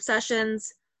it's group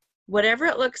sessions, whatever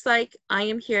it looks like, I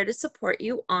am here to support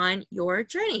you on your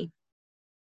journey.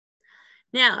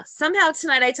 Now, somehow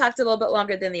tonight I talked a little bit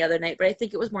longer than the other night, but I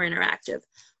think it was more interactive.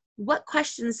 What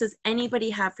questions does anybody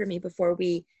have for me before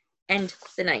we end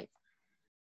the night?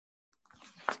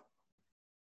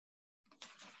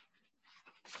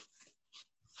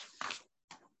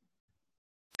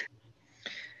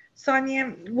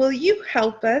 Sonia, will you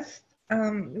help us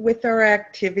with our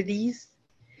activities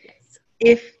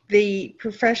if the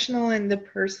professional and the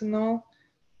personal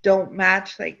don't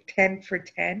match, like 10 for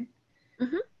 10?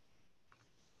 Mm-hmm.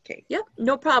 Okay. Yep,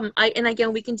 no problem. And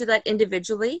again, we can do that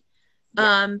individually,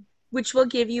 which will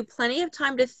give you plenty of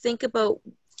time to think about.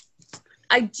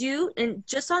 I do, and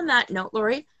just on that note,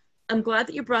 Lori, I'm glad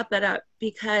that you brought that up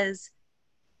because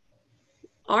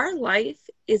our life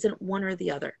isn't one or the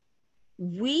other.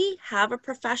 We have a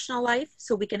professional life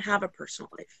so we can have a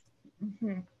personal life.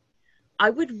 Mm-hmm. I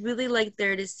would really like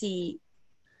there to see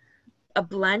a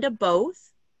blend of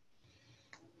both,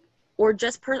 or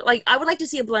just I would like to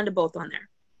see a blend of both on there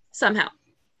somehow.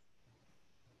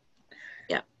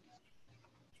 Yeah.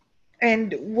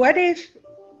 And what if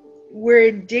we're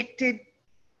addicted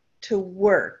to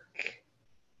work,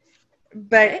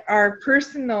 but our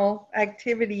personal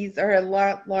activities are a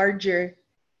lot larger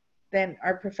than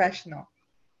our professional?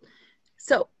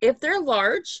 So if they're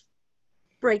large,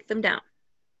 break them down.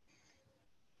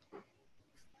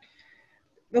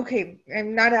 Okay,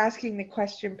 I'm not asking the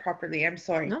question properly. I'm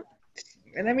sorry. No.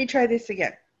 And let me try this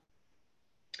again.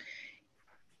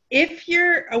 If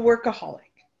you're a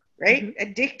workaholic, right? Mm-hmm.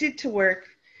 Addicted to work,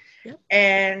 yep.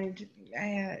 And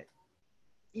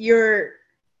your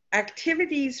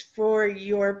activities for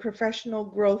your professional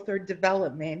growth or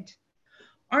development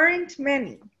aren't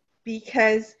many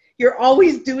because you're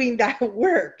always doing that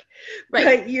work. Right.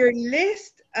 But your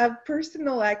list of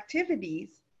personal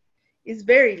activities is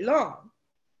very long.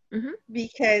 Mm-hmm.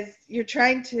 Because you're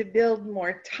trying to build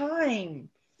more time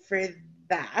for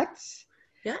that.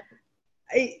 Yeah.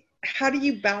 How do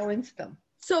you balance them?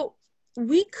 So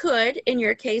we could, in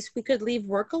your case, we could leave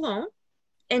work alone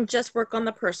and just work on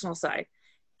the personal side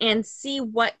and see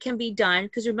what can be done.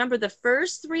 Because remember, the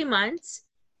first 3 months,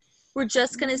 we're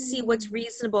just going to see what's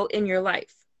reasonable in your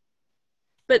life.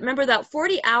 But remember that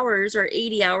 40 hours or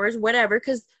 80 hours, whatever,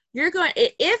 because you're going,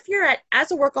 if you're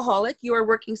as a workaholic, you are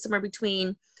working somewhere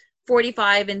between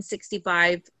 45 and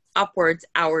 65 upwards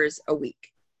hours a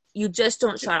week. You just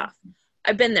don't shut off.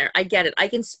 I've been there. I get it. I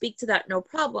can speak to that, no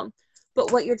problem.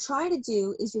 But what you're trying to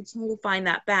do is you're trying to find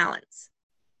that balance.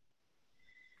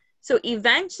 So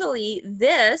eventually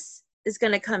this is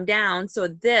going to come down so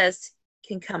this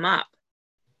can come up.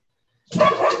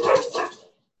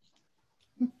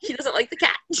 She doesn't like the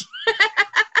cat.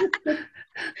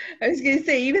 I was going to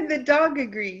say, even the dog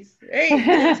agrees, right?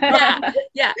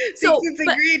 Yeah. So it's a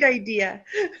great idea.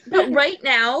 But right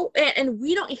now, and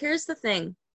we don't, here's the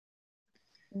thing.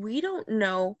 We don't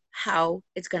know how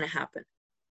it's going to happen.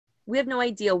 We have no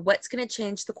idea what's going to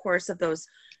change the course of those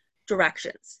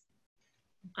directions.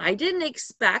 I didn't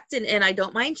expect, and I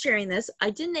don't mind sharing this, I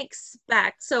didn't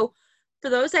expect. So for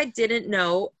those I didn't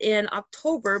know, in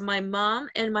October, my mom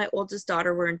and my oldest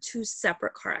daughter were in 2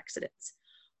 separate car accidents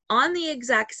on the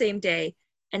exact same day,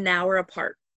 an hour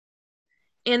apart.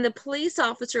 And the police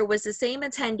officer was the same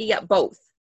attendee at both.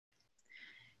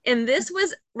 And this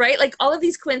was, right, like all of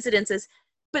these coincidences.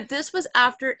 But this was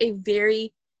after a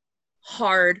very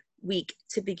hard week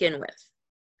to begin with.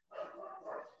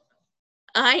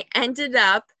 I ended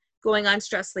up going on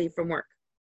stress leave from work.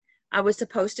 I was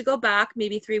supposed to go back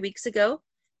maybe 3 weeks ago.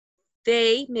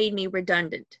 They made me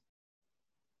redundant.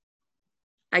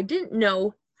 I didn't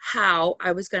know how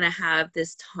I was going to have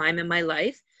this time in my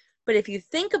life. But if you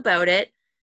think about it,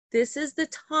 this is the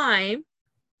time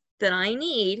that I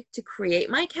need to create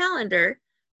my calendar,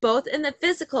 both in the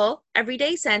physical,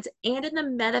 everyday sense and in the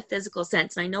metaphysical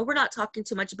sense. And I know we're not talking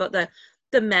too much about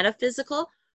the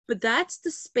metaphysical, but that's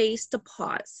the space to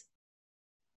pause.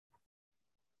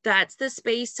 That's the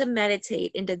space to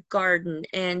meditate and to garden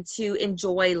and to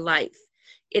enjoy life.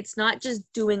 It's not just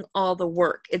doing all the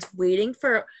work. It's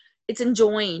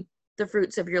enjoying the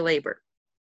fruits of your labor.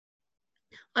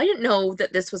 I didn't know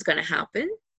that this was going to happen.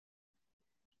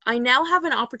 I now have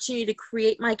an opportunity to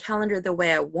create my calendar the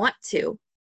way I want to.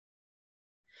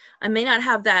 I may not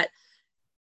have that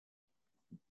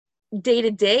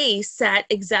day-to-day set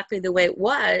exactly the way it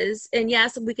was. And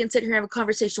yes, we can sit here and have a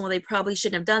conversation, well, they probably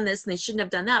shouldn't have done this and they shouldn't have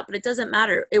done that, but it doesn't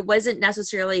matter. It wasn't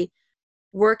necessarily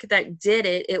work that did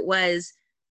it. It was,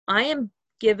 I am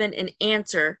given an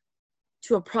answer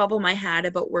to a problem I had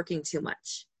about working too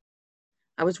much.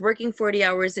 I was working 40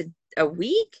 hours a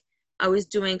week. I was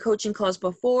doing coaching calls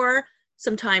before,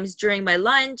 sometimes during my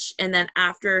lunch, and then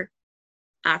after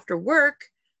work.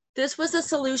 This was a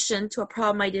solution to a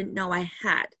problem I didn't know I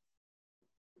had.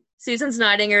 Susan's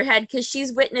nodding her head because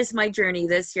she's witnessed my journey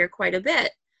this year quite a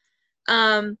bit.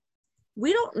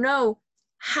 We don't know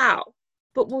how,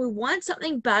 but when we want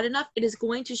something bad enough, it is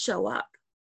going to show up.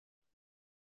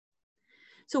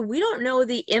 So we don't know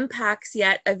the impacts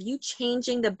yet of you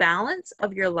changing the balance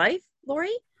of your life,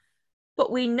 Lori, but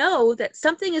we know that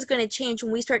something is going to change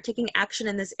when we start taking action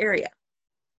in this area.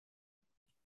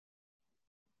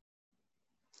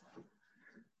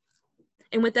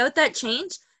 And without that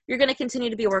change, you're going to continue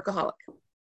to be a workaholic.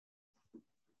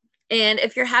 And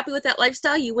if you're happy with that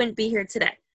lifestyle, you wouldn't be here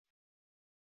today.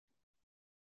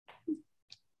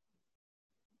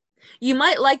 You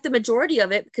might like the majority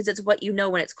of it because it's what you know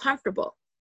when it's comfortable.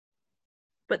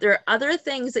 But there are other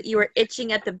things that you are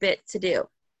itching at the bit to do.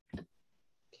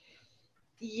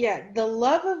 Yeah, the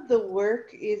love of the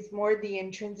work is more the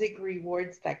intrinsic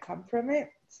rewards that come from it.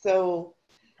 So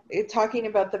talking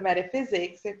about the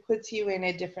metaphysics, it puts you in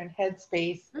a different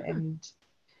headspace and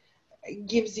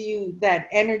gives you that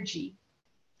energy,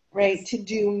 right, to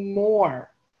do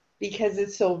more because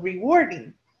it's so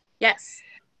rewarding. Yes.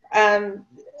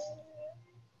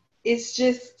 It's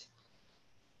just,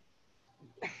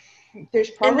 there's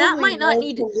probably and that might not more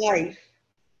need to life,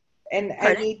 and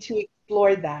Pardon? I need to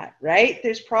explore that, right?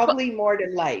 There's probably more to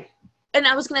life. And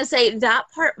I was going to say that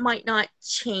part might not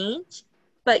change,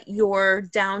 but your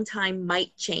downtime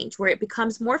might change where it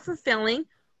becomes more fulfilling,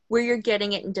 where you're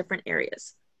getting it in different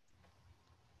areas.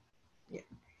 Yeah.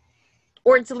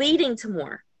 Or it's leading to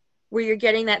more, where you're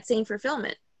getting that same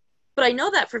fulfillment. But I know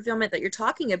that fulfillment that you're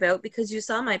talking about because you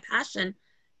saw my passion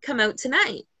come out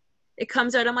tonight. It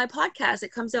comes out on my podcast.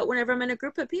 It comes out whenever I'm in a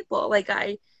group of people. Like,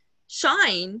 I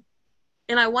shine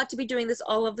and I want to be doing this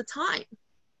all of the time.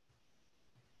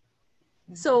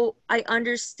 So I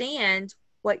understand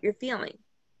what you're feeling.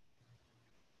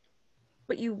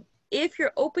 But if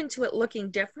you're open to it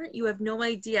looking different, you have no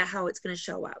idea how it's going to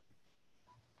show up.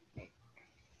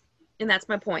 And that's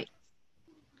my point.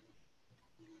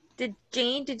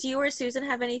 Jane, did you or Susan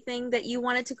have anything that you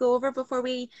wanted to go over before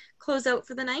we close out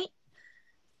for the night?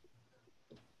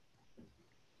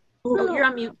 Oh, you're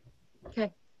on mute.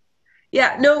 Okay.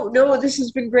 Yeah, no, this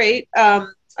has been great.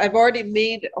 I've already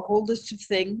made a whole list of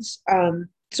things.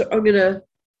 So I'm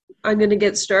gonna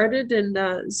get started, and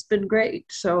it's been great.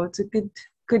 So it's a good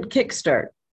kickstart.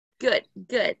 Good.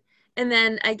 And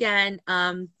then again,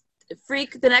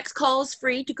 the next call is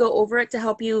free to go over it to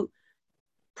help you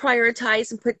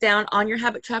prioritize and put down on your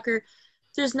habit tracker.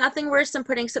 There's nothing worse than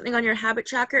putting something on your habit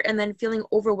tracker and then feeling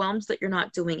overwhelmed that you're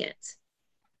not doing it.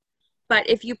 But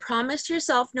if you promised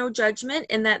yourself no judgment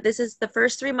and that this is the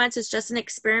first 3 months is just an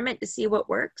experiment to see what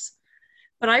works.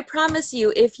 But I promise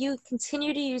you, if you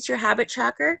continue to use your habit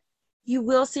tracker, you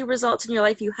will see results in your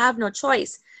life. You have no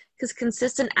choice because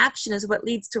consistent action is what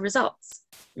leads to results.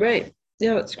 Right.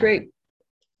 Yeah, that's great.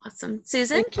 Awesome.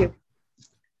 Susan? Thank you.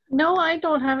 No, I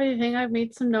don't have anything. I've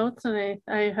made some notes and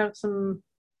I have some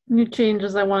new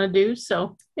changes I want to do.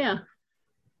 So, yeah.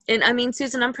 And I mean,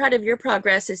 Susan, I'm proud of your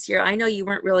progress this year. I know you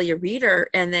weren't really a reader,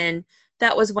 and then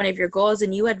that was one of your goals,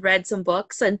 and you had read some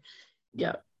books, and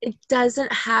yeah, it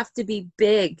doesn't have to be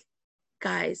big,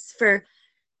 guys.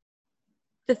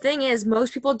 The thing is,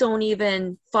 most people don't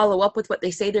even follow up with what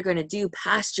they say they're going to do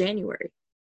past January.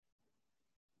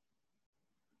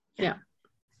 Yeah.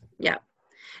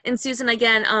 And Susan,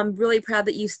 again, I'm really proud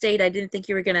that you stayed. I didn't think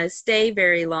you were going to stay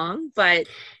very long, but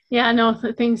Yeah, no,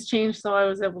 things changed, so I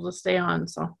was able to stay on.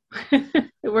 So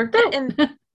it worked out.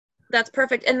 and that's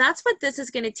perfect. And that's what this is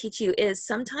going to teach you is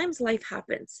sometimes life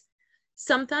happens.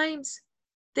 Sometimes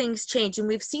things change. And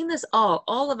we've seen this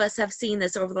all of us have seen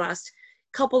this over the last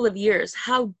couple of years,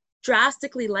 how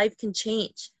drastically life can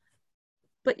change.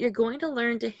 But you're going to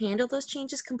learn to handle those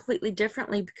changes completely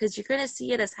differently because you're going to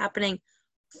see it as happening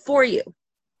for you.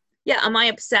 Yeah, am I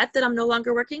upset that I'm no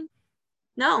longer working?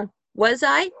 No. Was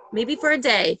I? Maybe for a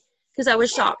day because I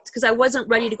was shocked because I wasn't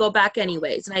ready to go back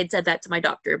anyways. And I had said that to my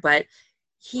doctor, but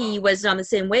he was on the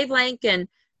same wavelength.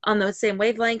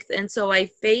 And so I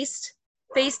faced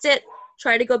it,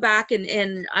 tried to go back,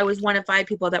 and I was one of 5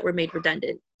 people that were made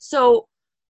redundant. So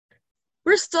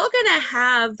we're still going to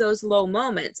have those low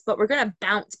moments, but we're going to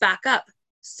bounce back up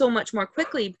so much more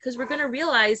quickly because we're going to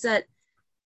realize that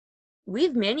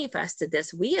we've manifested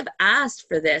this. We have asked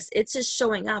for this. It's just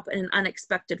showing up in an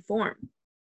unexpected form.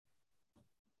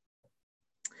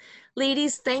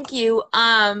 Ladies, thank you.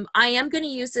 I am going to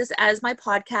use this as my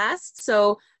podcast,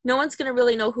 so no one's going to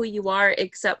really know who you are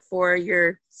except for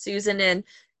your Susan and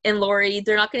Lori.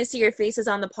 They're not going to see your faces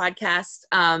on the podcast,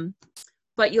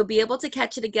 but you'll be able to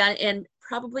catch it again, and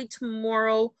probably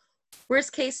tomorrow,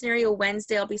 worst case scenario,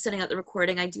 Wednesday, I'll be sending out the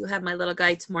recording. I do have my little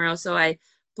guy tomorrow, so I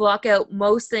block out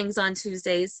most things on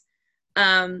Tuesdays.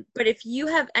 But if you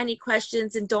have any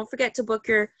questions, and don't forget to book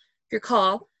your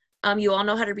call. You all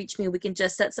know how to reach me. We can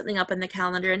just set something up in the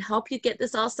calendar and help you get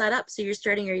this all set up so you're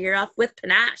starting your year off with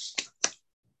panache.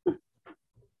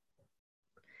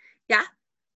 Yeah?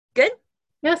 Good?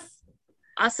 Yes.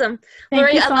 Awesome. Thank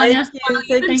Lori, you, Sonia.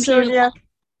 Thank you, Sonia.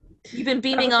 You've been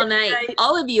beaming all night.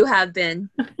 All of you have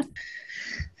been.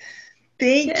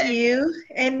 Thank you.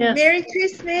 And Yes. Merry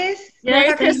Christmas. Merry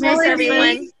Happy Christmas, holidays.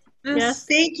 everyone. Yes.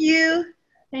 Thank you.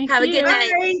 Thank Have a you. good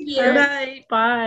night. Bye. Thank you. Good night. Bye.